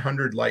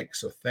 1,100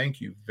 likes, so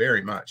thank you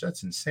very much.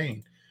 That's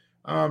insane.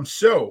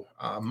 So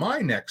my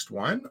next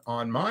one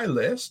on my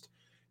list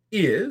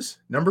is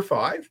number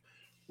 5,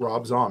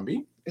 Rob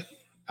Zombie.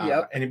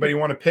 Yep. Anybody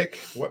want to pick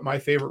what my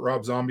favorite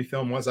Rob Zombie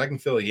film was? I can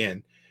fill you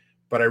in,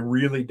 but I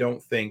really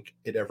don't think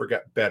it ever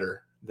got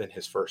better than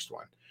his first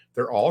one.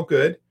 They're all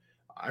good.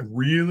 I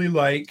really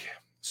like.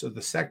 So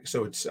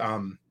it's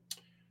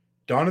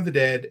Dawn of the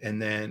Dead,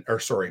 and then,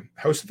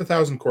 House of a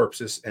Thousand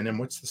Corpses, and then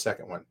what's the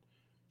second one?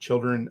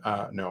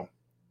 No.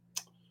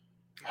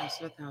 House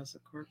of a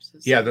Thousand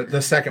Corpses. Yeah,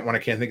 the second one. I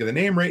can't think of the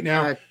name right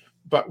now.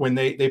 But when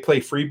they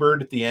play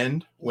Freebird at the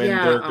end, when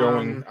they're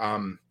going,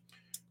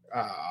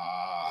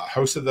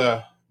 House of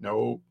the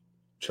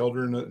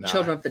Children of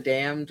the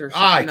Damned or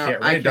something. I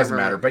can't. It doesn't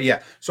matter. But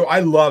yeah, so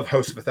I love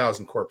House of a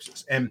Thousand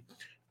Corpses, and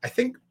I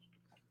think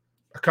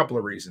a couple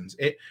of reasons.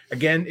 It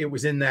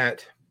was in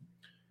that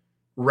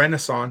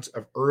renaissance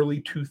of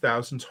early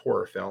 2000s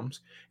horror films,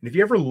 and if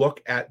you ever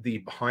look at the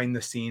behind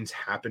the scenes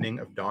happening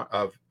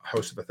of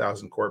House of a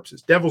Thousand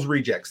Corpses, Devil's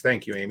Rejects,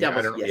 thank you, Amy.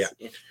 I don't know. Yes.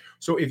 Yeah.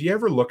 So if you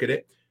ever look at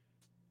it,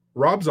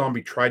 Rob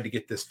Zombie tried to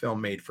get this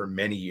film made for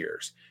many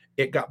years.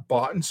 It got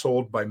bought and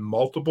sold by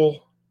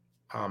multiple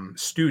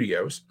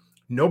studios.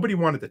 Nobody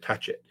wanted to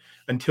touch it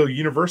until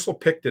Universal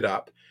picked it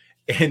up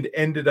and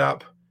ended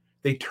up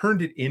they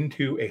turned it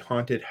into a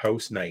haunted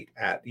house night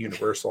at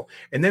Universal.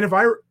 And then if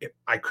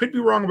I could be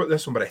wrong about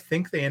this one, but I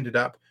think they ended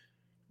up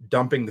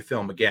dumping the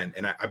film again.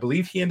 And I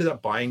believe he ended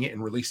up buying it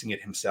and releasing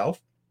it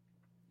himself.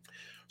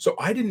 So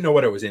I didn't know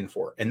what I was in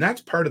for. And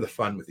that's part of the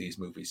fun with these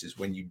movies, is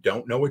when you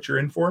don't know what you're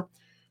in for.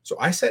 So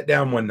I sat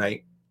down one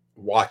night,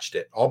 watched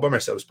it all by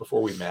myself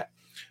before we met.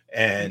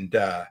 And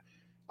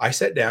I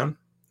sat down,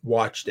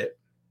 watched it,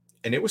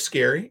 and it was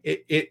scary.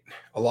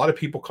 A lot of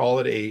people call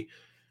it a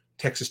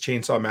Texas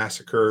Chainsaw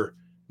Massacre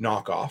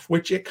knockoff,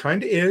 which it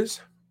kind of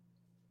is,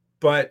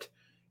 but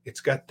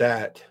it's got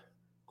that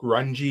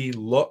grungy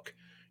look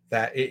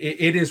that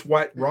it is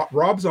what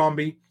Rob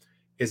Zombie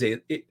is.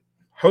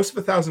 House of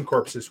a Thousand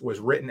Corpses was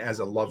written as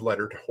a love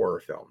letter to horror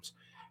films.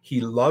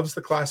 He loves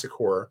the classic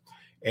horror,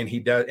 and he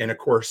does, and of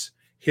course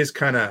his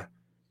kind of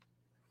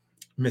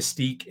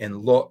mystique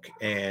and look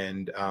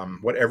and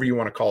whatever you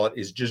want to call it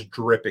is just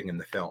dripping in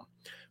the film.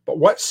 But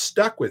what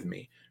stuck with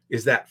me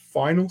is that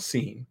final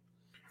scene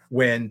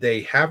when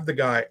they have the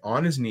guy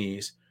on his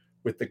knees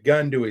with the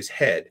gun to his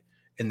head,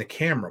 and the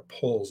camera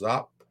pulls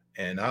up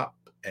and up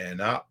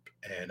and up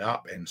and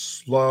up and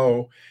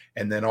slow,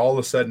 and then all of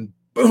a sudden,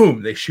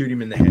 boom, they shoot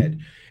him in the head.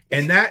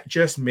 And that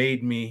just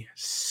made me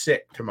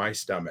sick to my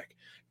stomach.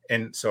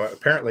 And so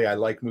apparently I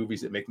like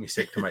movies that make me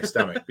sick to my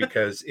stomach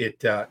because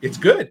it's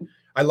good.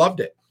 I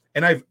loved it.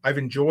 And I've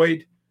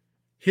enjoyed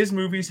his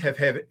movies.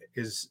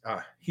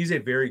 He's a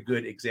very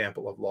good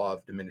example of law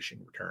of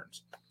diminishing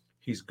returns.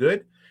 He's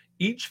good.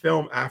 Each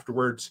film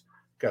afterwards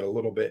got a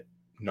little bit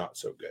not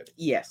so good.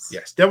 Yes.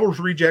 Devil's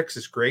Rejects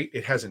is great.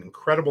 It has an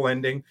incredible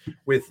ending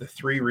with the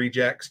three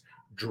rejects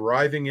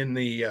driving in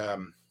the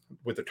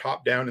with the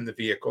top down in the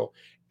vehicle,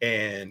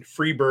 and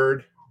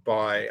Freebird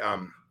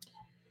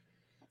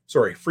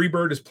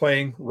is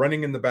playing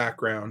Running in the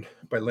Background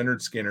by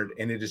Lynyrd Skynyrd,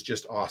 and it is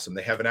just awesome.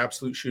 They have an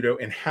absolute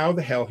shootout, and how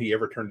the hell he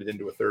ever turned it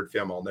into a third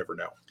film, I'll never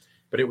know.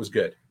 But it was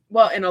good.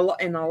 Well, and a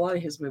lot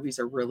of his movies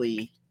are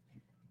really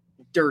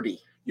dirty.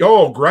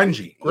 Oh,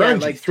 grungy,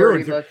 like through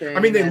and through.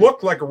 I mean, they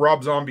look like a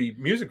Rob Zombie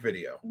music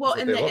video. Well,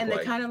 and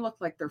they kind of look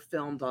like they're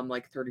filmed on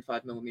like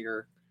 35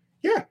 millimeter.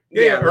 Yeah,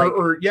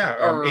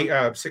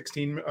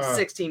 16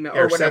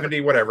 or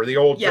 70, whatever. The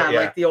old,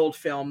 like the old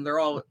film. They're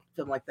all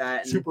filmed like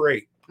that. And Super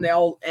 8.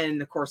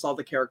 And of course, all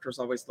the characters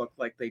always look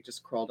like they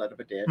just crawled out of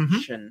a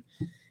ditch,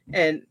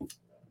 and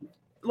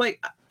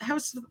like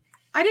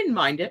I didn't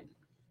mind it.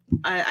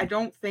 I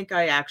don't think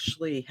I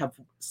actually have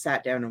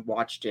sat down and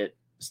watched it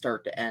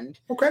start to end.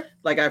 Okay.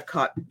 Like I've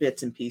caught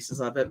bits and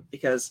pieces of it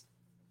because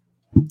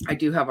I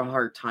do have a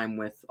hard time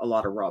with a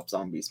lot of Rob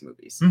Zombie's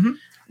movies.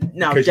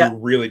 Now, because you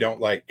really don't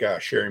like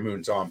Sherry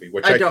Moon Zombie,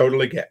 which I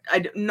totally get.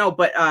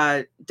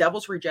 But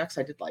Devil's Rejects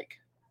I did like.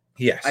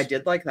 Yes, I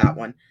did like that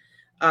one.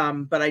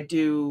 But I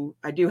do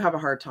have a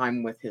hard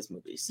time with his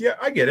movies. Yeah,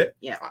 I get it.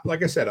 Yeah,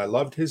 like I said, I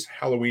loved his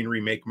Halloween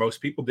remake.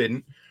 Most people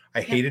didn't.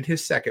 I hated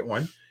his second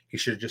one. He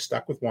should have just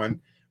stuck with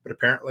one. But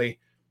apparently,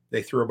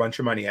 they threw a bunch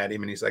of money at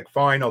him, and he's like,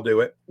 "Fine, I'll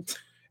do it."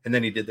 And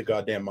then he did the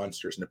goddamn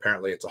Monsters, and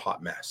apparently it's a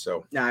hot mess.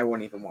 So no, I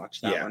won't even watch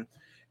that one.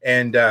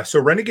 And so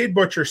Renegade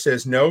Butcher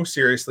says, no,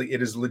 seriously,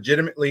 it is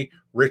legitimately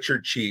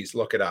Richard Cheese.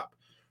 Look it up.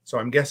 So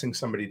I'm guessing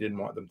somebody didn't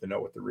want them to know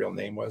what the real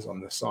name was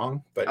on the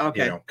song, but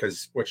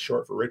because what's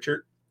short for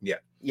Richard?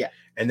 Yeah.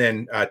 And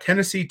then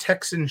Tennessee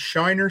Texan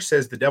Shiner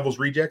says The Devil's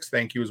Rejects.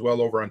 Thank you as well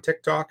over on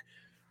TikTok.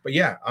 But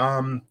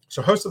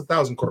so House of a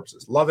Thousand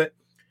Corpses. Love it.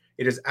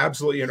 It is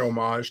absolutely an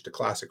homage to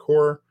classic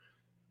horror.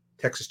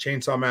 Texas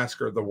Chainsaw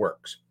Massacre, the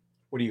works.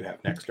 What do you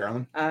have next,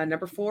 darling?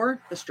 Number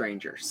 4, The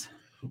Strangers.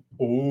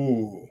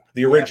 Ooh,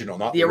 the original,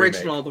 not the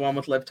original, remake. The one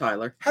with Liv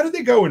Tyler. How did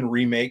they go and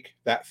remake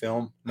that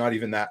film? Not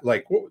even that,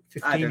 like, what,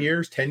 15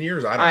 years, 10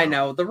 years? I don't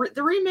know.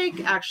 The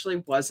remake actually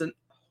wasn't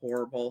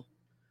horrible.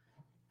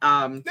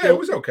 It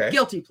was okay.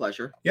 Guilty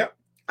pleasure. Yep.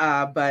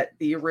 But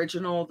the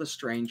original, The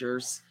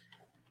Strangers,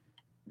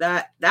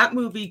 that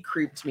movie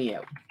creeped me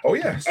out. Oh,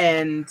 yes.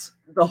 And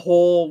the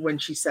whole, when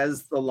she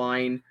says the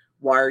line,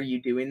 "Why are you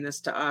doing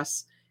this to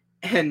us?"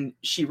 And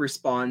she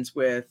responds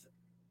with,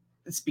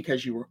 "It's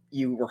because you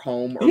were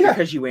home, or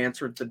because you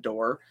answered the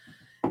door."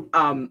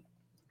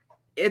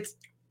 It's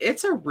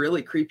a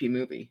really creepy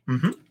movie.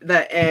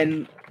 That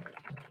and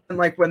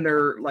like when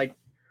they're like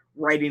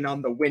writing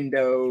on the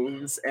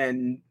windows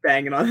and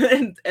banging on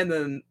it, and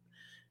then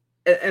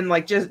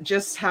like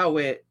just how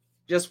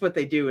what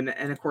they do,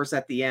 and of course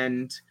at the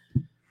end,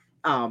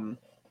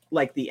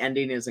 like the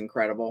ending is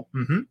incredible.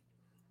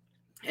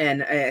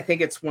 And I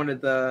think it's one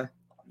of the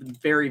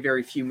very,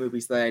 very few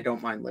movies that I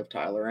don't mind Liv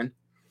Tyler in.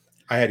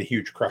 I had a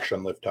huge crush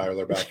on Liv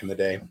Tyler back in the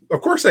day.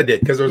 Of course I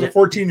did, because there was a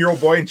 14-year-old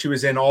boy and she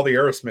was in all the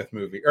Aerosmith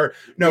movie. Or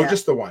no,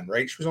 just the one,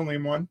 right? She was only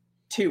in one?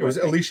 2. It was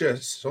Alicia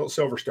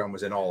Silverstone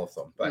was in all of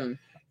them. But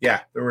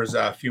there was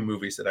a few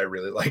movies that I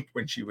really liked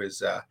when she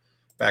was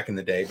back in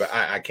the day, but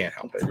I can't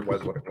help it. It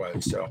was what it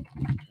was. So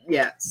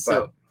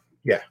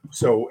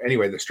So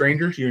anyway, The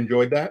Strangers, you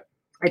enjoyed that?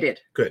 I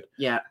did. Good.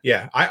 Yeah.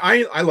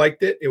 I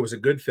liked it. It was a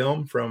good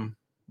film from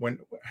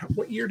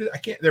what year did I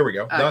can't? There we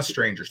go. The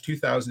Strangers,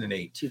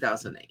 2008.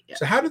 2008. Yeah.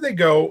 So how did they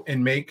go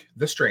and make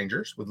The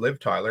Strangers with Liv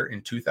Tyler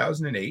in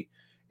 2008,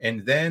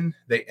 and then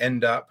they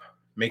end up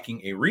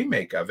making a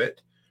remake of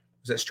it?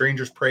 Was that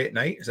Strangers Pray at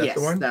Night? Is that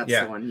the one? That's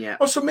the one. Yeah.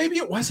 Oh, so maybe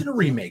it wasn't a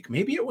remake.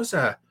 Maybe it was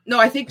a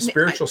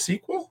spiritual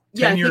sequel.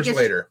 10 years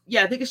later.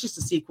 Yeah, I think it's just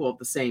a sequel of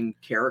the same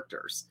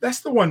characters. That's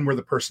the one where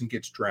the person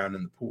gets drowned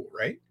in the pool,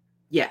 right?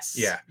 Yes.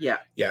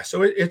 Yeah.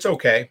 So it's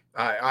okay.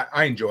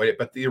 I enjoyed it,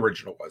 but the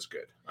original was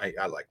good.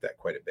 I like that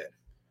quite a bit.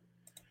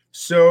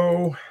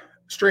 So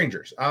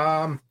Strangers,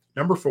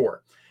 number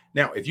 4.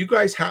 Now, if you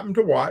guys happen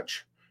to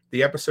watch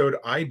the episode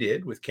I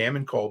did with Cam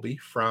and Colby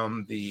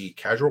from the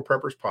Casual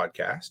Preppers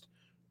podcast,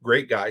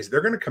 great guys,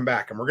 they're going to come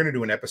back and we're going to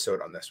do an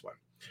episode on this one.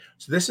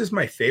 So this is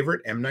my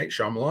favorite M. Night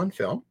Shyamalan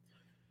film.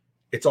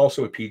 It's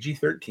also a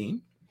PG-13.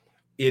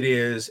 It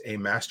is a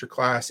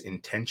masterclass in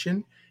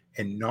tension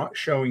and not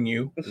showing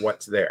you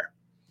what's there.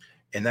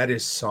 And that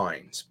is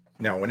Signs.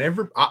 Now,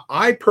 whenever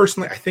I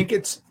personally, I think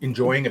it's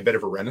enjoying a bit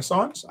of a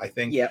renaissance. I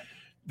think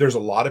there's a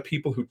lot of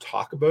people who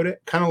talk about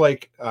it, kind of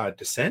like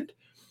Descent.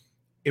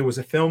 It was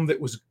a film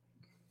that was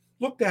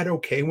looked at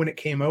okay when it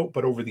came out,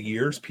 but over the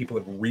years, people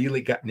have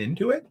really gotten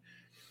into it.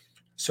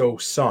 So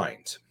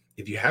Signs,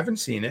 if you haven't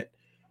seen it,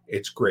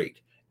 it's great.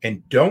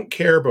 And don't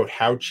care about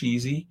how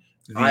cheesy.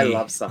 I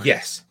love Signs.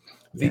 Yes.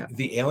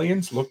 The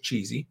aliens look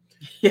cheesy.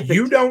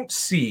 You don't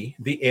see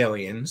the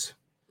aliens.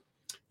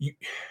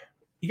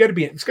 It's got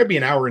to be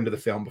an hour into the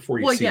film before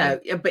you see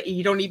it. Yeah, but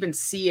you don't even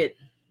see it.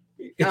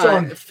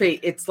 It's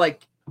it's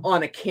like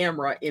on a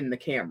camera in the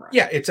camera.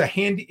 Yeah, it's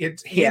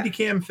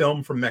handycam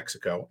film from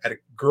Mexico at a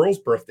girl's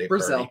birthday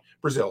party.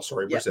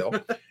 Brazil.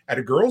 At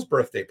a girl's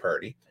birthday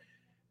party.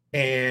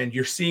 And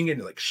you're seeing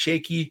it like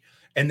shaky,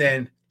 and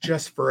then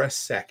just for a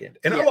second.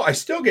 And I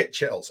still get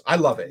chills. I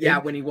love it. Yeah,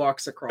 when he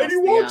walks across. And he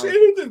walks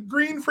into the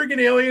green freaking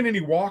alien and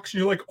he walks, and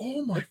you're like,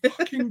 oh my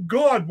fucking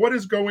God, what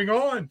is going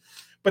on?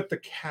 But the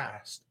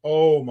cast,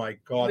 oh my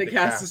God. The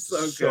cast is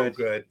so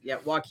good. Yeah,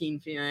 Joaquin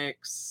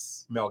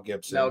Phoenix. Mel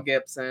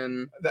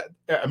Gibson.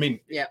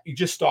 You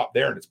just stop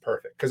there and it's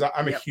perfect. Because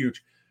I'm a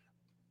huge...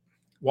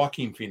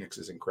 Joaquin Phoenix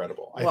is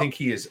incredible. I think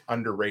he is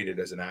underrated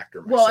as an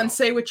actor myself. Well, and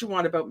say what you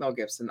want about Mel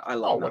Gibson. I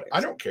love Mel Gibson. I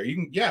don't care. You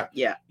can,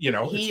 yeah. You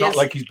know, it's not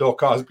like he's Bill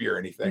Cosby or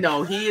anything.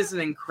 No, he is an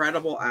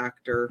incredible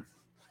actor.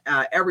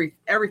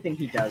 Everything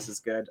he does is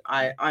good.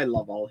 I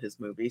love all his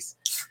movies.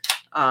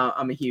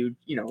 I'm a huge,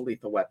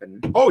 Lethal Weapon.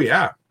 Oh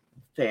yeah.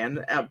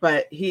 Fan.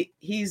 But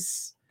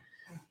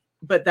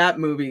but that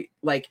movie,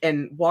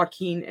 and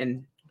Joaquin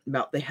and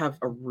Mel, they have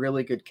a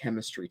really good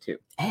chemistry too.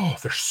 Oh,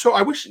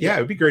 I wish, it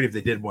would be great if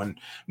they did one.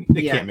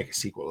 They can't make a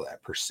sequel to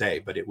that per se,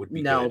 but it would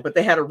be good. But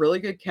they had a really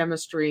good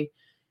chemistry,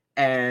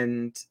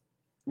 and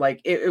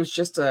it was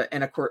just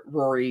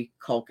Rory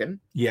Culkin.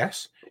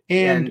 Yes.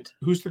 And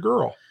who's the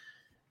girl?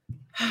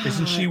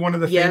 Isn't she one of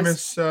the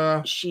famous?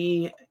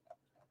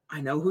 I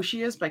know who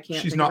she is, but I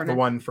can't. She's not the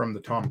one from the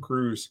Tom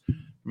Cruise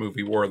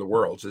movie War of the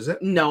Worlds, is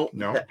it? No.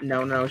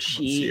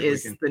 She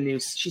is the new.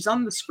 She's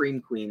on the Scream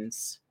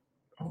Queens.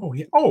 Oh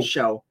yeah. Oh,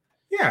 show.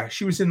 Yeah,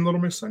 she was in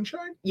Little Miss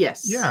Sunshine.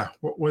 Yes. Yeah.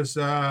 What was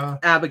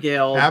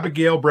Abigail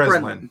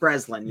Breslin?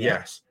 Breslin. Yeah.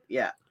 Yes.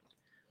 Yeah.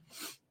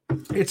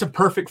 It's a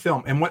perfect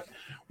film, and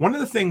one of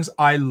the things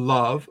I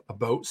love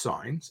about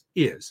Signs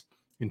is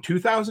in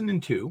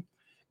 2002,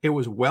 it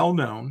was well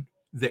known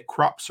that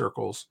crop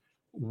circles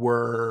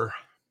were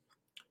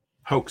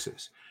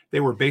hoaxes. They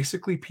were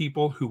basically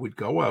people who would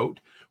go out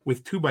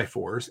with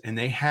 2x4s, and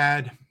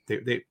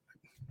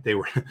they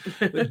were.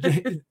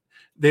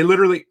 They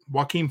literally,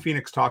 Joaquin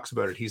Phoenix talks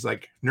about it. He's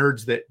like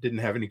nerds that didn't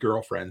have any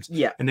girlfriends.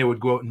 Yeah. And they would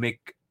go out and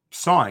make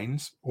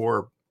signs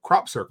or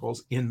crop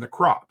circles in the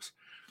crops.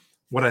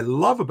 What I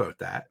love about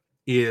that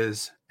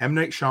is M.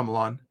 Night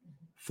Shyamalan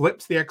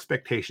flips the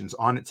expectations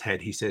on its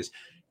head. He says,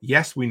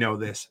 yes, we know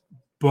this,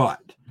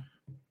 but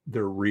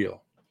they're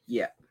real.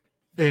 Yeah.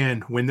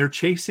 And when they're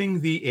chasing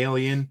the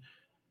alien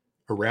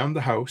around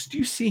the house, do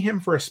you see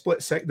him for a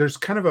split second? There's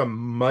kind of a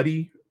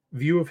muddy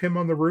view of him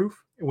on the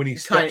roof when he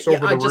steps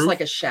over the roof. Just like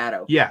a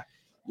shadow. Yeah.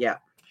 Yeah.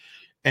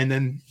 And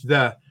then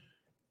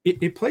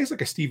it plays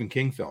like a Stephen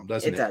King film,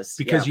 doesn't it? It does.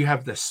 Because you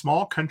have this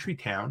small country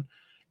town,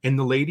 and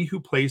the lady who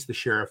plays the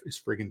sheriff is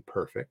friggin'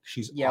 perfect.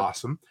 She's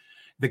awesome.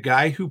 The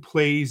guy who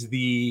plays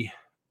the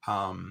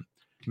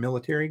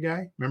military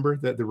guy, remember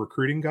the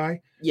recruiting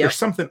guy? Yeah. There's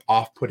something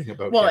off-putting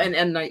about him. Well, and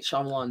M. Night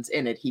Shyamalan's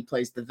in it. He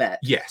plays the vet.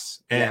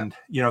 Yes. And,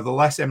 the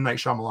less M. Night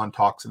Shyamalan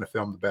talks in a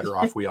film, the better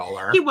off we all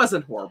are. He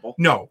wasn't horrible.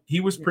 No, he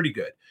was pretty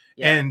good.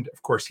 Yeah. And,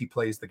 of course, he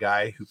plays the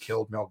guy who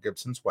killed Mel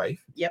Gibson's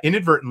wife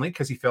inadvertently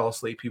because he fell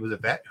asleep. He was a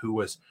vet who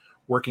was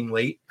working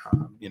late,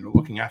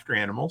 looking after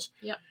animals.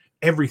 Yeah.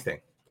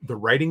 Everything. The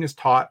writing is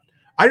taught.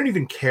 I don't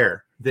even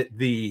care that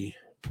the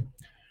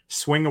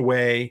swing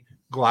away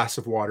glass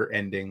of water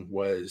ending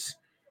was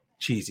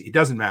cheesy. It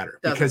doesn't matter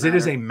because it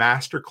is a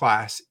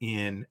masterclass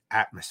in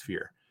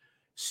atmosphere.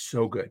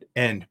 So good.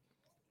 And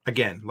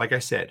again, like I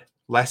said,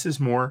 less is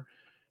more.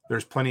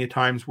 There's plenty of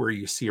times where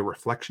you see a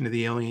reflection of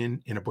the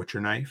alien in a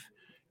butcher knife.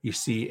 You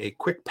see a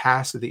quick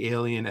pass of the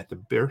alien at the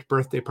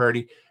birthday party.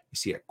 You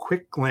see a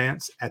quick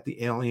glance at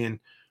the alien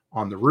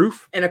on the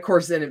roof. And of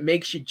course, then it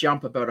makes you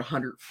jump about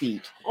 100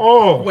 feet.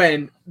 Oh,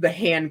 when the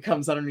hand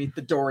comes underneath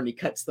the door and he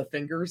cuts the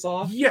fingers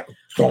off. Yeah.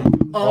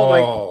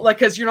 Like,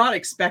 because you're not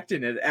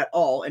expecting it at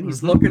all. And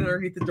he's looking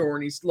underneath the door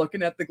and he's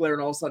looking at the glare,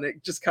 and all of a sudden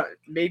it just kind of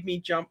made me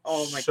jump.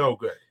 Oh my! So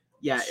good.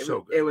 Yeah,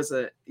 it was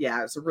a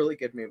really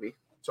good movie.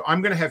 So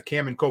I'm going to have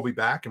Cam and Colby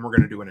back, and we're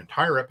going to do an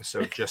entire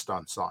episode just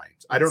on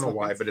Signs. I don't know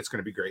why, but it's going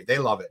to be great. They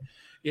love it.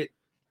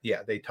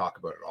 They talk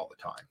about it all the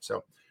time.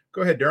 So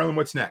go ahead, Darlene.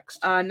 What's next?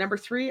 Number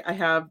 3, I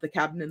have The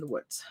Cabin in the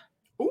Woods.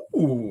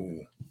 Ooh,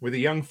 with a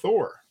young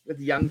Thor. With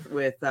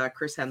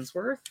Chris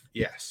Hemsworth.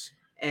 Yes.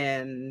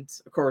 And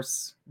of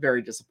course,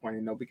 very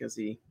disappointing though, because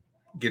he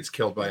gets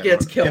killed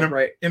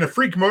in a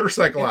freak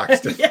motorcycle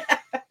accident. Yeah.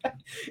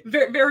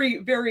 Very, very,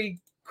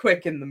 very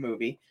quick in the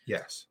movie.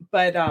 Yes.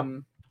 But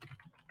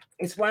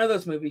it's one of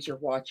those movies you're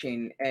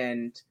watching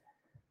and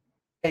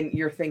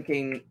you're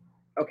thinking,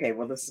 okay,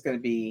 well, this is going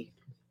to be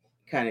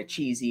kind of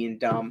cheesy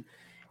and dumb.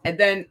 But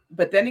then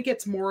it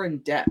gets more in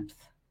depth.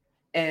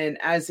 And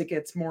as it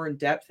gets more in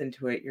depth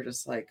into it, you're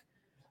just like,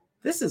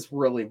 this is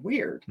really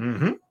weird.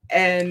 Mm-hmm.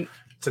 And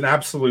it's a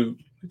mindfuck.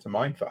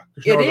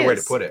 There's no other way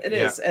to put it. It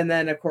is. And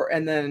then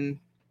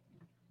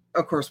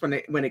of course, when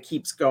it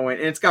keeps going,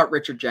 and it's got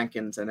Richard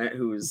Jenkins in it,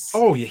 who's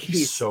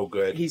he's so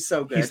good. He's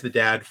so good. He's the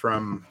dad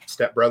from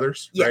Step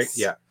Brothers, right?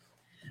 Yeah.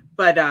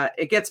 But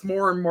it gets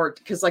more and more,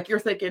 because like you're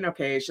thinking,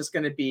 okay, it's just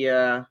going to be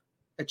a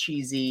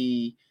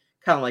cheesy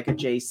kind of like a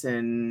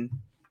Jason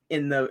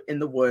in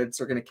the woods.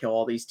 They're going to kill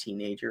all these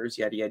teenagers,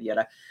 yada yada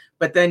yada.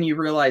 But then you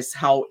realize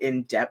how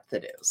in depth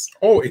it is.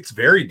 Oh, it's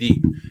very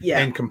deep. Yeah,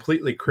 and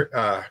completely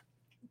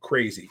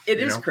crazy. It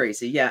is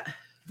crazy. Yeah.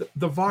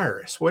 The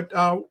virus. What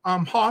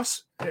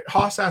Haas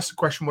asked the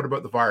question, what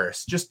about the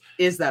virus?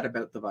 Is that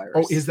about the virus?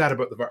 Oh, is that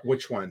about the virus?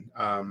 Which one?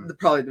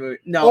 Probably the movie.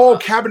 No.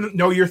 Cabin.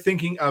 No, you're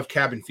thinking of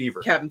Cabin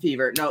Fever. Cabin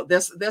Fever. No,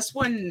 this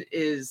one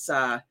is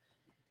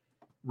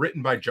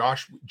written by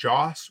Joss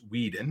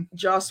Whedon.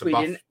 Joss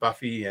Whedon.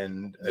 Buffy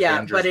and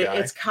Avengers but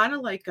it's kind of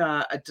like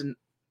a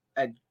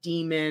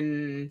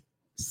demon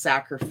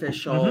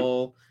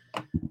sacrificial.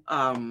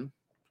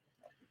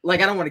 Like,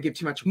 I don't want to give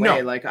too much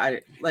away. No.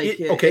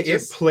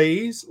 It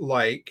plays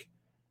like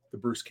the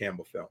Bruce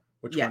Campbell film.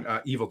 Which one?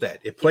 Evil Dead.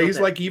 It plays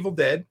like Evil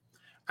Dead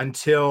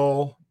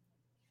until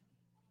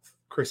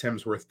Chris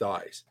Hemsworth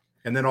dies.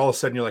 And then all of a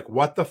sudden you're like,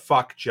 what the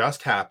fuck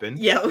just happened?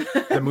 Yeah.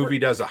 The movie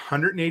does a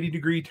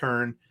 180-degree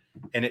turn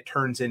and it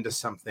turns into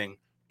something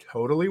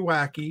totally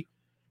wacky,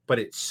 but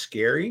it's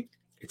scary.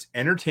 It's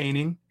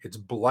entertaining. It's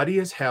bloody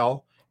as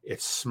hell.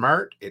 It's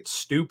smart, it's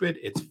stupid,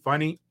 it's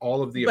funny,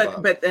 all of the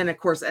above. But then, of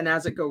course, and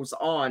as it goes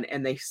on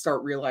and they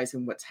start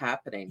realizing what's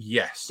happening,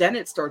 yes, then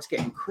it starts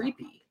getting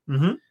creepy.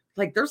 Mm-hmm.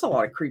 Like, there's a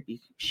lot of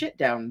creepy shit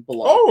down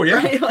below. Oh, yeah.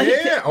 Right? Like,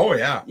 yeah. Oh,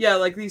 yeah. Yeah,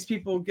 like these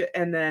people get,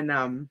 and then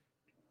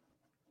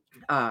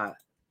at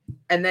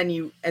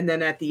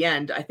the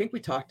end, I think we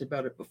talked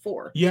about it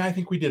before. Yeah, I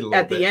think we did a little bit.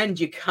 At the end,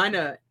 you kind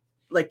of,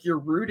 like, you're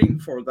rooting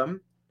for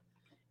them,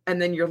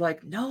 and then you're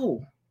like,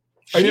 no.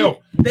 I know.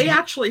 They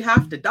actually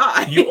have to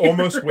die. You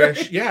almost right?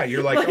 Wish, yeah,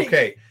 you're like,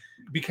 okay,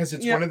 because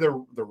it's one of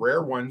the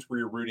rare ones where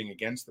you're rooting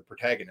against the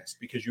protagonist,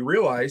 because you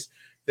realize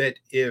that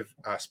if,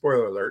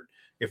 spoiler alert,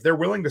 if they're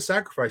willing to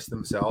sacrifice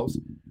themselves,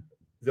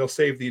 they'll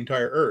save the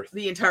entire earth.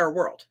 The entire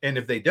world. And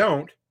if they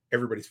don't,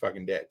 everybody's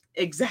fucking dead.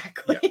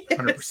 Exactly. Yeah,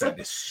 100%.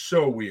 It's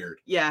so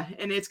weird. Yeah,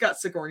 and it's got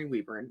Sigourney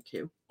Weaver in it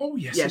too. Oh,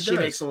 yes, yeah, she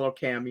makes a little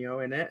cameo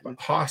in it.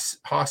 Haas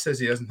says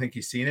he doesn't think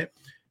he's seen it.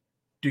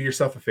 Do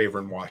yourself a favor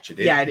and watch it.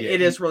 It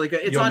is really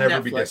good. It's you'll on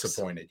never Netflix. Be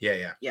disappointed.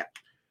 Yeah. Yeah.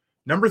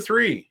 Number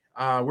 3,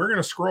 we're going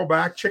to scroll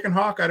back. Chicken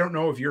Hawk, I don't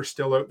know if you're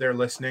still out there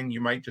listening. You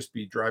might just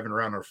be driving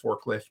around on a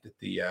forklift at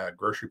the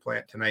grocery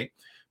plant tonight.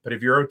 But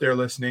if you're out there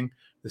listening,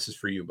 this is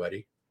for you,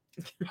 buddy.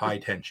 High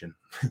Tension.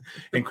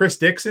 And Chris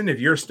Dixon, if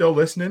you're still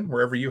listening,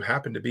 wherever you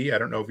happen to be, I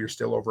don't know if you're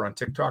still over on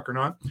TikTok or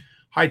not.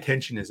 High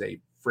Tension is a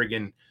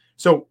friggin'...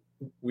 So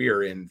we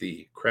are in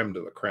the creme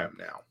de la creme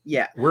now.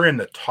 Yeah. We're in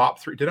the top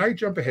 3. Did I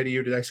jump ahead of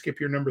you? Did I skip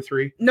your number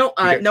 3? No,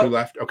 no. 2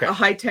 left. Okay.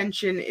 High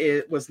Tension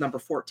was number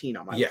 14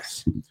 on my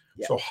list.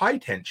 Yes. So High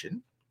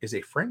Tension is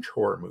a French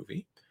horror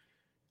movie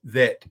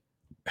that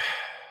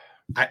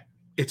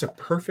it's a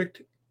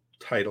perfect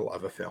title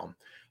of a film,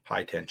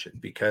 High Tension,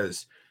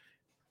 because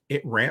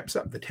it ramps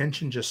up. The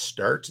tension just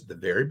starts at the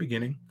very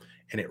beginning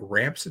and it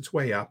ramps its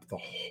way up the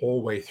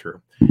whole way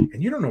through.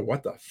 And you don't know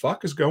what the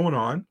fuck is going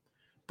on.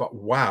 But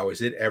wow,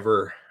 is it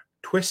ever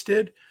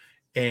twisted?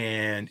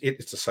 And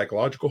it's a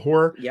psychological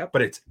horror. Yep.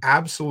 But it's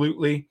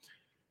absolutely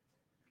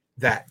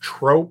that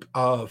trope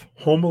of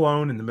Home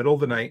Alone in the middle of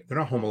the night. They're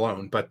not home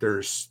alone, but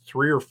there's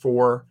 3 or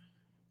 4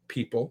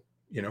 people.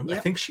 You know, yep.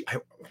 I think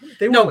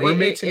they were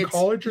roommates in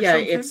college or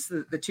something. Yeah, it's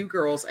the 2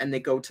 girls, and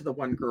they go to the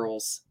one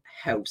girl's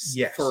house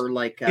for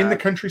like in the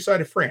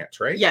countryside of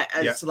France, right? Yeah,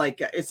 it's like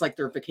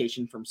their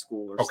vacation from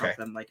school or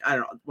something. Like, I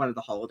don't know, one of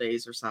the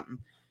holidays or something.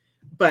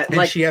 But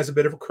and she has a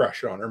bit of a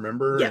crush on her,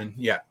 remember? Yeah. And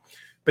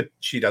but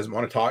she doesn't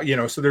want to talk,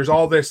 so there's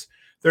all this,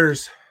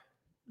 there's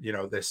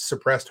this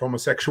suppressed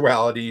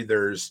homosexuality.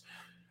 There's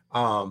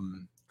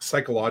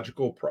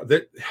psychological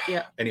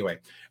anyway,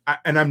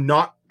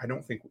 I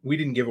don't think we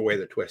didn't give away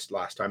the twist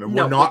last time, and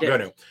we're not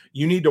gonna.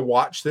 You need to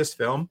watch this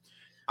film.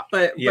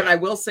 But I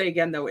will say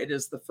again, though, it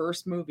is the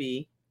first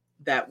movie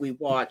that we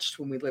watched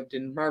when we lived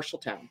in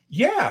Marshalltown.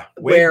 Yeah,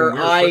 where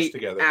I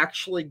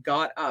actually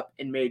got up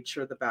and made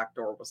sure the back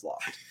door was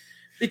locked,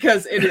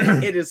 because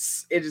it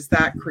is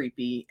that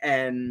creepy,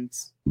 and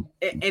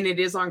it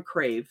is on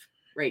Crave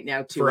right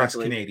now too. For us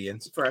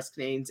Canadians,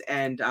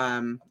 and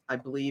I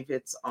believe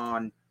it's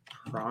on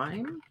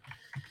Prime.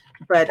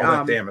 But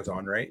that's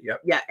Amazon, right?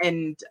 Yep. Yeah,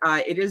 and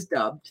it is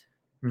dubbed,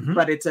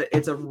 but it's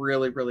a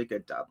really, really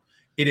good dub.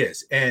 It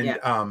is, and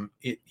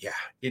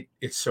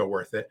it's so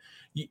worth it.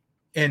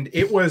 And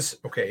it was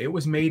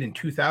made in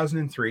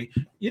 2003.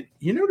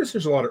 You notice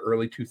there's a lot of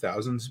early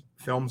 2000s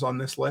films on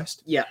this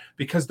list. Yeah.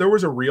 Because there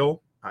was a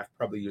real, I've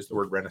probably used the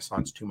word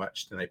renaissance too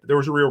much tonight, but there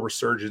was a real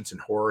resurgence in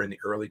horror in the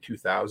early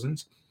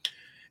 2000s.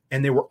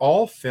 And they were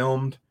all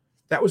filmed.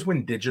 That was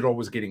when digital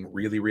was getting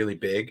really, really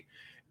big.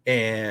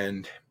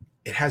 And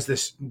it has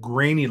this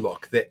grainy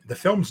look that the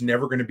film's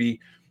never going to be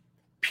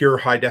pure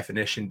high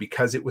definition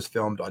because it was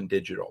filmed on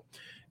digital.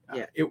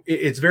 Yeah.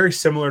 It's very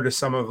similar to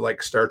some of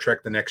like Star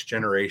Trek: The Next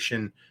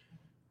Generation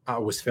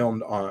was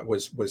filmed on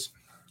was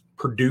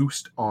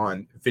produced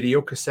on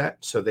video cassette.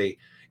 So they,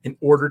 in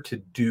order to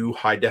do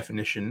high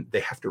definition, they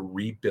have to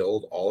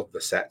rebuild all of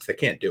the sets. They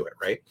can't do it,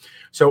 right?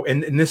 So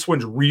and this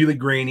one's really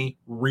grainy,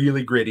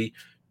 really gritty,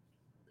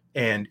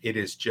 and it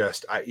is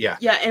just yeah.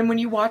 And when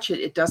you watch it,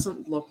 it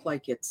doesn't look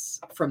like it's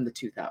from the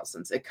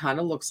 2000s. It kind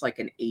of looks like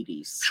an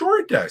 80s.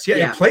 Sure, it does.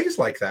 Yeah, it plays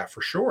like that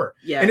for sure.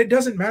 Yeah, and it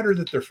doesn't matter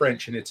that they're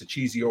French and it's a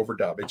cheesy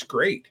overdub. It's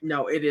great.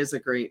 No, it is a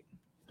great.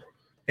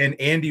 And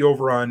Andy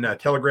over on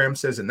Telegram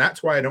says, and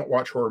that's why I don't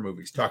watch horror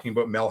movies, talking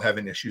about Mel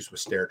having issues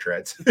with stair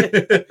treads.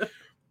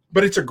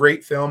 But it's a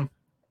great film.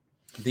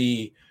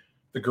 The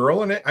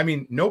girl in it, I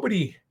mean,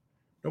 nobody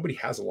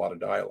has a lot of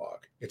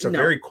dialogue. It's a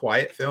very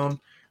quiet film.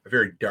 A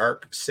very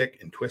dark, sick,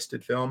 and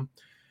twisted film.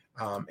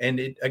 And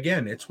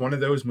it's one of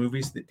those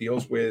movies that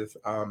deals with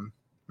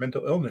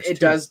mental illness. It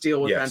does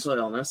deal with mental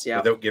illness,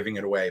 without giving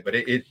it away. But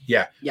we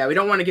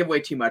don't want to give away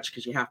too much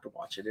because you have to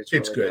watch it. It's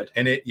really good.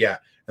 And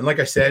and like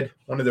I said,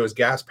 one of those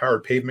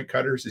gas-powered pavement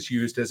cutters is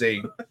used as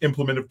a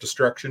implement of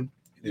destruction.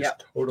 It is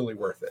totally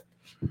worth it.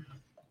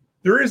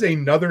 There is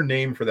another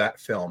name for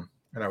that film,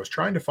 and I was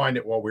trying to find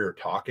it while we were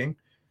talking,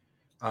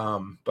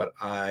 but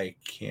I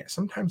can't.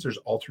 Sometimes there's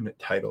alternate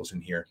titles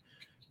in here.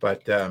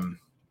 But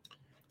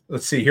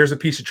let's see. Here's a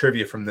piece of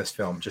trivia from this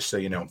film, just so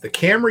you know. The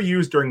camera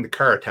used during the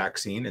car attack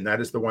scene, and that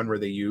is the one where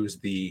they use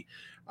the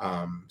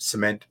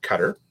cement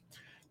cutter.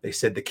 They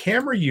said the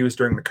camera used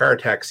during the car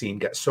attack scene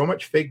got so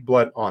much fake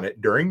blood on it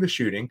during the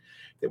shooting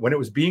that when it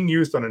was being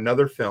used on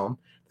another film,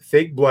 the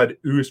fake blood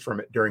oozed from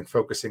it during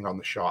focusing on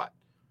the shot.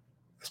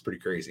 That's pretty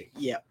crazy.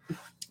 Yeah.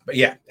 But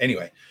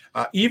anyway,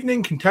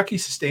 Evening Kentucky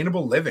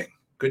Sustainable Living.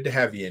 Good to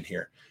have you in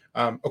here.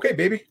 Okay,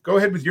 baby, go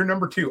ahead with your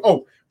number 2.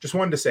 Oh, just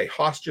wanted to say,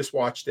 Haas just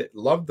watched it,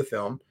 loved the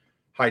film,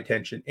 High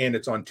Tension, and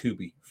it's on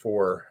Tubi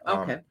for,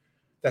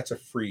 that's a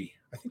free,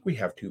 I think we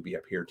have Tubi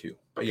up here too.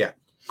 But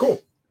cool.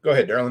 Go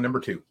ahead, darling, number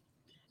 2.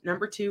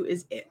 Number 2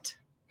 is It.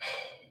 Oh,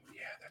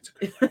 yeah, that's a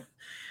good one.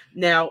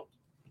 Now,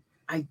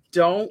 I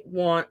don't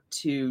want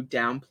to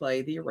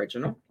downplay the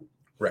original.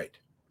 Right.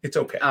 It's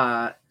okay.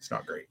 It's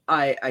not great.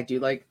 I do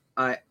like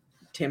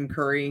Tim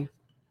Curry.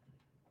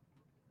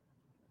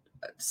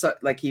 So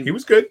he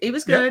was good. He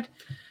was good. Yep.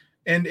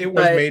 And it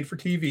was made for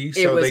TV,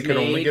 so they could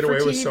only get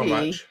away with so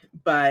much.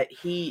 But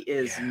he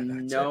is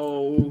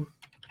no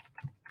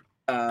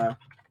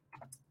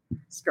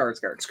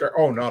Skarsgård.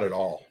 Oh, not at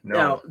all.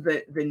 No.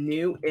 The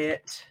new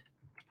It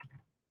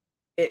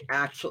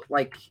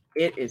actually,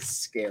 it is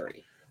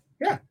scary.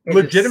 Yeah,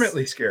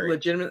 legitimately scary.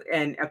 Legitimate,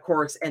 and of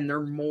course, and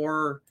they're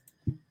more.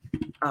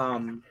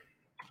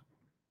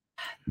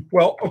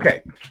 Well,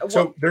 okay.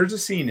 So there's a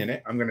scene in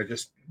it. I'm going to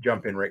just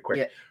jump in right quick.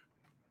 Yeah.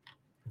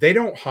 They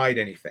don't hide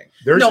anything.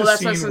 There's a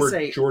scene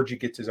where Georgie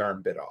gets his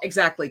arm bit off.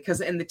 Exactly,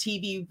 because in the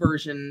TV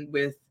version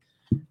with,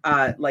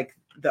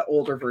 the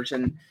older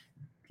version,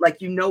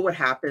 what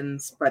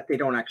happens, but they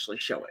don't actually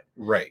show it.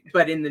 Right.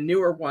 But in the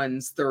newer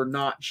ones, they're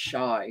not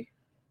shy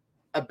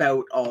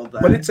about all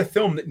that. But it's a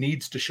film that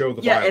needs to show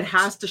the violence. Yeah, it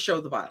has to show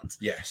the violence.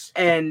 Yes.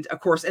 And of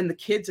course, and the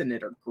kids in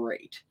it are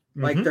great.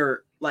 Mm-hmm.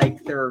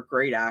 They're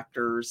great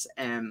actors,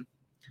 and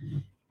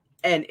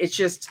it's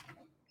just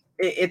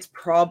it's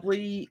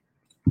probably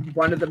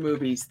one of the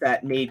movies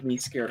that made me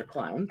scared of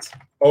clowns.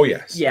 Oh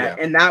yes. Yeah,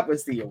 and that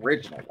was the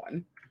original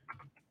one.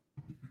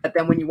 But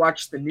then when you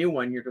watch the new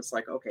one, you're just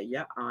like, okay,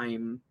 yeah,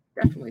 I'm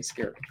definitely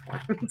scared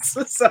of clowns.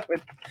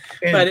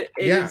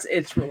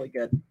 It's really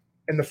good.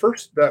 And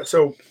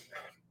so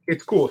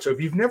it's cool. So if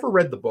you've never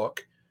read the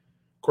book,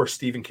 of course,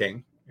 Stephen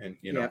King, and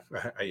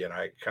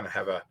I kind of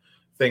have a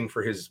thing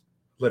for his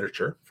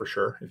literature for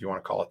sure, if you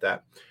want to call it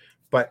that.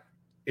 But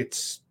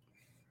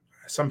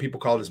some people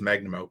call it his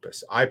magnum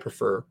opus. I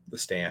prefer The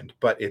Stand,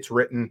 but it's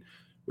written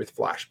with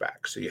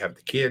flashbacks. So you have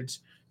the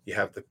kids, you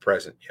have the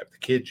present, you have the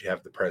kids, you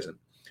have the present.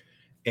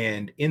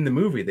 And in the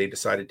movie, they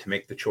decided to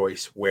make the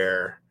choice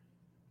where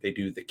they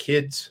do the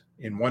kids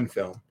in one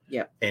film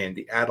and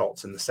the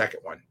adults in the second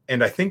one.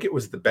 And I think it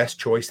was the best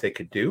choice they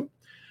could do.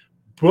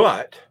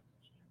 But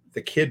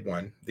the kid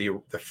one,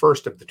 the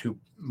first of the two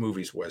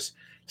movies, was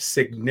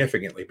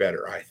significantly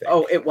better, I think.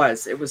 Oh, it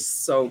was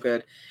so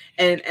good.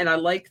 And I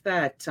like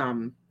that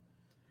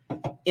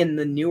in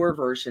the newer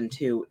version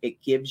too,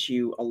 it gives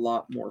you a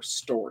lot more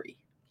story.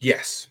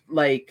 Yes.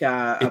 Like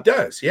it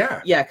does,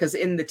 yeah. Yeah, because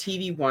in the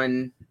TV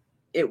one,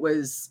 it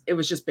was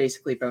just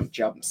basically about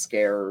jump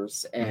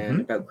scares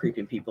and about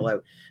creeping people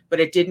out, but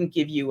it didn't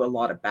give you a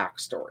lot of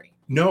backstory.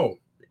 No.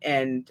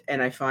 And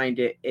I find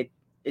it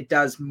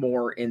does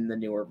more in the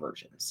newer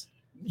versions.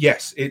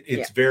 Yes,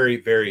 it's very,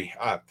 very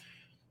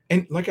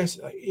and like I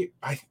said,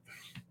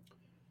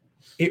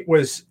 it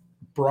was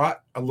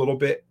brought a little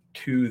bit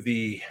to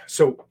the,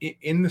 so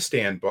in the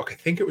Stand book, I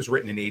think it was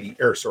written in it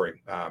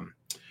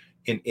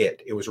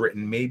was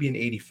written maybe in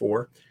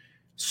 84.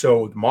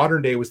 So the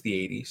modern day was the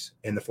 80s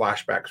and the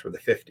flashbacks were the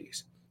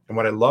 50s. And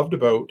what I loved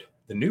about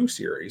the new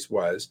series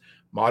was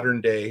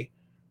modern day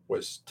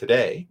was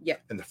today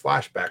and the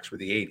flashbacks were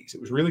the 80s.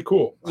 It was really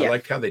cool. I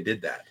liked how they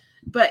did that.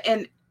 But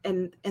and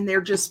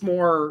they're just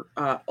more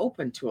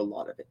open to a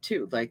lot of it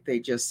too. Like they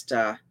just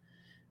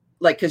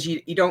like, because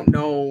you don't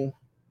know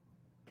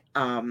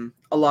a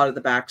lot of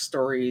the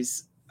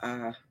backstories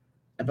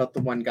about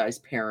the one guy's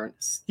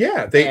parents.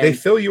 Yeah, they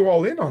fill you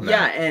all in on that.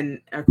 Yeah,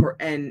 and of course,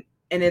 and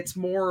it's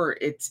more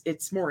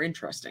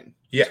interesting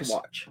to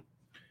watch.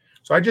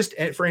 So I just,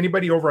 for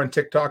anybody over on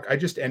TikTok, I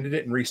just ended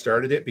it and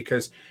restarted it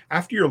because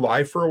after you're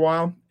live for a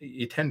while,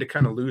 you tend to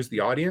kind of lose the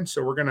audience.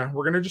 So we're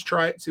gonna just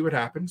try it, see what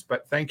happens.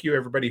 But thank you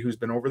everybody who's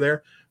been over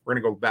there. We're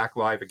gonna go back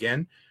live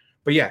again.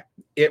 But yeah,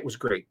 it was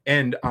great,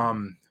 and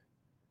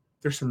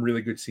there's some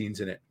really good scenes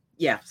in it.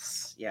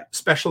 Yes, yeah.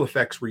 Special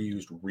effects were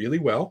used really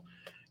well,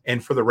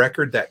 and for the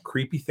record, that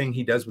creepy thing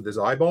he does with his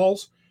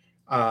eyeballs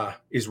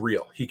is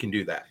real. He can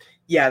do that.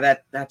 Yeah,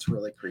 that's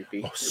really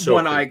creepy. Oh, so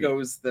one creepy. Eye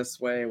goes this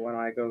way, one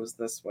eye goes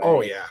this way.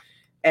 Oh yeah.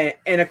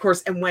 And of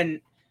course,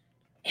 and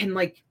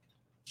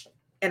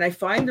I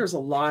find there's a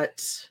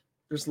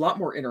lot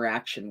more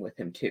interaction with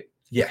him too.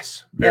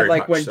 Yes. Very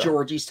like much when so.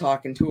 Georgie's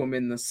talking to him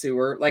in the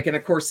sewer. Like, and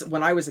of course,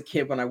 when I was a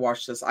kid, when I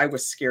watched this, I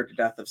was scared to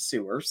death of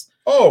sewers.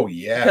 Oh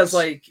yeah. Because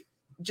like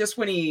just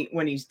when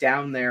he's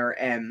down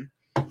there and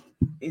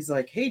he's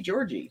like, "Hey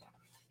Georgie."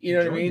 You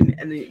know what I mean?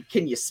 And then,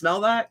 can you smell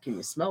that? Can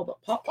you smell the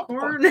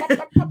popcorn?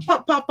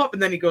 Pop, pop, pop.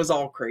 And then he goes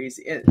all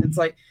crazy. It's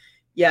like,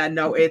 yeah,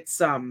 no, it's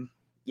a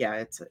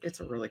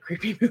really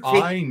creepy movie.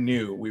 I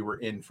knew we were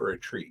in for a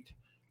treat.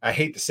 I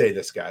hate to say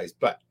this, guys,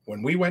 but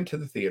when we went to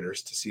the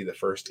theaters to see the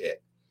first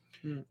It,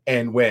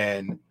 and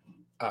when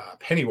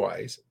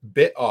Pennywise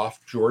bit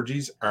off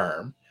Georgie's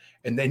arm,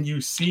 and then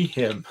you see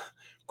him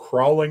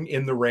crawling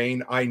in the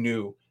rain, I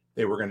knew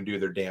they were going to do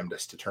their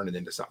damnedest to turn it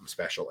into something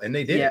special. And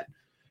they did. Yeah.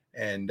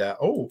 And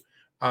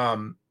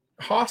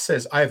Haas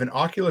says, I have an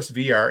Oculus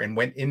VR and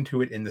went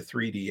into it in the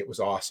 3D. It was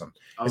awesome.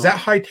 Is that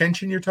high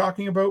tension you're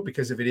talking about?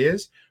 Because if it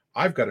is,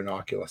 I've got an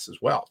Oculus as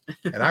well.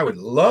 And I would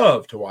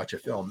love to watch a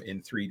film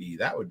in 3D.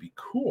 That would be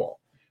cool.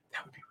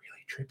 That would be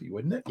really trippy,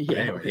 wouldn't it? Yeah.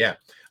 Anyway, yeah.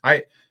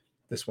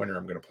 This winter,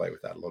 I'm going to play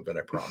with that a little bit,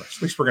 I promise.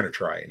 At least we're going to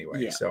try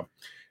anyway. Yeah. So,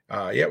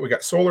 we got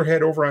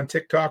Solarhead over on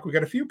TikTok. We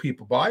got a few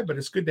people by, but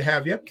it's good to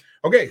have you.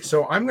 Okay,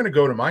 so I'm going to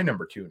go to my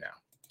number 2 now.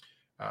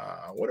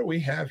 What do we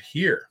have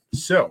here?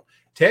 So,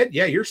 Ted,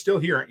 yeah, you're still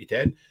here, aren't you,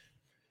 Ted?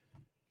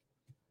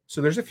 So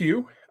there's a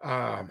few.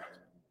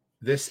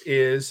 This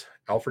is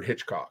Alfred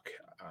Hitchcock.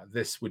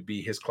 This would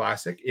be his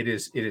classic. It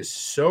is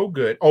so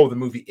good. Oh, the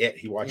movie It.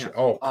 He watched it.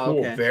 Oh, cool.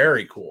 Okay.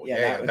 Very cool.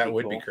 Yeah, that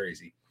would be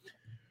crazy.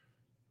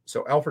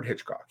 So Alfred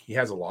Hitchcock. He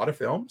has a lot of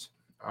films.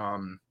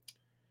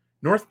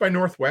 North by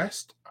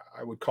Northwest,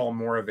 I would call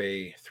more of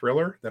a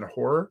thriller than a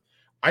horror.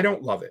 I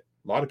don't love it.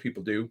 A lot of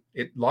people do.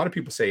 A lot of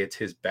people say it's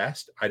his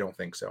best. I don't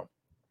think so.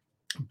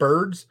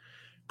 Birds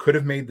could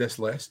have made this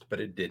list, but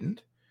it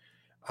didn't.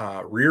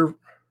 Rear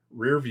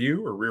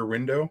View or Rear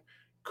Window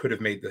could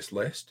have made this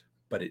list,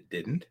 but it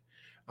didn't.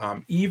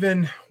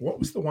 Even, what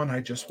was the one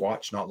I just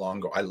watched not long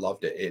ago? I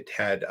loved it. It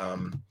had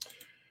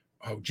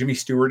Jimmy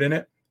Stewart in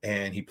it,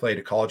 and he played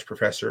a college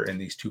professor, and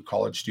these 2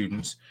 college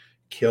students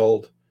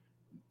killed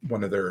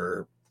one of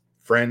their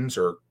friends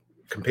or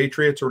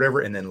compatriots or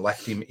whatever, and then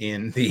left him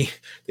they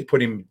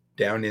put him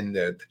down in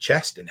the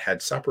chest and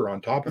had supper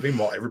on top of him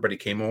while everybody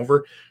came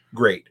over.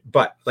 Great.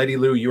 But Letty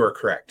Lou, you are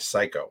correct.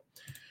 Psycho.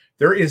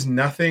 There is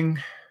nothing.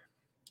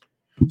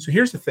 So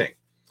here's the thing.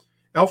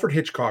 Alfred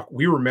Hitchcock,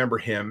 we remember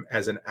him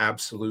as an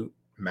absolute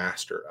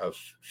master of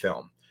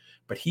film,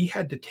 but he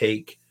had to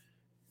take,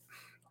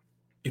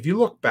 if you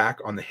look back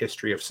on the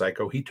history of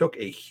Psycho, he took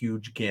a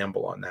huge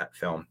gamble on that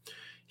film.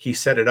 He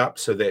set it up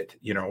so that,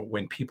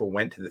 when people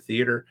went to the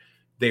theater,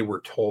 they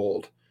were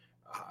told,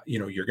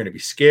 you're going to be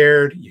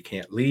scared. You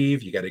can't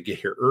leave. You got to get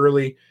here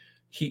early.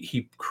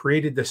 He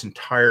created this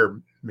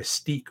entire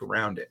mystique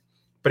around it,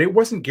 but it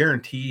wasn't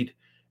guaranteed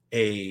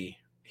a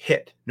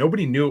hit.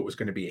 Nobody knew it was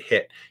going to be a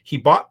hit. He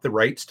bought the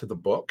rights to the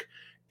book,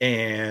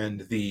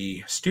 and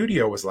the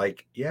studio was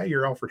like, yeah,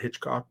 you're Alfred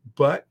Hitchcock,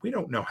 but we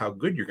don't know how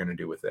good you're going to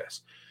do with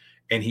this.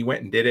 And he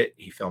went and did it.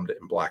 He filmed it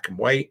in black and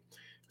white.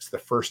 It's the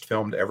first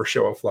film to ever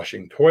show a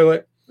flushing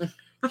toilet.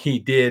 He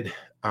did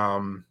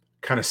kind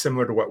of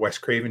similar to what Wes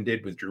Craven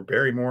did with Drew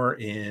Barrymore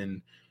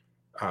in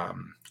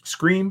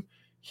Scream.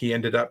 He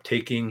ended up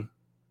taking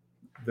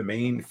the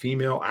main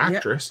female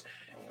actress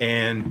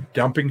and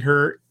dumping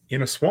her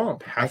in a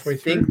swamp halfway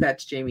through. I think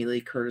that's Jamie Lee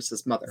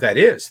Curtis's mother. That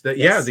is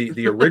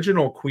the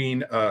original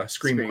Queen,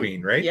 Scream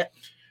Queen, right? Yeah.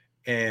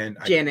 And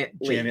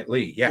Janet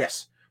Leigh, yes. Yeah.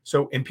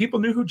 So, and people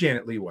knew who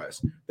Janet Leigh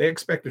was. They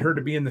expected her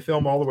to be in the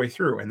film all the way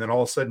through, and then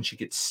all of a sudden she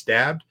gets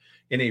stabbed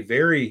in a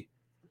very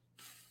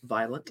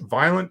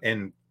violent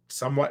and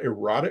somewhat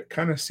erotic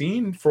kind of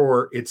scene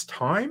for its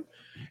time.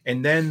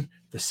 And then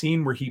the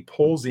scene where he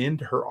pulls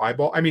into her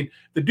eyeball. I mean,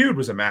 the dude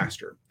was a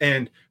master,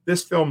 and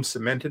this film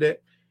cemented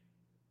it.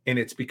 And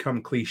it's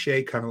become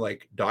cliche, kind of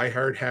like Die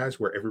Hard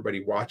has, where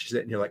everybody watches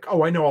it and you're like,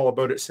 oh, I know all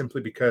about it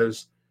simply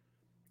because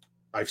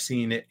I've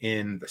seen it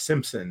in The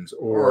Simpsons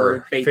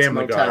or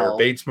Family Guy or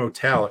Bates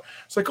Motel.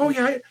 It's like, oh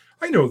yeah,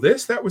 I know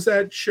this. That was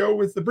that show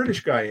with the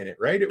British guy in it,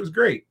 right? It was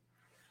great.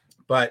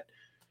 But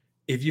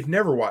if you've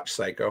never watched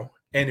Psycho,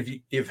 and if you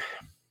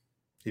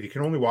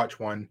can only watch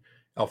one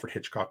Alfred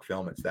Hitchcock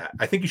film, it's that.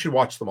 I think you should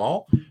watch them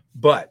all,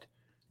 but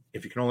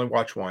if you can only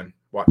watch one,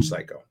 watch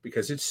Psycho,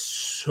 because it's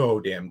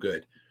so damn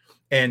good.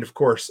 And of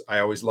course, I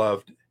always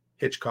loved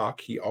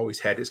Hitchcock. He always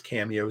had his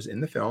cameos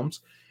in the films.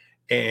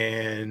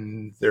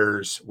 And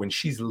there's when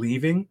she's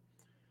leaving.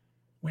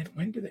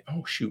 When do they?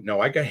 Oh shoot!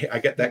 No, I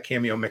got that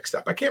cameo mixed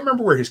up. I can't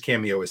remember where his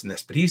cameo is in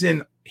this, but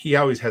he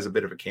always has a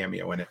bit of a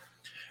cameo in it.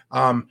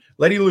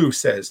 Letty Lou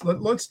says,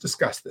 let's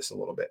discuss this a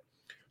little bit.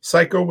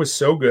 Psycho was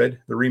so good,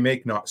 the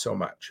remake not so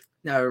much.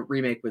 No,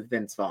 remake with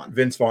Vince Vaughn.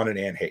 Vince Vaughn and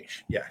Anne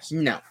Heche. Yes.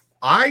 No.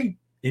 I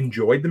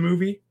enjoyed the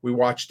movie. We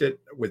watched it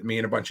with me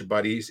and a bunch of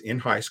buddies in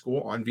high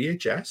school on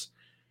VHS,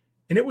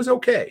 and it was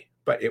okay,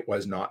 but it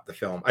was not the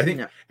film. I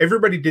think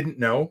everybody didn't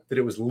know that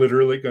it was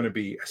literally going to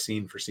be a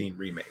scene for scene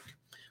remake.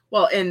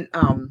 Well, and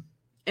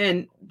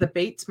the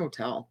Bates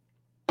Motel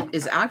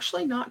is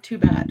actually not too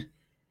bad.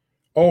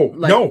 Oh,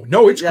 like,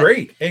 no, it's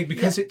great. And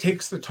because it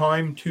takes the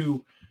time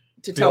to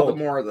tell the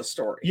more of the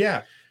story.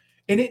 Yeah.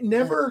 And it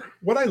never,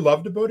 what I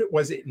loved about it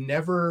was it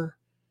never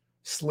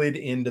slid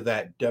into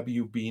that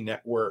WB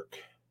network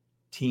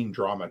teen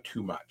drama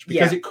too much,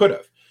 because it could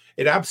have.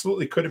 It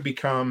absolutely could have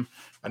become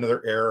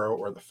another Arrow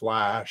or The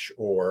Flash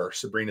or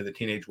Sabrina the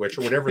Teenage Witch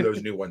or whatever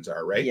those new ones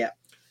are, right? Yeah.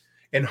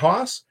 And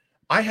Haas,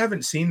 I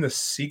haven't seen the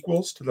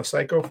sequels to the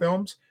Psycho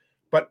films,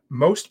 but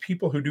most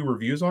people who do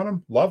reviews on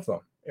them love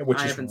them,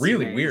 which is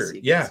really weird.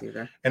 Yeah.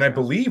 Either. And I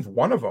believe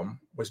one of them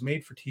was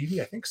made for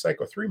TV. I think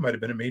Psycho 3 might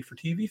have been a made for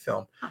TV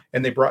film,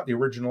 and they brought the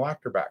original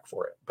actor back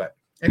for it. But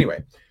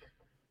anyway,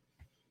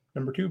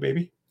 number 2,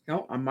 baby.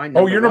 No, I'm my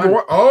number Oh, you're one. number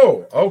 1.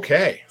 Oh,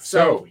 okay.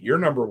 So you're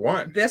number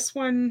 1. This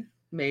one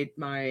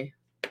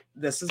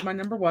this is my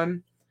number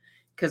 1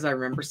 because I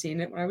remember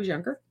seeing it when I was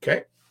younger.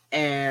 Okay.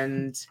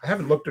 And I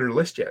haven't looked at her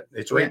list yet.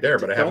 It's right there,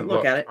 but I haven't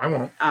looked at it. I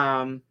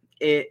won't.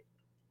 It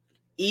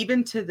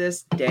even to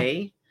this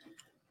day,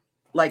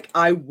 like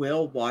I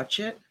will watch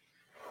it,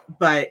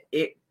 but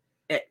it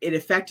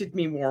affected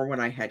me more when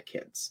I had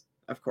kids,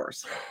 of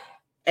course.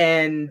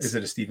 And is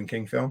it a Stephen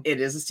King film?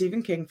 It is a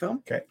Stephen King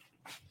film. Okay.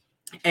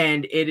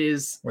 And it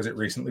is. Was it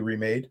recently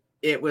remade?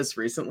 It was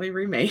recently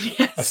remade.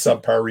 Yes. A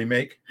subpar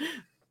remake?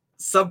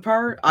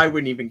 Subpar? I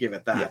wouldn't even give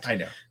it that. Yeah, I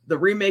know. The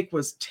remake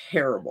was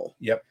terrible.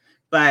 Yep.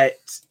 But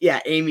yeah,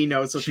 Amy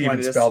knows which one it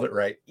is. She spelled it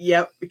right.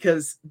 Yep,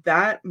 because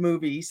that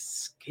movie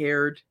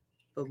scared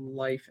the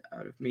life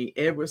out of me.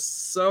 It was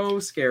so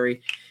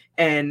scary.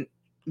 And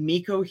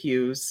Miko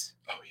Hughes,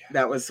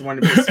 that was one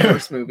of his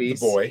first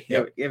movies. The boy.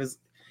 Yep. It was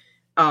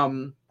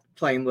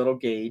playing Little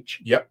Gage.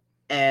 Yep.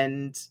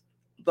 And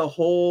the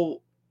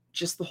whole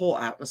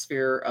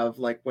atmosphere of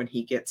like when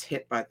he gets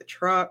hit by the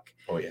truck.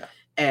 Oh yeah.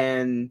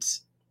 And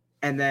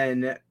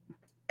then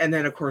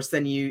of course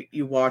then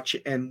you watch,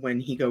 and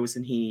when he goes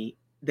and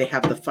they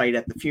have the fight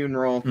at the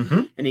funeral,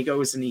 and he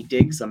goes and he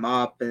digs him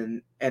up,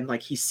 and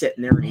like he's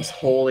sitting there and he's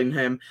holding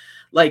him.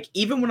 Like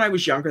even when I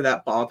was younger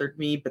that bothered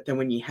me, but then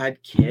when you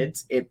had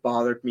kids it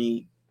bothered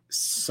me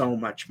so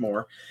much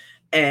more.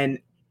 And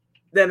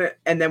then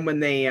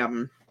when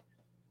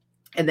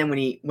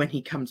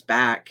he comes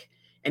back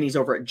and he's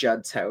over at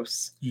Judd's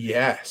house.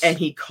 Yes. And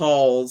he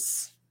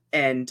calls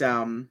his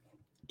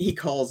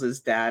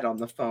dad on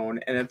the phone,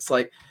 and it's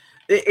like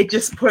it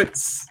just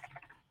puts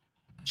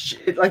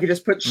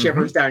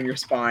shivers down your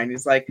spine.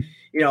 It's like,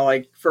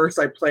 like first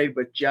I played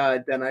with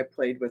Judd, then I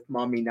played with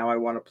Mommy, now I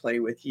want to play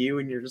with you.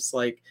 And you're just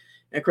like,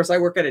 and of course I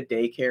work at a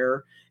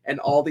daycare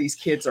and all these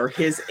kids are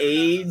his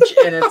age,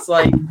 and it's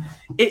like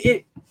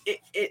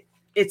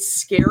it's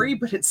scary,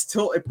 but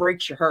it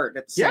breaks your heart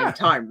at the same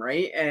time,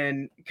 right?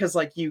 And because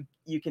like you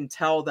can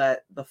tell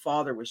that the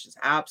father was just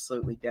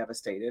absolutely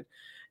devastated,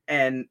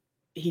 and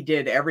he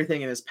did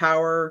everything in his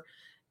power.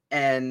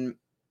 And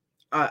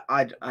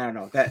I don't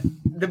know, that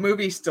the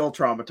movie still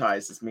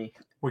traumatizes me.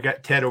 We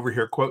got Ted over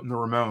here quoting the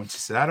Ramones. He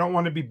said, "I don't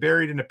want to be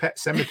buried in a pet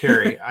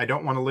cemetery. I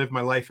don't want to live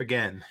my life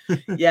again."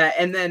 Yeah,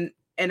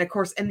 and of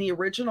course, in the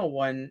original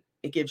one,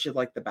 it gives you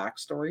like the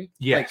backstory.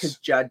 Yes, like, because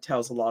Judd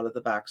tells a lot of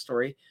the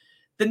backstory.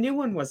 The new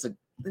one was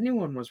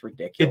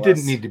ridiculous. It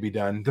didn't need to be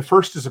done. The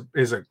first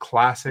is a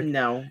classic.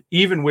 No,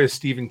 even with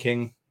Stephen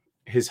King,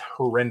 his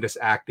horrendous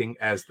acting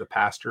as the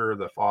pastor,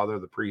 the father,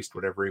 the priest,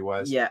 whatever he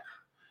was. Yeah,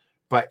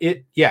 but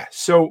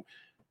So,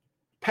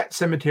 Pet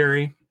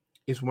Sematary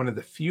is one of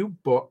the few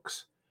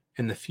books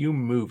and the few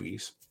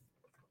movies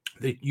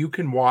that you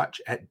can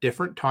watch at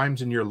different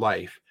times in your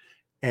life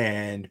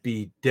and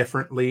be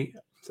differently,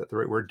 is that the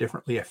right word?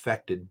 Differently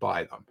affected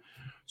by them.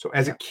 So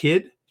as a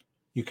kid,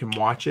 you can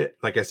watch it.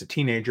 Like as a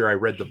teenager, I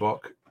read the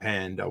book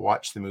and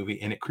watched the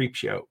movie, and it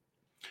creeps you out.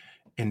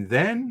 And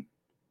then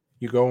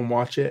you go and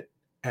watch it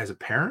as a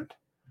parent,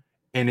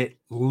 and it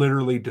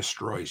literally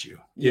destroys you.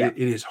 Yeah.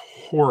 It is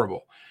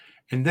horrible.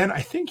 And then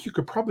I think you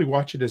could probably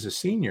watch it as a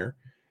senior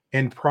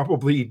and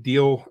probably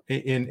deal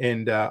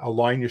and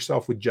align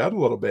yourself with Judd a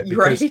little bit,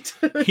 because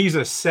he's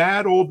a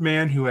sad old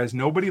man who has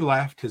nobody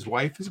left. His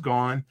wife is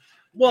gone.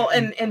 Well,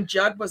 and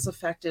Judd was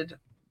affected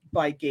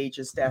by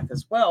Gage's death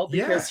as well,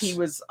 because he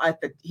was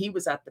at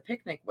the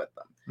picnic with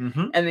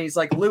them, and he's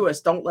like,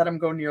 Lewis, don't let him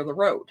go near the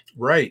road.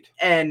 Right.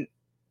 And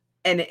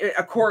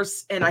of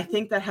course, and I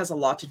think that has a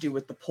lot to do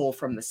with the pull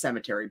from the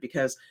cemetery,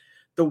 because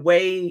the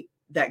way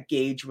that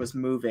Gage was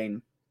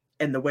moving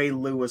and the way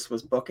Lewis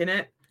was booking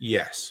it,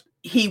 yes,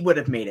 he would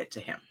have made it to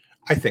him.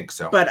 I think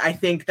so. But I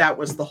think that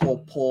was the whole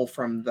pull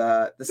from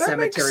the cemetery.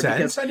 Makes sense.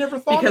 Because I never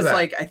thought of that.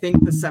 Like, I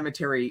think the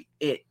cemetery,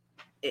 it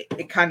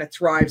kind of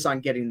thrives on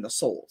getting the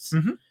souls.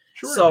 Mm-hmm.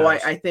 Sure. So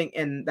I think,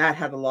 and that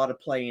had a lot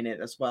of play in it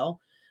as well.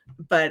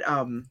 But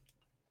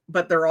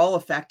they're all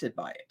affected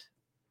by it.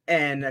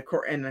 And of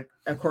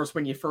course,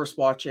 when you first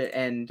watch it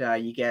and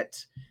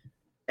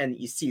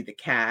you see the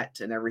cat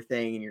and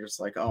everything, and you're just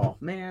like, oh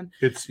man,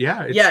 it's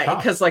tough.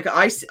 Because like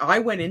I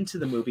went into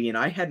the movie and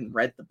I hadn't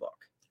read the book,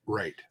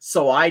 right?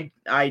 So I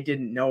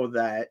didn't know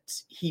that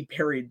he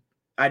buried.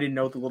 I didn't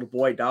know the little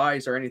boy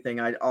dies or anything.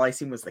 All I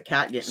seen was the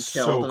cat getting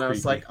killed, and I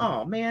was like,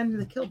 oh man,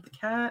 they killed the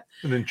cat.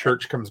 And then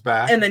Church comes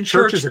back, and then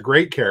Church is a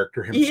great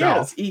character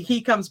himself.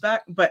 He comes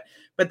back, but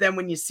then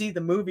when you see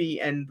the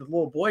movie and the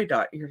little boy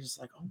died, you're just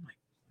like, oh my.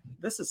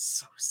 This is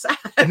so sad.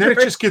 And then it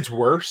just gets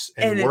worse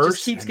and worse. It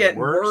just keeps getting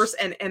worse.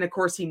 And of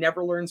course, he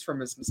never learns from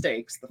his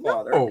mistakes, the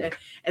father.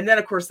 And then,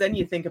 of course, then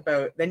you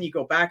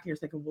go back and you're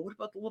thinking, well, what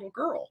about the little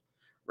girl?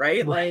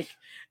 Right? Like,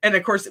 and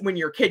of course, when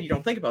you're a kid, you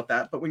don't think about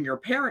that. But when you're a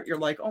parent, you're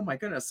like, oh my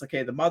goodness,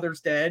 okay, the mother's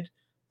dead,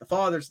 the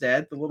father's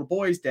dead, the little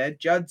boy's dead,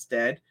 Judd's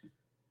dead,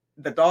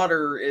 the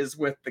daughter is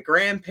with the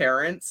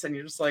grandparents, and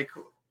you're just like,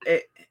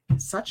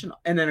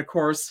 and then, of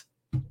course,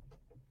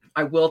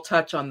 I will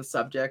touch on the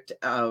subject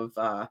of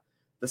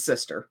the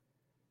sister.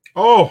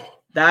 Oh,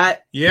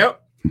 that.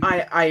 Yep.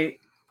 I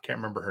can't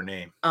remember her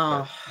name.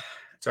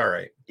 It's all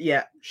right.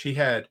 Yeah. She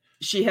had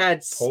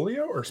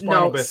polio or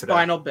spinal bifida.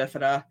 Spinal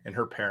bifida. And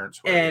her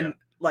parents were. And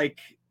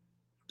like,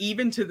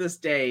 even to this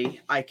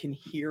day, I can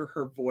hear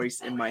her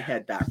voice in my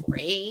head. That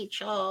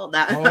Rachel.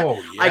 That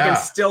I can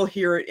still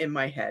hear it in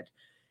my head.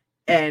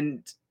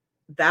 And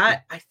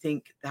that, I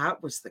think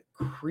that was the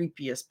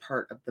creepiest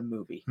part of the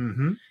movie.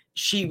 Mm-hmm.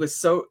 She was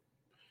so.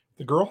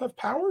 The girl have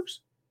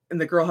powers? And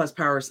the girl has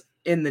powers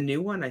in the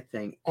new one, I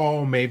think.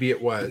 Oh, maybe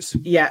it was.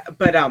 Yeah,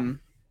 but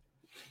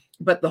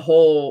the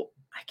whole,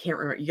 I can't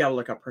remember. You got to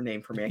look up her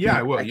name for me.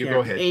 I will. You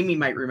go ahead. Amy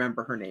might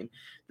remember her name,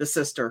 the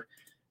sister.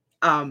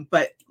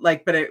 But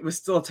it was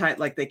still tight.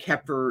 Like, they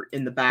kept her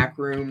in the back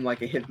room,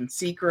 like a hidden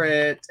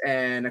secret.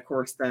 And of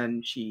course,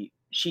 then she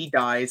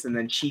dies, and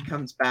then she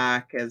comes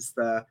back as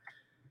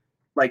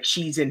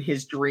she's in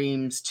his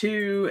dreams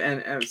too.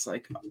 And I was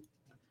like,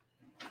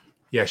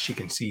 yeah, she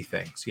can see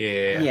things.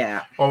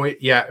 Yeah. Oh, it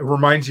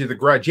reminds you of The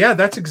Grudge. Yeah,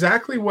 that's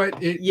exactly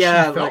what she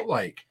felt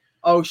like.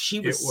 Oh,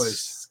 it was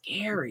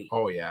scary.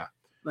 Oh, yeah.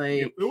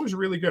 Like, it was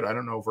really good. I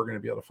don't know if we're going to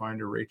be able to find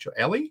her. Rachel.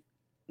 Ellie?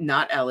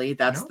 Not Ellie.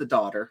 That's the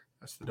daughter.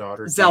 That's the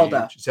daughter.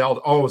 Zelda.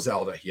 Zelda. Oh,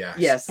 Zelda. Yes.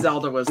 Yes,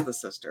 Zelda was the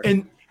sister.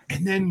 And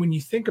then when you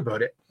think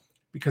about it,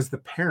 because the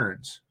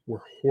parents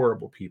were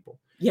horrible people.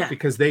 Yeah.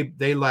 Because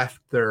they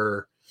left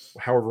their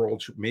however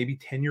old, maybe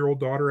 10-year-old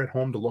daughter at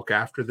home to look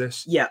after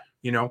this. Yeah.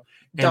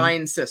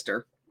 Dying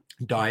sister.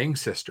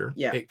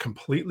 Yeah. It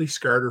completely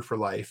scarred her for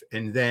life.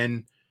 And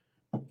then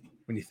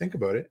when you think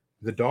about it,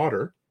 the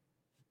daughter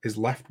is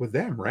left with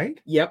them, right?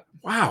 Yep.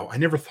 Wow. I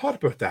never thought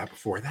about that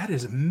before. That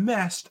is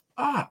messed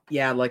up.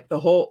 Yeah. Like the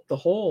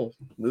whole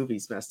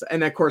movie's messed up.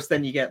 And of course,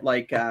 then you get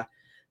like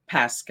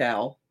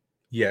Pascal.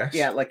 Yes.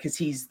 Yeah. Like, cause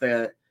he's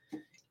supposed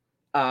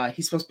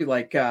to be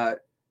like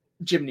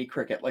Jiminy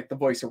Cricket, like the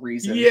voice of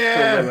reason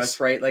for Lewis,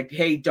 right? Like,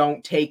 hey,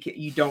 don't take it.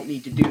 You don't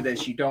need to do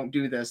this. You don't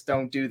do this.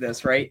 Don't do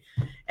this, right?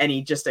 And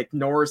he just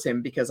ignores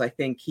him because I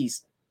think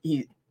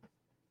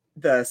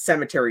the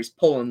cemetery's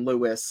pulling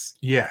Lewis,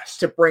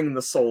 to bring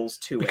the souls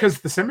to it,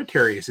 because the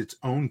cemetery is its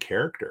own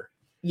character.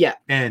 Yeah,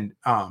 and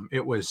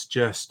it was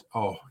just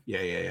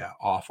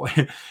awful.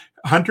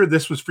 Hunter,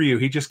 this was for you.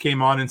 He just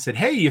came on and said,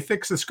 hey, you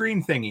fixed the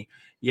screen thingy.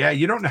 Yeah,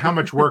 you don't know how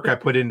much work I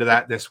put into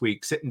that this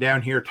week, sitting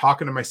down here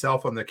talking to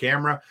myself on the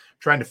camera,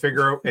 trying to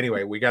figure out.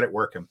 Anyway, we got it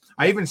working.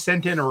 I even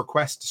sent in a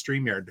request to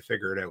StreamYard to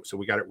figure it out, so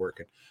we got it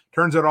working.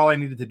 Turns out all I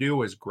needed to do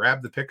was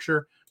grab the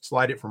picture,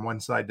 slide it from one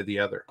side to the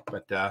other.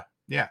 But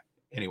yeah,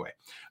 anyway.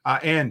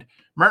 And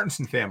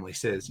Martinson family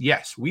says,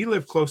 yes, we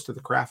live close to the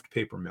Kraft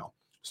paper mill.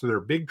 So there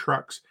are big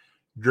trucks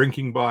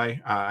drinking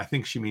by. I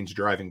think she means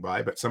driving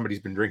by, but somebody's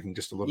been drinking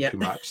just a little too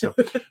much. So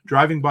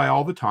driving by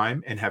all the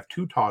time, and have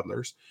 2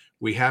 toddlers.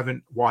 We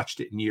haven't watched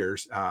it in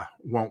years.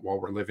 Won't while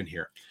we're living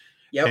here.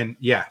 Yep. And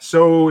yeah,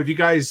 so if you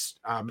guys,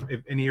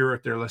 if any of you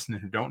out there listening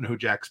who don't know who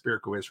Jack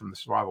Spirko is from the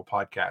Survival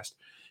Podcast,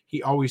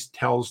 he always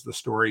tells the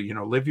story,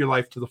 live your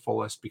life to the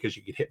fullest, because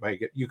you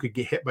could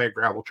get hit by a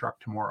gravel truck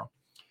tomorrow.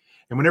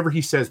 And whenever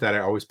he says that, I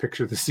always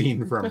picture the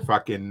scene from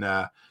fucking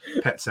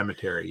Pet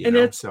Sematary.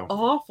 It's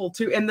awful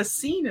too. And the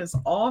scene is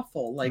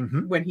awful. Like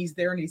when he's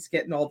there and he's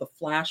getting all the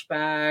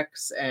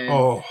flashbacks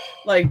and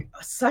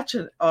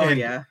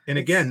And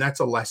again,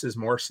 that's a less is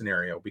more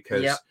scenario,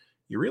 because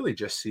you really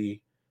just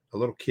see a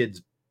little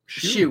kid's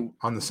shoe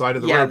on the side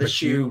of the road. The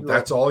shoe.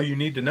 That's all you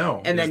need to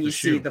know. And then you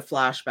see the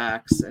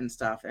flashbacks and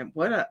stuff. And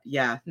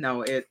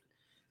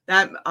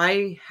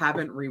I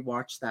haven't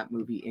rewatched that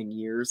movie in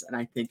years, and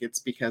I think it's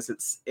because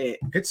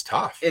it's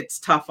tough. It's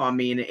tough on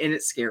me, and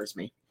it scares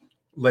me.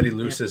 Letty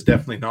Loose is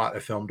definitely not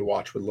a film to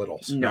watch with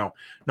littles. No,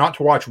 not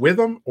to watch with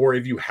them, or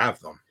if you have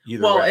them.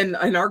 Either way.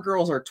 And our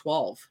girls are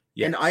 12,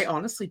 yes. And I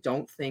honestly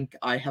don't think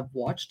I have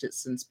watched it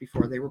since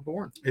before they were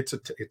born. It's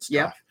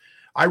tough.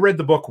 I read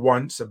the book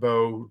once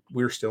about,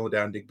 we were still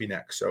down Digby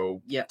Neck,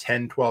 so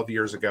 10, 12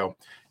 years ago,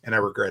 and I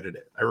regretted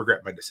it. I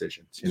regret my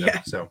decisions.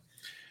 So.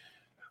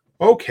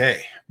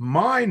 Okay,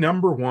 my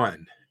number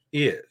 1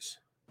 is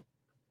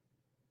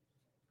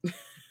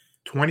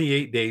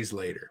 28 Days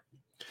Later.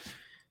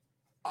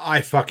 I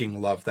fucking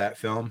love that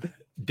film.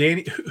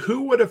 Danny,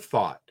 who would have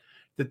thought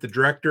that the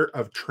director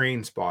of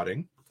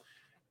Trainspotting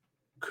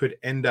could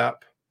end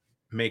up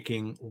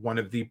making one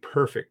of the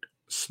perfect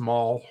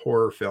small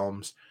horror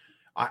films?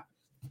 Of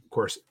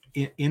course,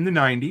 in the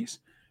 90s,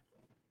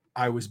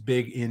 I was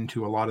big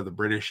into a lot of the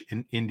British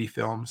and indie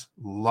films.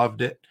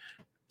 Loved it.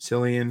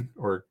 Cillian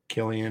or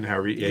Killian,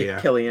 however,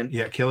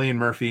 Cillian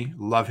Murphy.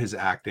 Love his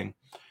acting.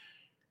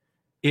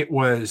 There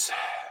was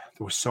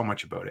so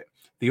much about it.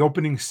 The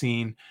opening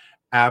scene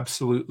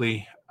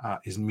absolutely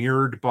is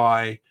mirrored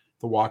by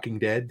The Walking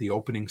Dead, the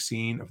opening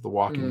scene of The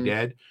Walking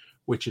Dead,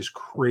 which is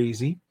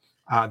crazy.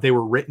 They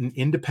were written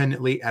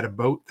independently at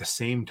about the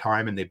same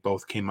time, and they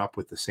both came up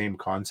with the same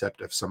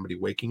concept of somebody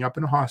waking up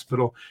in a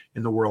hospital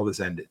and the world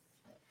has ended.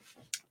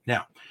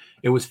 Now,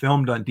 it was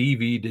filmed on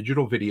DV,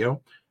 digital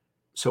video,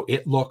 so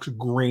it looks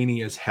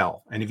grainy as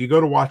hell. And if you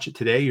go to watch it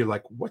today, you're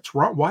like, what's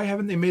wrong? Why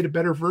haven't they made a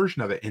better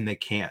version of it? And they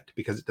can't,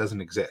 because it doesn't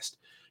exist,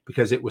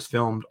 because it was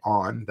filmed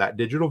on that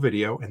digital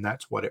video, and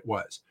that's what it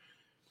was.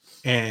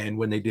 And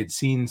when they did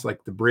scenes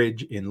like the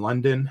bridge in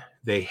London,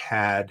 they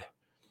had,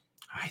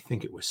 I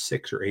think it was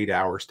 6 or 8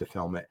 hours to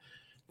film it.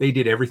 They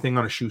did everything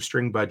on a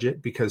shoestring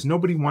budget, because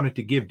nobody wanted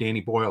to give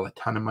Danny Boyle a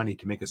ton of money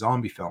to make a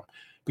zombie film,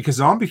 because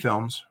zombie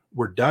films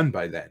were done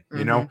by then.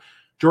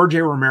 George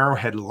A. Romero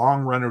had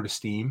long run out of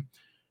steam.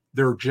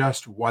 There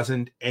just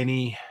wasn't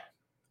any,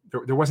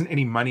 there wasn't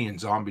any money in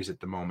zombies at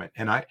the moment.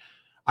 And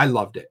I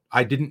loved it.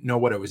 I didn't know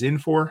what I was in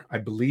for. I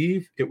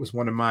believe it was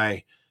one of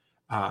my,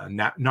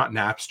 not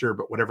Napster,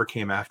 but whatever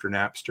came after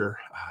Napster.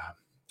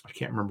 I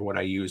can't remember what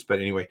I used, but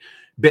anyway,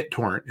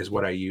 BitTorrent is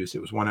what I used.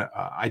 It was one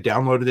I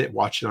downloaded it,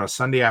 watched it on a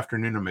Sunday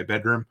afternoon in my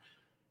bedroom.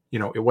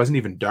 It wasn't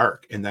even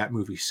dark, and that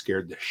movie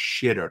scared the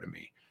shit out of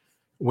me.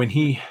 When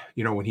he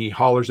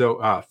hollers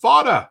out,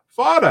 Fada.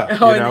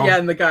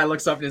 And the guy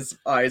looks up and his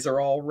eyes are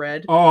all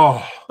red.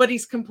 Oh, but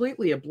he's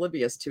completely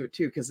oblivious to it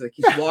too, because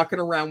he's walking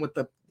around with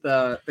the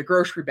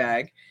grocery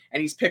bag,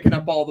 and he's picking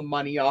up all the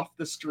money off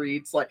the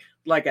streets.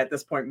 Like at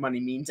this point, money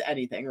means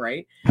anything,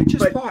 right? I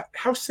just thought,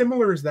 how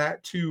similar is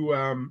that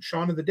to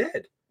Shaun of the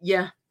Dead?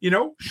 Yeah.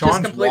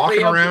 Shaun's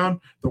walking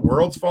around, the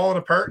world's falling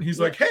apart, and he's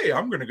like, hey,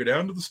 I'm going to go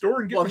down to the store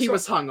and get Well, he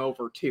was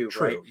hungover too,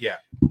 True, right? Yeah.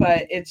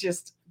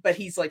 But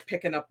he's like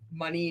picking up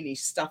money and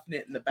he's stuffing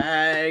it in the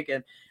bag.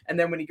 And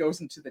then when he goes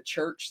into the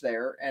church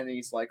there, and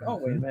he's like, oh,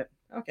 wait a minute.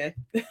 Okay.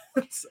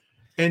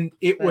 And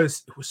it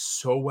was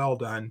so well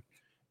done.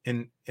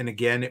 And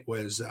again, it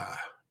was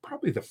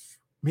probably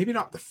maybe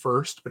not the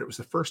first, but it was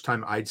the first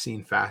time I'd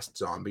seen fast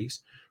zombies.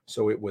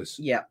 So it was,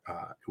 it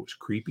was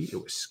creepy.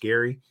 It was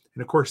scary.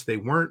 And of course they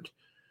weren't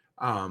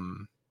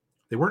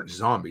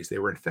zombies. They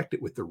were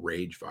infected with the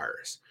rage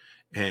virus.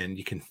 And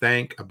you can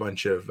thank a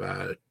bunch of,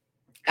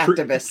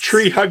 activists,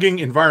 tree-hugging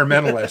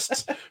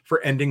environmentalists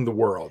for ending the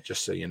world,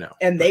 just so you know.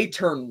 And they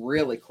turn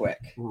really quick.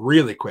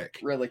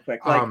 Because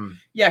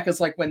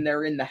like when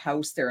they're in the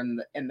house there,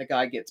 and the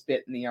guy gets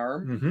bit in the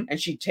arm, and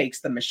she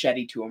takes the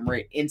machete to him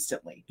right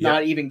instantly,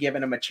 not even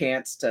giving him a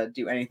chance to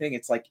do anything.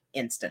 It's like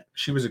instant.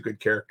 She was a good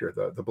character,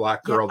 the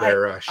black girl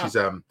there. She's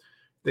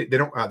they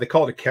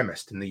call it a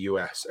chemist in the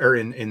U.S. or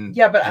in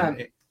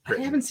I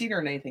haven't seen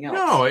her in anything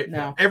else.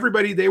 No.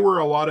 Everybody, they were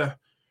a lot of,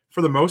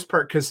 for the most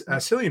part, because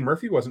Cillian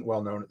Murphy wasn't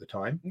well known at the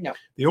time. No.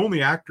 The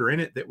only actor in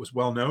it that was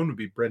well known would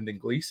be Brendan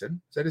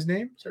Gleeson. Is that his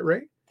name? Is that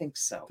right? I think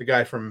so. The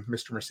guy from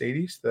Mr.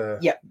 Mercedes,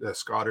 the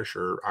Scottish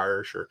or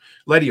Irish, or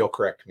Letty will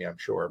correct me, I'm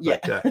sure.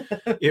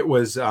 But it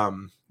was,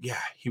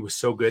 he was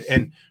so good.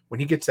 And when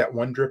he gets that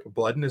one drip of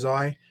blood in his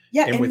eye,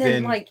 and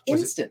within then,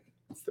 instant.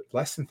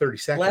 Less than 30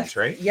 seconds,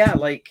 right?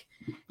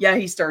 Yeah,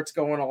 he starts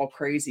going all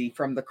crazy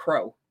from The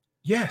Crow.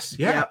 Yes,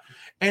 yeah.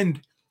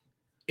 And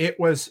it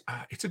was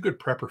it's a good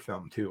prepper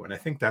film too, and I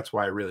think that's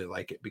why I really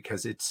like it,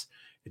 because it's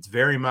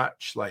very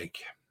much like,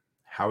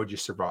 how would you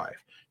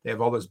survive? They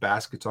have all those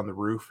baskets on the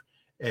roof,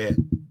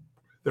 and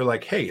they're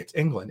like, hey, it's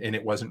England, and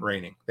it wasn't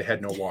raining. They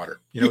had no water.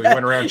 He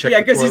went around checking.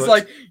 Yeah, because he's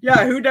like,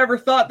 who never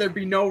thought there'd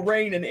be no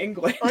rain in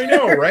England? I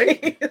know,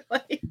 right?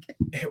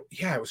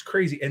 It was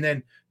crazy. And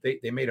then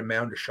they made a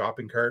mound of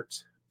shopping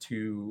carts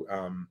to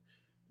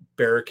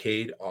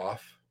barricade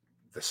off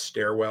the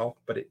stairwell,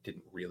 but it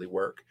didn't really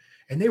work.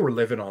 And they were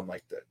living on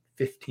like the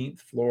 15th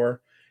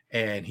floor,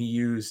 and he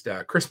used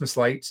Christmas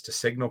lights to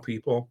signal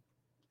people.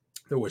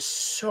 There was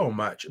so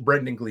much.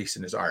 Brendan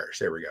Gleeson is Irish.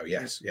 There we go.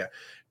 Yes. Yeah.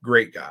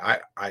 Great guy.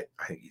 I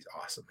think he's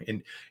awesome.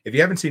 And if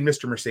you haven't seen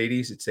Mr.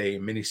 Mercedes, it's a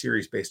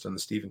miniseries based on the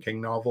Stephen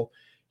King novel.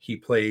 He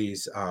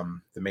plays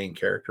the main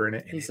character in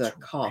it. And he's a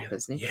cop,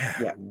 isn't he?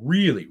 Yeah.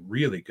 Really,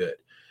 really good.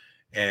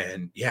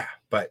 And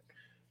but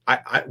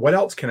I what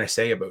else can I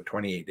say about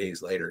 28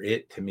 Days Later?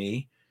 It, to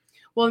me.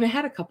 Well, and it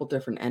had a couple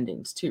different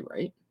endings too,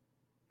 right?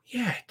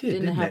 Yeah, it did.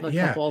 Didn't it have a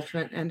couple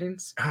alternate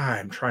endings?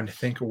 I'm trying to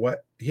think of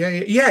what.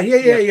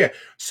 Yeah.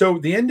 So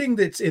the ending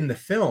that's in the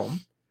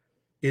film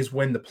is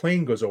when the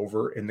plane goes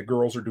over and the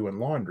girls are doing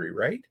laundry,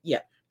 right? Yeah.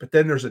 But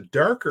then there's a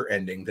darker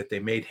ending that they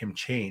made him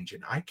change,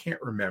 and I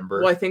can't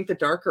remember. Well, I think the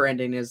darker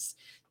ending is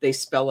they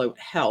spell out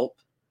help,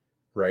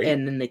 right?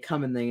 And then they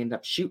come and they end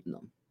up shooting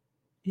them.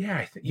 Yeah,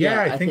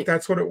 I think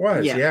that's what it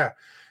was. Yeah.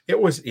 It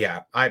was.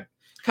 Yeah,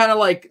 kind of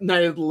like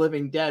Night of the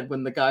Living Dead,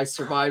 when the guy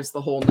survives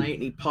the whole night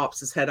and he pops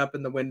his head up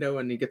in the window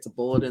and he gets a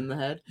bullet in the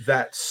head.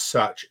 That's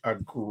such a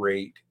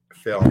great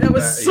film. That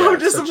was so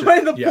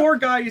disappointing. The poor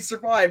guy, he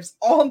survives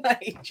all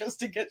night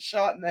just to get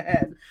shot in the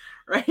head,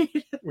 right?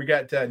 We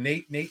got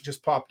Nate. Nate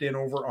just popped in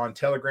over on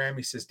Telegram.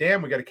 He says,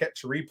 damn, we got to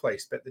catch the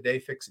replay. Spent the day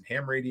fixing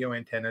ham radio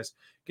antennas,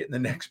 getting the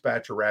next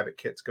batch of rabbit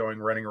kits going,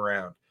 running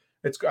around.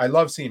 I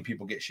love seeing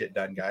people get shit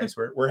done, guys.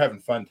 We're having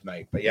fun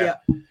tonight. But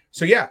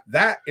So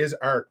that is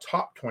our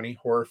top 20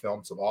 horror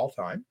films of all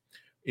time.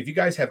 If you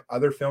guys have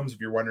other films, if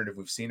you're wondering if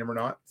we've seen them or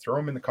not, throw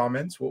them in the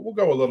comments. We'll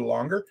go a little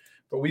longer,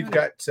 but we've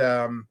got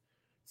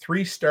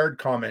 3-starred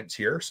comments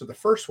here. So the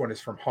first one is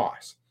from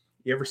Haas.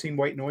 You ever seen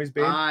White Noise,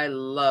 babe? I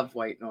love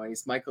White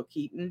Noise. Michael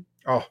Keaton.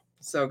 Oh,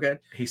 so good.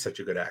 He's such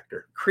a good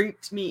actor.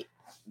 Creeped me.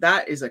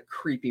 That is a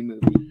creepy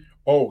movie.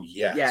 Oh,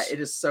 yes. Yeah, it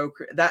is so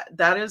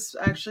that is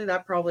actually,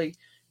 that probably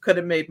could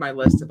have made my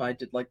list if I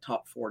did like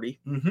top 40.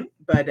 Mm-hmm.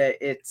 But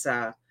it's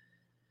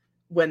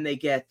when they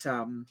get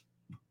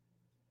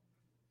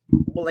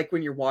like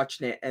when you're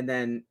watching it, and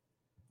then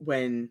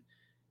when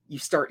you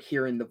start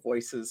hearing the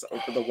voices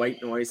over the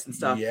white noise and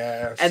stuff.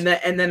 Yes. And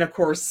then of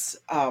course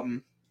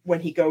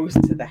when he goes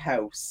to the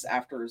house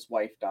after his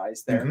wife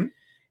dies there,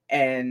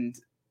 and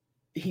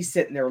he's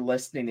sitting there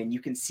listening, and you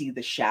can see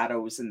the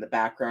shadows in the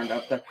background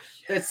of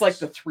it's like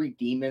the 3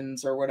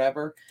 demons or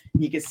whatever.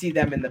 You can see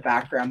them in the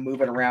background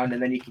moving around,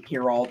 and then you can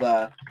hear all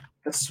the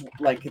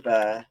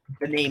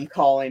name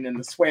calling and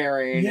the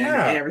swearing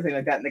and everything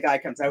like that. And the guy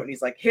comes out and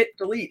he's like, hit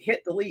delete,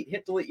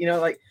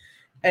 and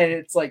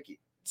it's like,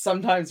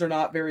 sometimes they're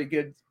not very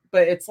good,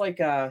 but it's like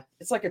a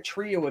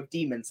trio of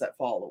demons that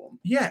follow him.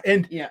 Yeah.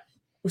 And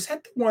was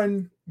that the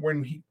one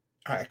when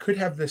I could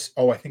have this?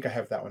 Oh, I think I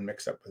have that one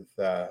mixed up with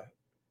I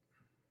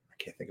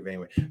can't think of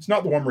anyway. It's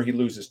not the one where he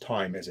loses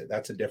time, is it?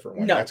 That's a different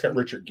one. No. That's got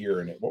Richard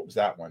Gere in it. What was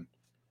that one?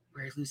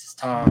 Where he loses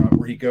time?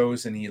 Where he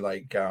goes and he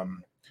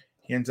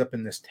he ends up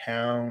in this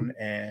town,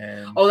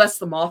 and that's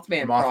the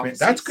Mothman.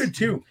 That's good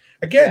too.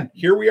 Again,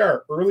 here we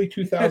are, early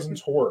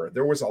 2000s horror.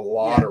 There was a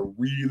lot of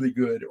really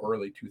good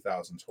early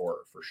 2000s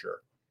horror for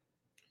sure.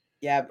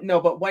 Yeah, no,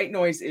 but White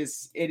Noise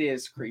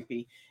is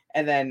creepy.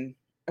 And then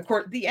of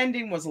course the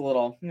ending was a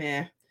little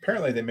meh.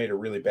 Apparently they made a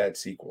really bad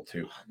sequel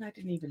too. I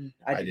did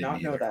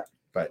not know that.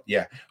 But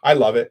yeah, I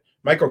love it.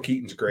 Michael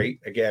Keaton's great.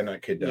 Again, I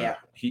could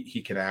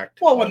he can act.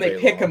 Well, when they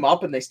pick him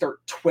up and they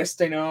start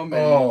twisting him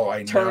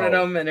and turning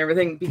him and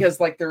everything, because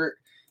like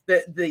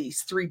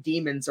these 3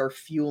 demons are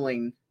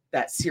fueling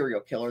that serial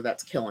killer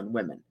that's killing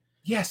women.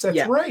 Yes,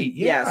 that's right.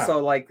 Yeah.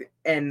 So like,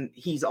 and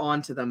he's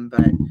on to them,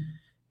 but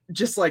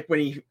just like when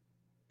he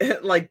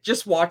like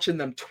just watching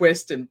them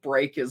twist and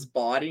break his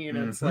body, and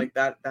it's like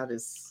that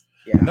is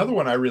Another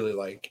one I really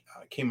like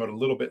came out a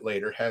little bit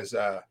later, has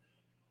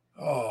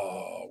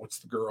what's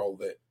the girl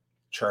that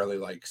Charlie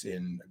likes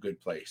in A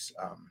Good Place?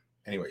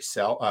 Anyway,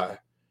 The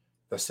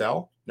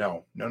Cell?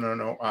 No.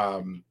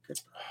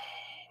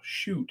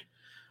 Shoot.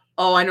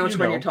 Oh, I know which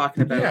one you're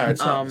talking about. Yeah,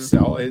 it's not The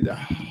Cell. Oh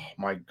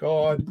my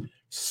God,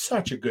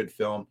 such a good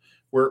film.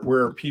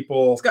 where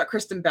people. It's got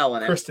Kristen Bell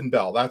in it. Kristen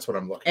Bell, that's what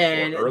I'm looking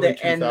for. Early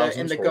 2000s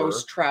and the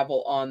ghosts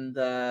travel on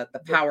the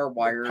power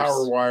wires.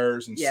 Power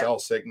wires and cell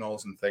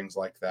signals and things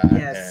like that.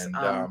 Yes. And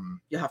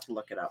you'll have to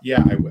look it up.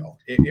 Yeah, I will.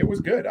 It was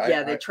good.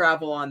 They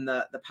travel on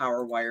the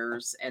power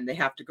wires, and they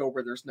have to go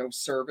where there's no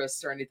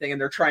service or anything, and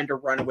they're trying to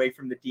run away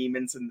from the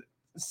demons, and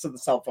so the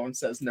cell phone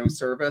says no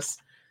service.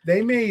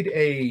 They made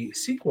a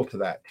sequel to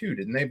that too,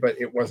 didn't they? But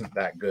it wasn't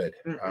that good.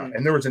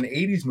 And there was an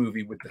 80s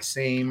movie with the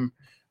same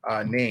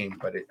name,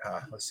 but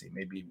let's see,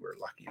 maybe we're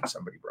lucky and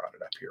somebody brought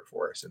it up here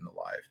for us in the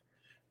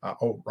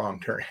live. Wrong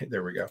turn.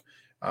 There we go.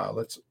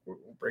 Let's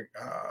bring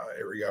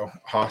here we go.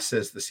 Haas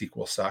says the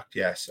sequel sucked.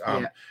 Yes.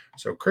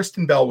 So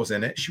Kristen Bell was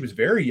in it. She was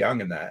very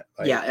young in that.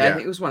 I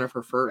think it was one of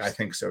her first. I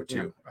think so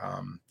too.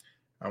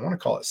 I want to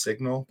call it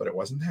Signal, but it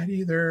wasn't that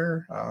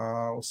either.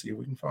 We'll see if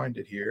we can find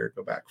it here.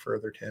 Go back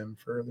further, Tim,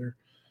 further.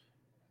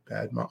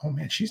 Oh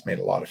man, she's made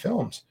a lot of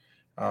films.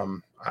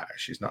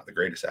 She's not the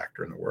greatest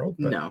actor in the world,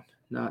 but no,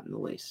 not in the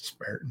least.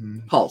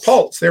 Spartan.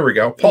 Pulse. There we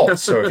go.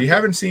 Pulse. So if you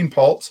haven't seen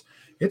Pulse,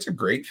 it's a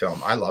great film.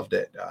 I loved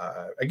it.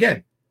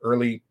 Again,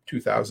 early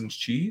 2000s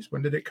cheese.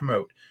 When did it come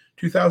out?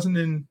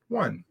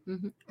 2001.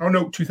 Oh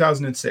no,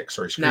 2006.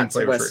 Sorry,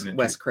 screenplay was written in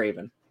Wes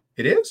Craven.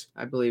 It is?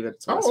 I believe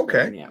it's Wes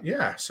Craven,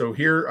 yeah. So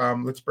here,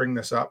 let's bring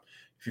this up.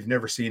 If you've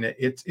never seen it,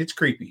 it's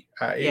creepy.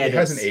 It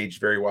hasn't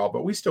aged very well,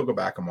 but we still go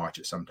back and watch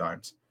it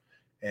sometimes.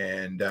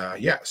 And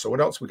so what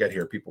else we got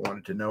here? People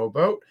wanted to know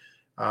about.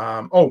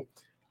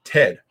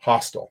 Ted,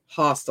 Hostel.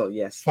 Hostel,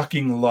 yes.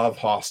 Fucking love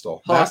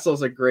Hostel.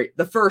 Hostel's a great.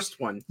 The first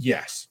one.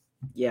 Yes.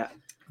 Yeah.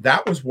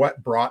 That was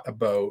what brought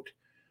about.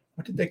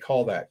 What did they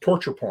call that?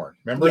 Torture porn.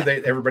 Remember,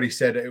 everybody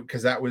said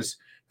because that was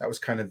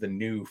kind of the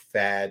new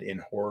fad in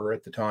horror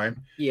at the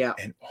time. Yeah.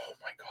 And oh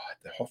my god,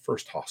 the whole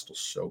first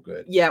Hostel's so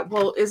good. Yeah.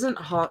 Well, isn't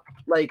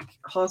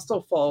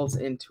Hostel falls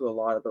into a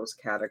lot of those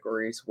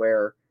categories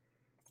where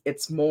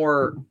it's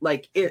more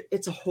like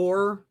it's a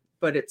horror,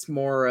 but it's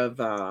more of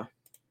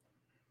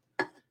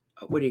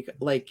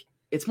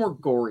it's more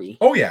gory.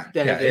 Oh yeah,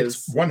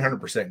 it's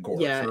 100% gore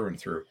through and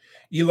through.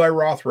 Eli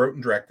Roth wrote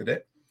and directed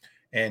it,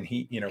 and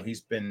he's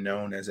been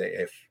known as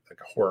a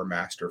horror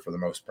master for the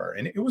most part,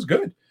 and it was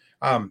good.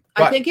 I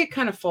think it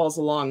kind of falls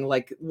along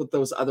like with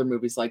those other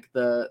movies, like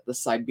the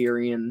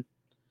Siberian.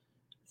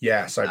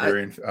 Yeah,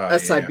 Siberian.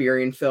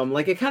 Siberian film.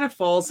 Like it kind of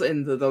falls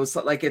into those.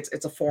 Like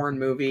it's a foreign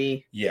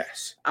movie.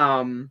 Yes.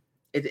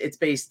 It's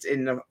based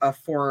in a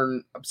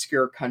foreign,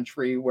 obscure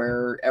country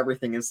where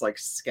everything is like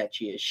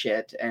sketchy as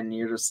shit, and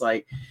you're just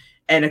like,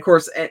 and of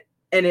course, and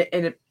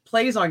it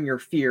plays on your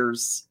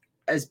fears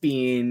as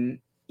being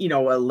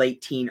a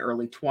late teen,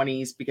 early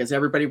 20s, because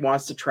everybody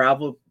wants to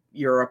travel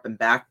Europe and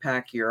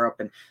backpack Europe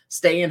and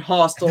stay in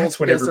hostels. And that's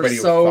what because everybody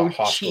they're so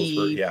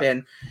cheap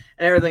and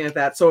everything like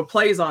that. So it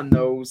plays on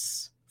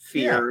those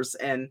fears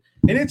and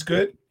it's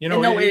good.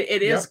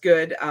 It is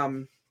good.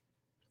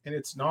 And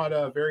it's not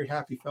a very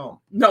happy film.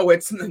 No,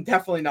 it's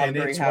definitely not. And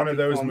it's one of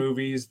those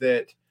movies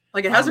that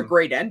it has a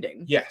great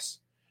ending. Yes,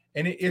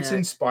 and it's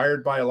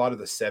inspired by a lot of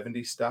the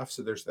 70s stuff.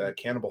 So there's the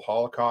Cannibal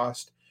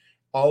Holocaust,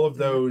 all of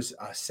those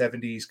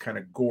 70s kind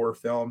of gore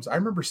films. I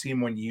remember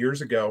seeing one years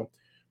ago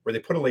where they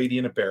put a lady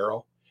in a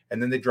barrel and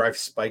then they drive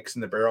spikes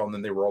in the barrel and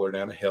then they roll her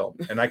down a hill.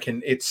 And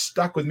it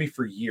stuck with me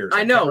for years.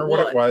 I know. Can't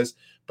remember what it was,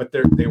 but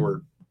they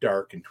were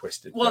dark and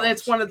twisted. Well,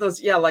 it's one of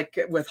those, like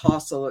with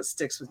Hostel, it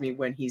sticks with me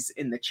when he's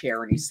in the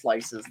chair and he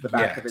slices the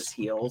back of his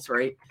heels,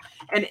 right?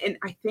 And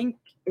I think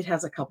it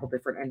has a couple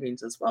different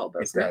endings as well,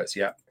 doesn't it? It does,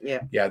 yeah.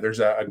 Yeah, there's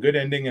a good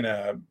ending and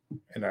a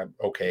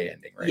okay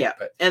ending, right? Yeah,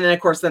 and then of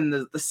course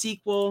the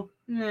sequel,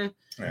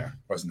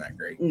 wasn't that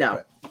great.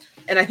 No,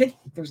 and I think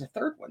there's a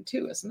third one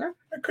too, isn't there?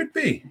 It could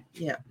be.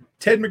 Yeah.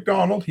 Ted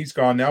McDonald, he's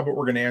gone now, but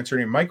we're going to answer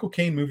him. Michael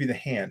Caine movie, The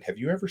Hand. Have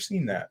you ever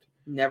seen that?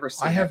 Never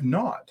seen I have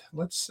not.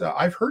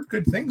 I've heard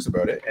good things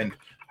about it, and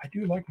I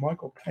do like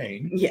Michael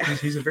Caine. Yeah,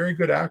 he's a very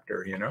good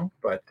actor,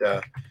 but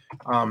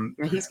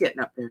he's getting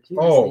up there too.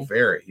 Oh,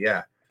 very,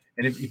 yeah.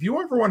 And if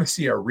you ever want to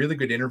see a really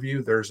good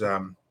interview, there's I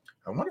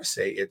want to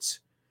say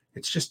it's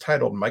just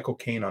titled Michael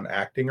Caine on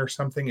Acting or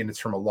something, and it's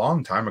from a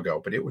long time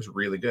ago, but it was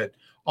really good.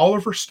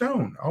 Oliver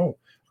Stone. Oh,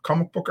 a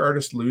comic book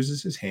artist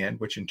loses his hand,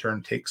 which in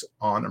turn takes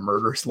on a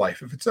murderous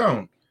life of its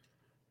own.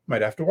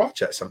 Might have to watch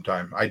that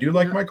sometime. I do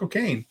like Michael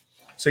Caine.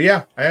 So we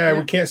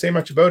can't say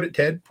much about it,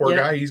 Ted. Poor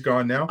guy, he's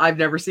gone now. I've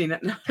never seen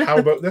it. How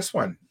about this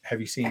one? Have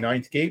you seen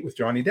Ninth Gate with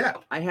Johnny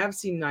Depp? I have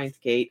seen Ninth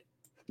Gate.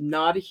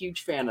 Not a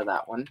huge fan of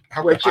that one.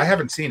 I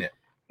haven't seen it.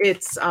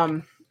 It's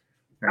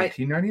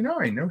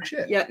 1999. No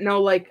shit. Yeah,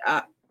 no,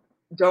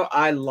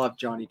 I love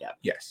Johnny Depp.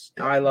 Yes,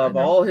 I love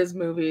all his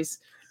movies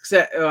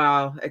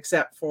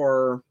except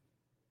for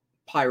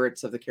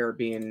Pirates of the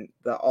Caribbean,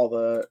 all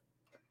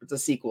the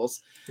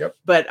sequels. Yep.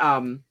 But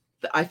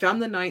I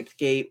found the Ninth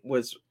Gate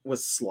was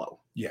slow.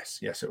 Yes,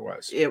 it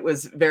was. It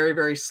was very,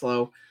 very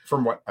slow.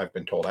 From what I've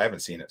been told, I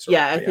haven't seen it. So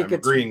I think I'm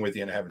agreeing with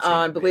you, and I haven't seen it.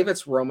 I believe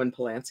it's Roman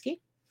Polanski.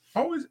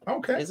 Oh,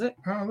 okay. Is it?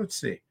 Let's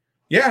see.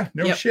 Yeah,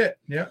 shit.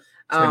 Yeah.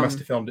 So they must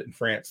have filmed it in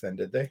France then,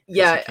 did they?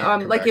 Yeah,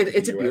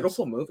 it's a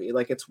beautiful movie.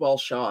 Like it's well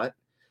shot.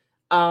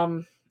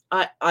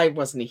 I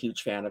wasn't a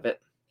huge fan of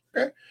it.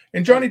 Okay.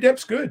 And Johnny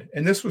Depp's good.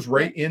 And this was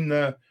right in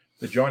the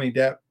Johnny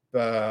Depp,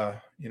 I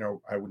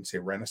wouldn't say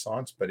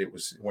renaissance, but it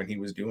was when he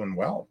was doing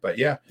well. But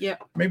yeah,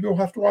 maybe we'll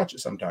have to watch it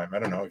sometime. I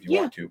don't know if you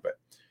want to, but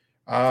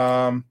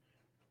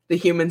The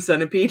Human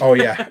Centipede. Oh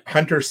yeah.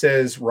 Hunter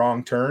says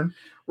Wrong Turn.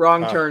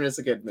 Wrong Turn is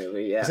a good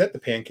movie. Yeah. Is that the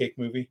pancake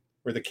movie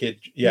where the kid?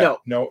 Yeah.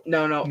 No.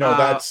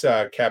 That's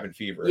Cabin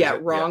Fever. Yeah.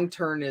 Wrong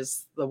Turn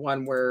is the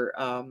one where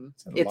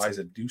it's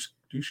Eliza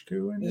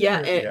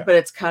Dushku. But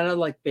it's kind of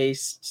like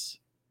based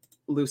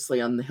loosely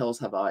on The Hills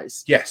Have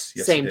Eyes. Yes.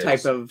 Same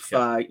type of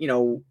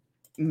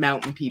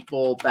mountain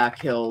people, back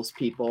hills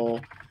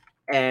people,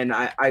 and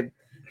I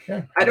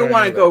don't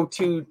want to go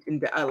too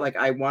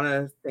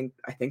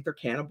I think they're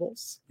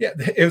cannibals. Yeah,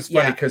 it was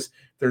funny because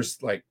there's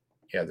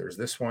there's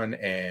this one,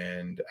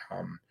 and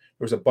there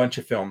was a bunch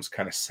of films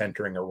kind of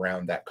centering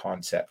around that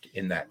concept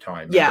in that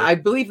time. Yeah, I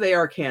believe they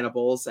are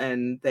cannibals,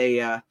 and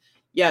they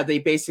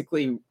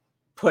basically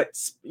put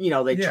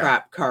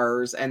trap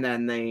cars and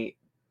then they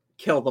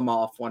kill them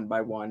off one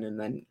by one, and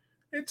then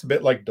it's a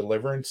bit like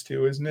Deliverance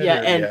too, isn't it?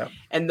 Yeah,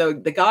 and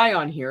the guy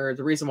on here,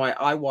 the reason why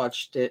I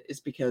watched it is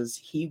because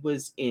he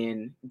was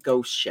in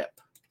Ghost Ship.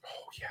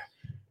 Oh yeah,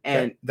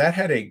 and that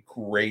had a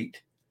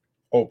great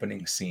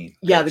opening scene.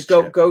 Yeah,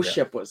 the Ghost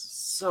Ship was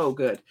so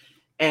good,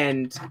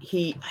 and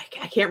I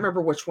can't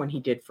remember which one he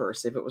did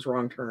first, if it was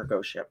Wrong Turn or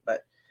Ghost Ship,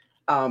 but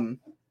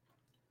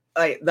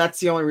that's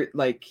the only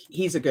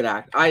he's a good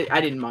actor.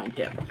 I didn't mind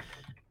him,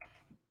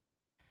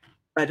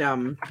 but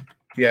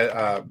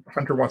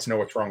Hunter wants to know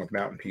what's wrong with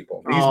mountain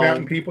people. These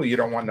mountain people, you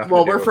don't want nothing.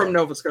 Well, we're from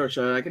Nova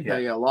Scotia. I can tell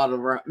you a lot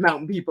of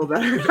mountain people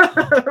that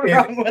are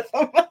wrong with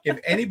them. If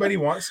anybody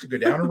wants to go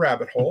down a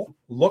rabbit hole,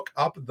 look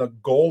up the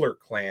Goler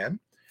clan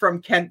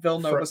from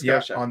Kentville, Nova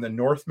Scotia. On the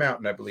North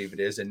Mountain, I believe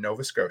it is, in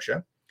Nova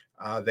Scotia.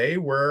 They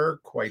were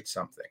quite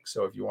something.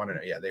 So if you want to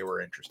know, they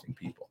were interesting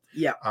people.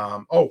 Yeah.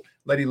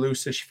 Letty Lou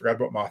says she forgot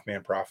about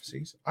Mothman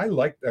Prophecies. I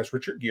like that's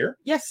Richard Gere.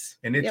 Yes.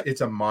 And it's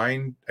a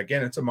mind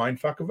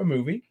fuck of a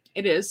movie.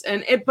 It is,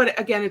 but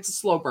again, it's a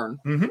slow burn.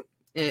 Mm-hmm.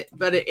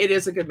 But it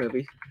is a good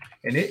movie.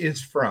 And it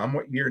is from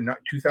what year? Not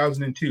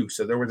 2002.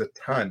 So there was a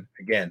ton.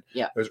 Again,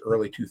 those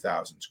early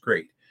 2000s.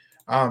 Great.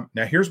 Now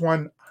here's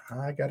one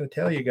I got to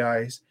tell you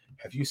guys.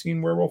 Have you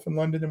seen Werewolf in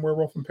London and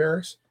Werewolf in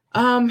Paris?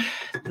 I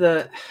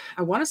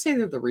want to say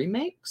they're the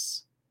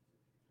remakes.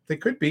 They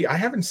could be. I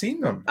haven't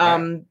seen them.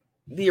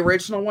 The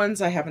original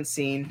ones I haven't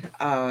seen.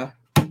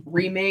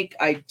 Remake,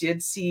 I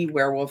did see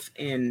Werewolf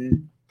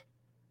in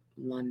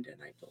London,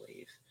 I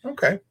believe.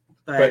 Okay,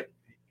 but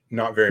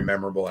not very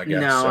memorable, I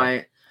guess.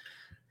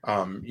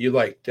 No, you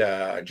liked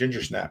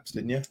Ginger Snaps,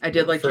 didn't you? I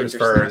did like Ginger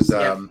Snaps. As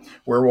far as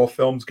werewolf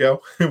films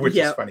go, which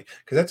is funny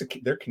because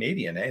they're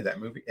Canadian, that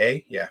movie,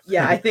 Yeah.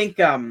 Yeah, I think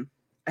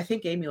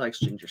Amy likes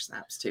Ginger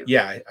Snaps too.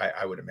 Yeah,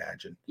 I would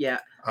imagine. Yeah.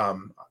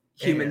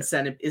 Human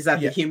Centipede. Is that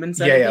the Human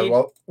Centipede?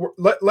 Yeah.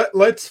 Well,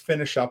 let's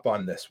finish up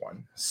on this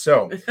one.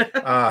 So,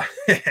 the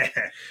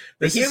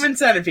Human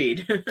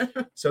Centipede.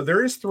 So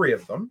there is 3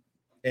 of them.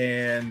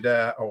 And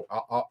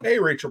hey,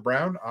 Rachel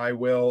Brown, I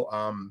will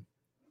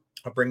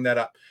I'll bring that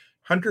up.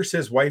 Hunter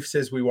says wife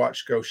says we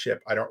watched Ghost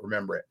Ship. I don't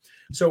remember it.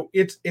 So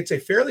it's a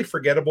fairly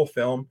forgettable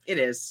film. It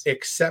is,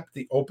 except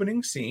the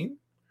opening scene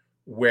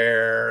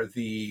where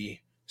the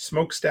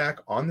smokestack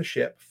on the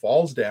ship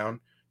falls down,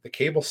 the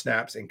cable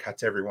snaps and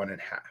cuts everyone in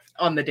half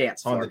on the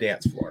dance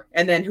floor.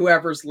 And then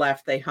whoever's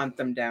left, they hunt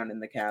them down in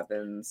the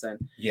cabins,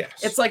 and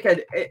it's like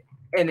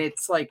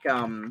it's like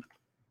a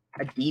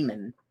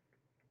demon.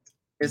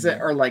 Is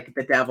it, or like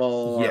the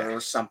devil or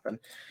something?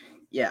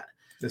 Yeah.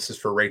 This is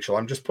for Rachel.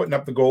 I'm just putting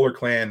up the Goler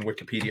clan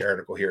Wikipedia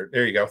article here.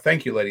 There you go.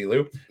 Thank you, Letty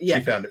Lou. Yeah.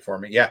 She found it for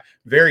me. Yeah.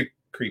 Very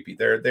creepy.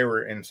 They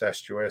were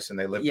incestuous and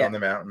they lived on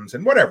the mountains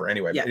and whatever.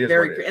 Anyway. Yeah.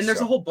 Very. And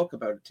there's a whole book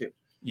about it too.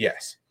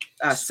 Yes.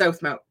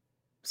 South Mountain?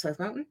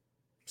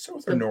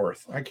 South or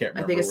North? I can't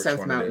remember. I think it's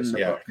South Mountain.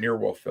 Yeah. Near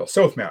Wolfville.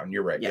 South Mountain.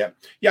 You're right. Yeah.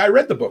 Yeah. I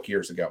read the book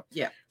years ago.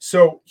 Yeah.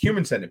 So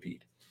Human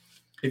Centipede.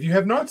 If you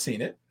have not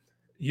seen it,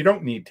 you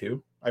don't need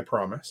to. I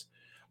promise.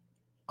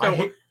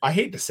 I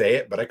hate to say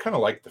it, but I kind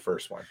of like the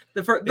first one.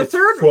 The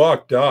third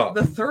fucked up.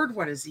 The third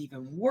one is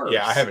even worse.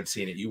 Yeah, I haven't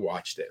seen it. You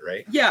watched it,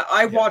 right? Yeah,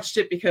 I watched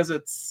it because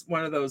it's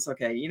one of those.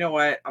 Okay, you know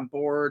what? I'm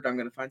bored. I'm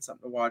going to find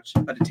something to watch.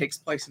 But it takes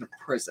place in a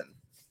prison.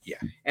 Yeah,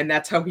 and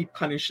that's how he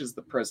punishes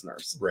the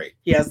prisoners. Right.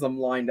 He has them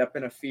lined up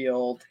in a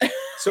field.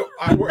 So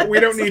we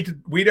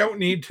don't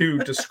need to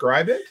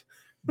describe it,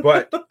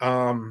 but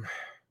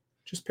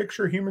just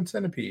picture a human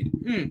centipede.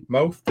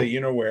 Mouth,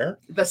 where.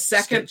 The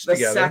second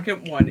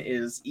one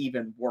is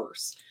even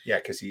worse. Yeah,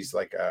 because he's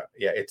like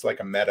it's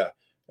like a meta.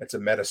 It's a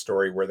meta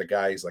story where the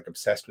guy is like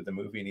obsessed with the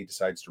movie and he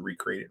decides to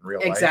recreate it in real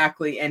life.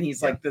 Exactly, and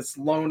he's like this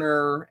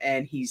loner,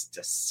 and he's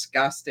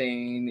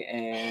disgusting,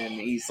 and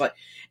he's like,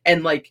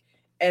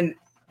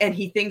 and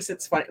he thinks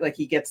it's funny. Like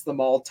he gets them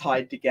all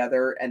tied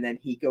together, and then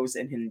he goes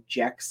in and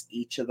injects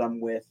each of them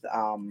with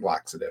a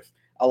laxative.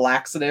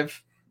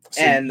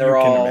 So and they're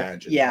all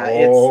imagine. It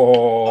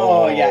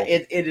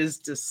is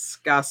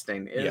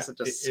disgusting. It is a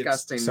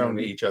disgusting some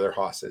movie. To each other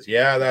hosses.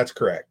 Yeah, that's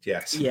correct.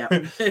 Yes. Yeah.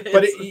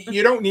 But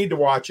you don't need to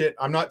watch it.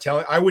 I'm not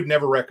telling. I would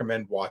never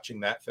recommend watching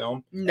that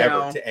film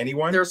ever to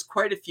anyone. There's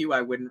quite a few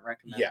I wouldn't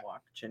recommend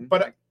watching.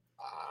 But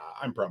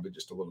I'm probably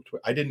just a little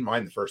I didn't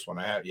mind the first one.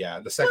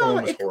 The second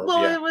one was horrible.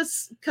 Well, it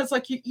was because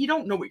like you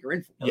don't know what you're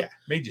in for. Yeah,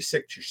 made you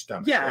sick to your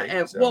stomach. Yeah, right?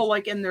 and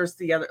and there's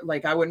the other,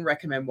 like, I wouldn't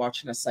recommend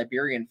watching a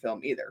Siberian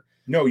film either.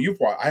 No, you've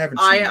watched. I haven't.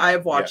 I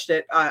have watched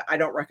it. I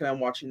don't recommend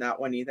watching that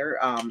one either.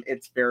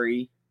 It's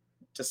very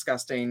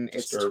disgusting.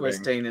 It's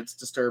twisting. It's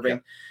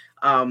disturbing.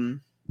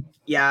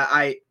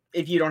 Yeah.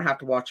 If you don't have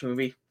to watch a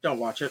movie, don't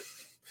watch it.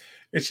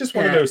 It's just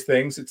one of those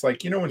things. It's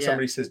like, when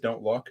somebody says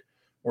don't look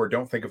or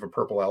don't think of a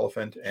purple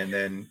elephant, and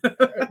then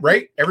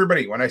right,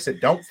 everybody, when I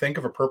said don't think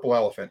of a purple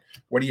elephant,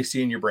 what do you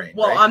see in your brain?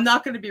 Well, right? I'm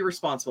not going to be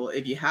responsible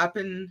if you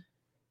happen.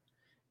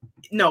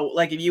 No,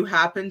 like if you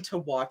happen to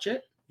watch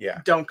it,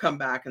 don't come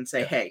back and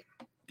say, hey,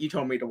 you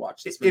told me to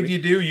watch this movie. If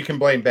you do, you can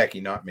blame Becky,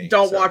 not me.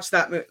 Don't watch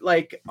that movie.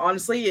 Like,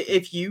 honestly,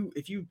 if you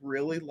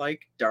really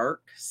like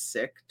dark,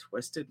 sick,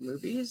 twisted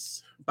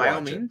movies, by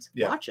all means,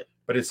 watch it.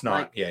 But it's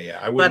not.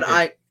 I wouldn't.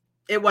 But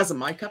it wasn't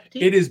my cup of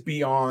tea. It is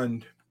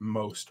beyond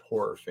most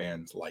horror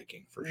fans'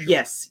 liking, for sure.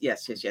 Yes.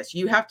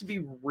 You have to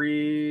be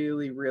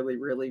really, really,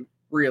 really,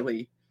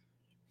 really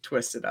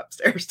twisted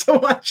upstairs to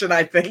watch it,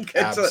 I think.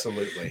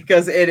 Absolutely.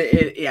 Because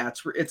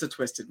it's a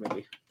twisted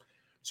movie.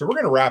 So we're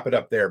going to wrap it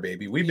up there,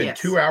 baby. We've been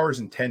 2 hours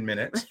and 10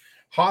 minutes.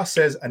 Haas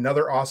says,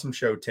 another awesome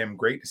show, Tim.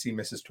 Great to see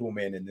Mrs.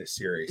 Toolman in this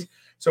series.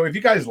 So if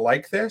you guys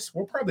like this,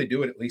 we'll probably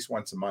do it at least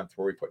once a month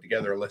where we put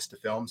together a list of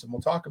films and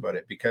we'll talk about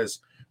it, because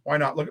why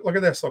not? Look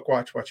at this. Look,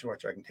 watch.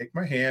 I can take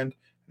my hand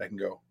and I can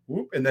go,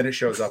 whoop, and then it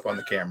shows up on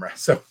the camera.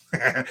 So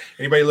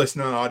anybody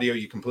listening on audio,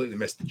 you completely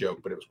missed the joke,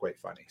 but it was quite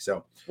funny.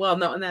 So, well,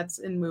 no, and that's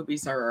in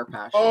movies are our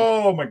passion.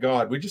 Oh my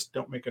God. We just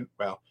don't make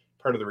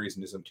part of the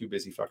reason is I'm too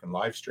busy fucking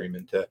live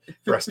streaming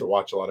for us to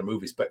watch a lot of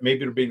movies, but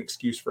maybe it'll be an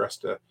excuse for us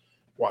to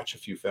watch a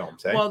few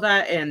films. Eh? Well,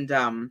 that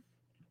and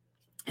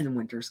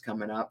winter's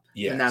coming up.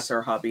 Yes. And that's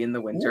our hobby in the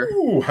winter.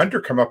 Ooh,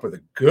 Hunter come up with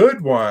a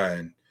good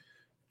one.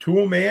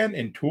 Tool Man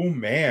and Tool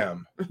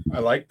Ma'am. I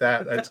like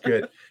that. That's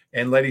good.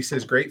 And Letty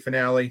says, great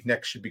finale.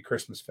 Next should be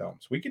Christmas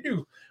films. We could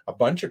do a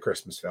bunch of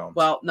Christmas films.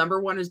 Well, number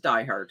one is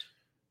Die Hard.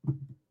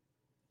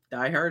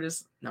 Die Hard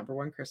is number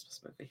one Christmas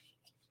movie.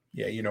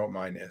 Yeah, you know what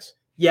mine is.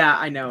 Yeah,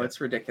 I know. It's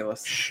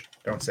ridiculous. Shh,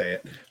 don't say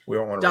it. We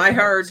don't want to. Die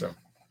Hard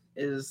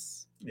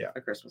is a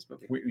Christmas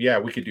movie.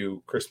 We could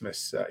do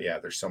Christmas.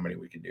 There's so many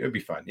we could do. It'd be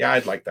fun. Yeah,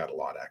 I'd like that a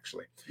lot,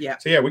 actually. Yeah.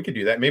 So, we could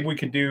do that. Maybe we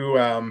could do,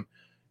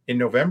 in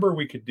November,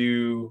 we could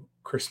do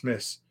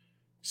Christmas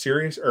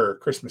serious or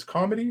Christmas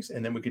comedies,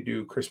 and then we could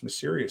do Christmas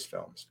serious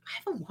films. I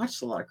haven't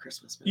watched a lot of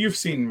Christmas movies. You've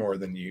seen more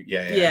than you.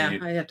 Yeah.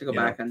 I have to go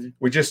back and.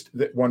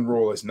 One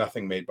rule is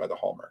nothing made by the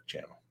Hallmark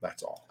Channel.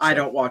 That's all. So, I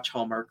don't watch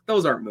Hallmark.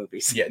 Those aren't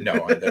movies. Yeah,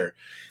 no,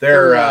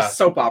 they're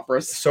soap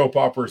operas. Soap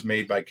operas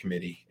made by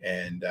committee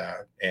and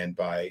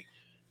by,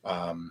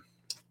 I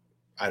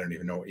don't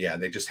even know. Yeah,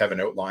 they just have an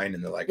outline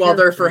and they're like. Well,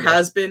 they're for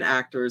has-been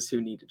actors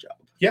who need a job.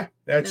 Yeah,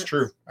 that's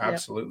true.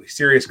 Absolutely,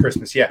 serious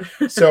Christmas. Yeah.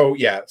 So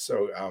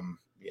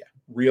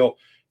real,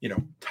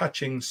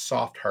 touching,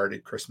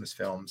 soft-hearted Christmas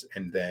films,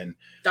 and then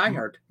Die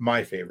Hard.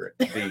 My favorite,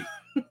 the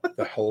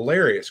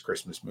hilarious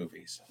Christmas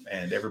movies.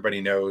 And everybody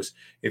knows,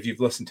 if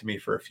you've listened to me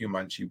for a few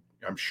months,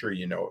 I'm sure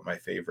you know what my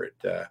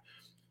favorite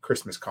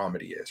Christmas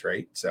comedy is,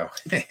 right? So,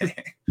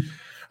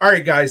 all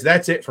right, guys,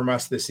 that's it from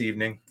us this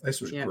evening. This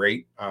was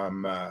great.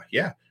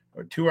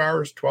 2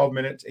 hours, 12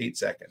 minutes, 8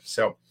 seconds.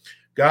 So,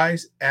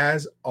 guys,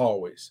 as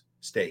always,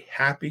 stay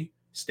happy,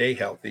 stay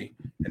healthy,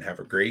 and have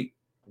a great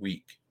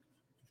week.